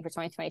Yes. everything for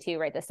 2022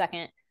 right this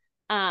second.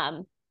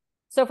 Um,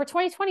 so for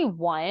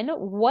 2021,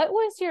 what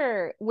was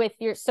with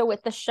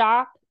the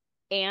shop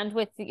and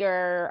with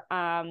your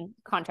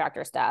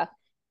contractor stuff,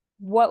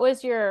 what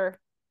was your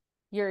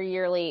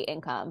yearly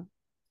income?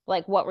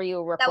 Like what were you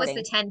That was the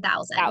reporting? That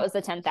 10,000. was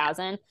the ten Yeah.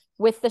 thousand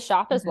with the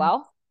shop as Mhm.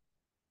 well.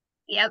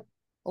 Yep.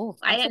 Oh,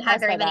 I I'm didn't have surprised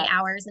very by many that.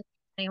 hours in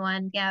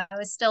 21. Yeah, it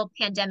was still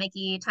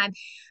pandemic-y time.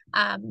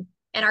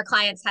 And our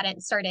clients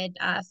hadn't started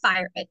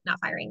not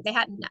firing.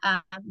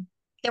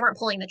 They weren't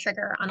pulling the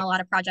trigger on a lot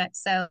of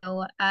projects. So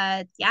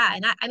yeah,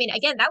 and I mean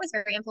again, that was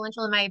very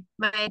influential in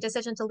my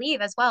decision to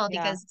leave as well,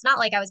 Yeah. because it's not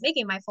like I was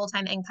making my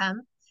full-time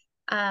income.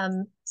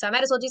 So I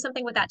might as well do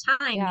something with that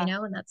time, Yeah.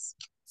 and that's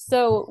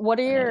So what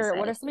I what are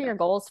decided to some of do. your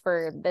goals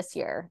for this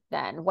year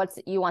then? What's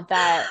you want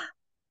that?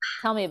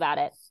 Tell me about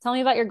it. Tell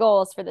me about your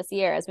goals for this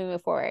year as we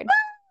move forward.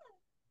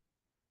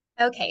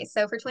 Okay,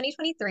 so for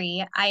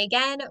 2023, I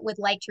again would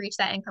like to reach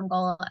that income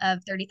goal of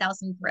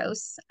 30,000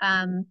 gross.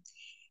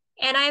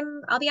 And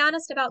I'll be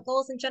honest about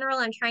goals in general.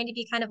 I'm trying to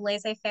be kind of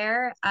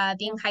laissez-faire.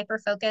 Being Yeah. hyper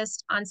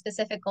focused on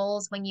specific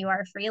goals when you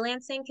are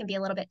freelancing can be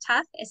a little bit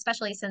tough,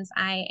 especially since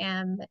I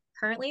am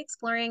currently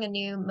exploring a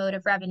new mode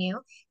of revenue.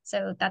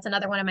 So that's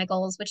another one of my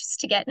goals, which is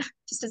to get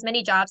just as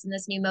many jobs in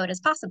this new mode as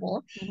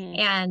possible. Hmm.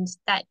 And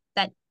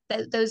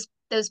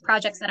those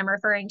projects that I'm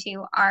referring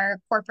to are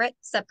corporate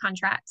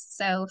subcontracts.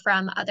 So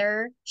from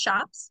other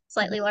shops,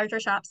 slightly Hmm. larger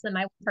shops than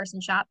my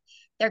person shop,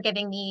 they're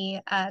giving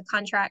me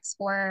contracts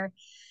for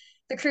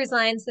the cruise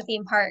lines, the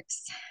theme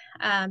parks,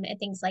 and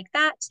things like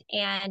that.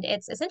 And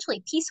it's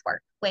essentially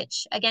piecework,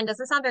 which again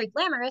doesn't sound very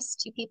glamorous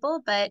to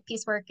people, but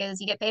piecework is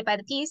you get paid by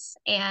the piece,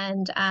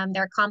 and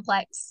they're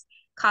complex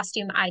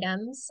costume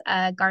items,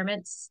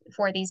 garments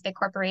for these big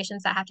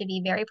corporations that have to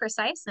be very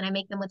precise. And I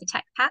make them with a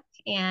tech pack,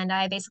 and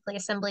I basically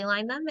assembly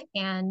line them.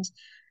 And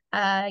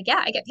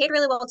yeah, I get paid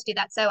really well to do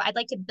that. So I'd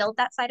like to build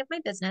that side of my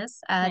business,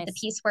 the Nice.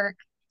 piecework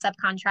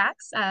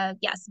subcontracts.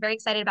 Yes, very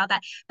excited about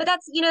that. But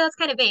that's, that's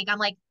kind of vague. I'm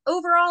like,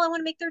 overall, I want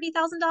to make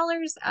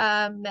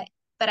 $30,000.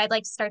 But I'd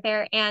like to start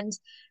there. And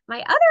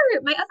my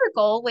other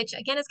goal, which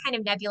again is kind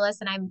of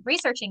nebulous, and I'm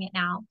researching it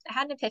now. I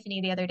had an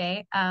epiphany the other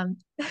day. And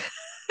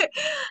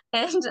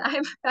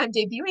I'm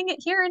debuting it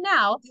here and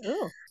now.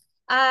 Ooh.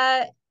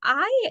 I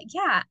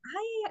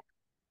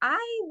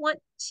want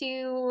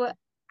to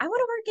I want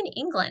to work in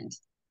England.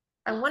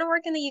 I want to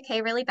work in the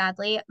UK really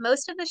badly.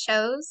 Most of the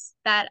shows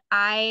that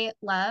I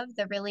love,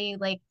 the really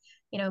like,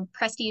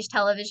 prestige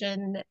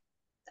television,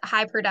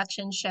 high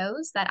production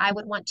shows that I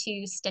would want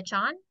to stitch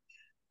on,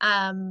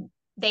 um,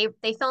 they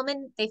film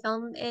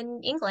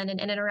in England and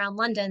in and around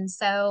London.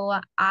 So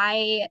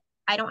I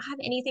don't have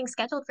anything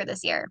scheduled for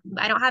this year.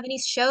 I don't have any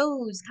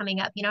shows coming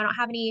up. I don't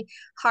have any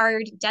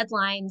hard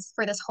deadlines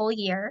for this whole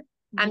year.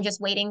 I'm Mhm. just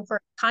waiting for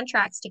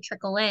contracts to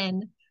trickle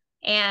in.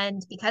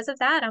 And because of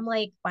that, I'm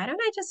like, why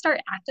don't I just start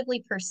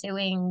actively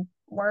pursuing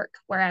work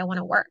where I want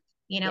to work?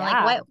 Like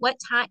Yeah. what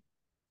time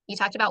you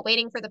talked about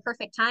waiting for the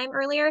perfect time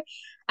earlier.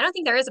 I don't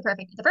think there is the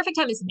perfect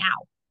time is now.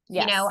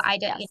 Yes.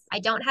 Yes. I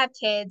don't have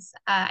kids.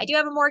 I do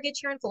have a mortgage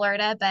here in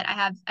Florida, but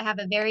I have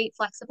a very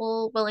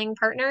flexible, willing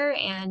partner,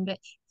 and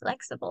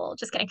flexible.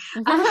 Just kidding.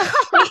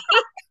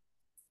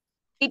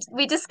 We,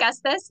 we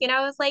discussed this.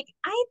 I was like,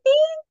 I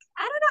don't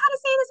know how to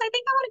say this. I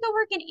think I want to go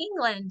work in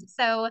England.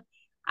 So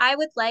I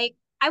would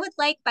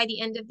like by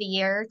the end of the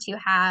year to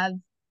have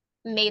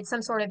made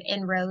some sort of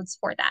inroads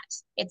for that.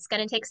 It's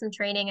going to take some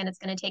training, and it's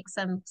going to take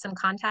some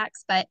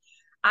contacts, but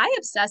I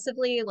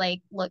obsessively like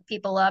look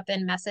people up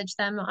and message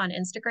them on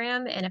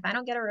Instagram, and if I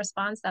don't get a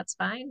response, that's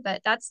fine.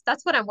 But that's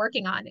what I'm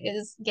working on,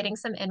 is getting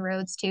some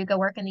inroads to go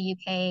work in the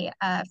UK,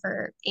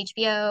 for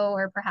HBO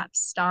or perhaps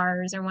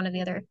Stars or one of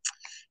the other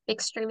big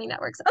streaming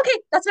networks. Okay,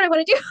 that's what I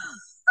want to do.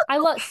 I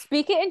love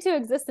speak it into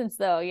existence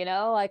though,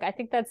 like I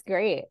think that's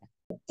great.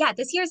 Yeah,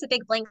 this year's a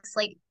big blank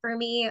slate for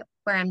me,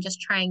 where I'm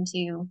just trying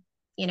to,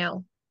 you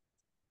know,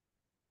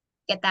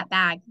 get that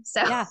bag.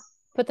 So Yeah.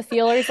 Put the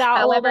feelers out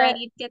a little however I bit.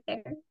 need to get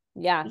there.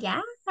 Yeah.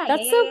 Yeah, yeah,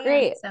 That's yeah, so yeah, yeah.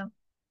 great. So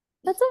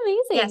That's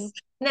yes. amazing.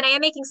 And then I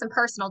am making some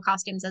personal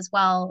costumes as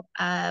well,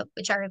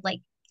 which are like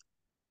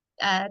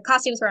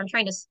costumes where I'm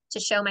trying to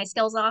show my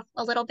skills off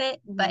a little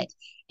bit, Mhm. but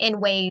in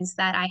ways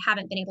that I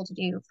haven't been able to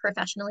do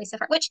professionally so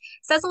far, which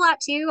says a lot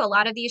too. A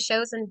lot of these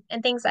shows and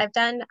things I've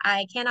done,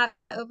 I cannot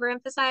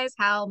overemphasize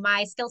how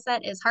my skill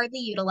set is hardly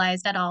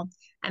utilized at all.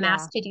 I'm Yeah.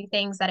 asked to do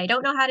things that I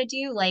don't know how to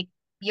do, like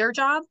your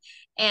job.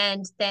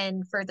 And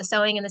then for the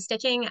sewing and the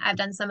stitching, I've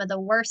done some of the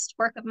worst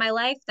work of my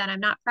life that I'm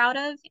not proud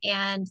of.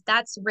 And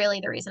that's really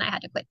the reason I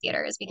had to quit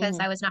theater, is because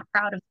Mhm. I was not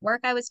proud of the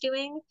work I was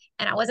doing,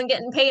 and I wasn't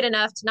getting paid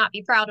enough to not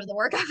be proud of the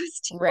work I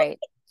was Right.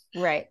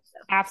 Right.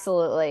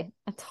 Absolutely.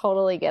 I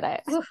totally get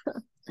it. doing.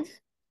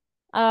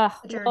 A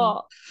journey.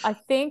 Well, I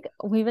think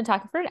we've been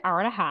talking for an hour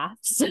and a half,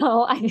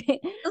 so I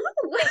think Ooh.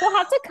 we'll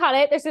have to cut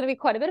it. There's going to be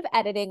quite a bit of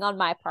editing on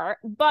my part,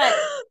 but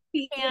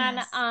can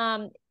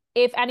Yes.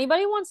 if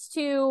anybody wants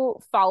to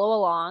follow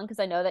along, because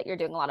I know that you're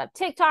doing a lot of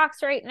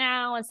TikToks right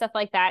now and stuff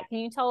like that, can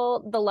you tell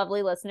the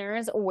lovely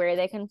listeners where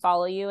they can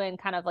follow you and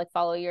kind of like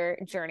follow your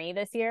journey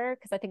this year?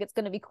 Because I think it's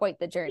going to be quite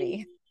the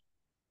journey.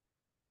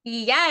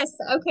 Yes.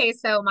 Okay.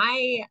 So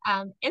my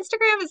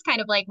Instagram is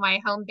kind of like my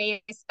home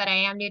base, but I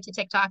am new to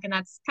TikTok, and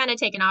that's kind of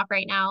taken off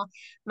right now.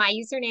 My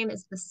username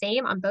is the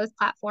same on both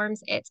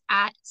platforms. It's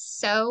at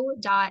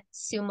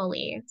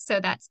so.sumalee.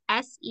 So that's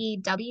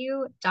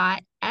SEW.SUMALEE.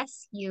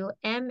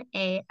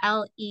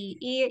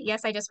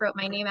 Yes, I just wrote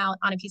my name out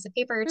on a piece of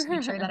paper to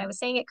make sure that I was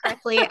saying it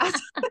correctly as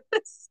I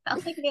was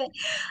spelling it.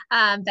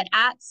 But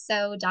at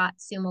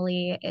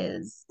so.sumalee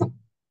is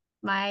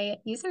my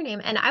username,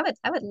 and I would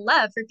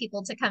love for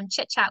people to come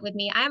chit chat with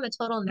me. I am a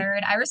total nerd.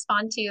 I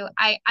respond to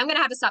I'm gonna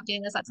have to stop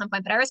doing this at some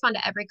point, but I respond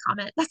to every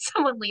comment that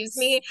someone leaves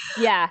me,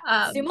 Yeah,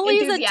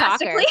 Sumalee is a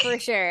enthusiastically. talker for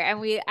sure,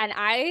 and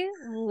I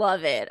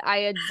love it.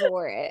 I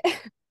adore it.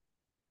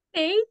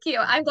 Thank you.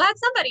 I'm glad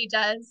somebody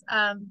does.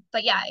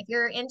 But yeah, if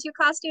you're into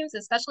costumes,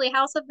 especially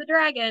House of the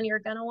Dragon, you're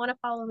gonna want to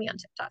follow me on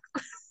TikTok.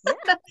 Yeah.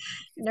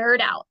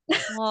 Nerd out.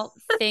 Well,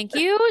 thank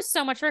you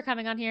so much for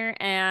coming on here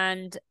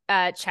and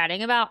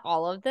chatting about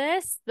all of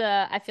this.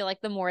 I feel like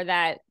the more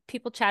that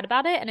people chat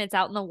about it and it's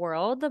out in the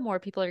world, the more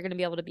people are going to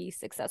be able to be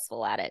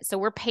successful at it. So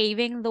we're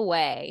paving the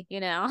way.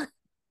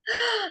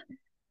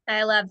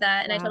 I love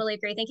that, and I Yeah. totally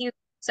agree. Thank you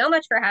so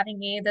much for having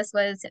me. This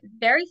was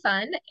very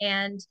fun,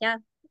 and yeah,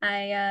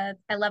 I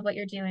love what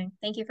you're doing.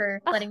 Thank you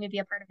for letting me be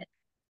a part of it.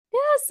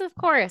 Yes, of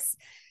course.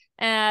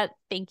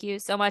 Thank you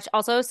so much.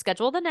 Also,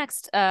 schedule the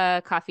next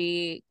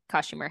coffee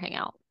costumer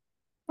hangout.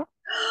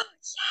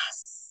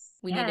 Yes.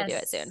 We need to do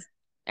it soon. Yes.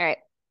 All right.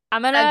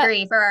 I'm gonna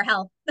Agree for our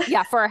health.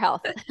 yeah, for our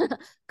health.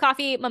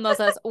 Coffee,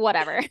 mimosas,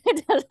 whatever.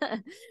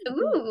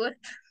 Ooh,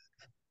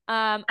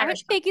 All right.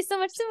 Irish Thank you so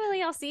much,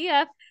 Sumalee. I'll see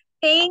you.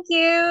 Thank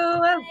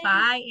you.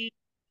 Bye.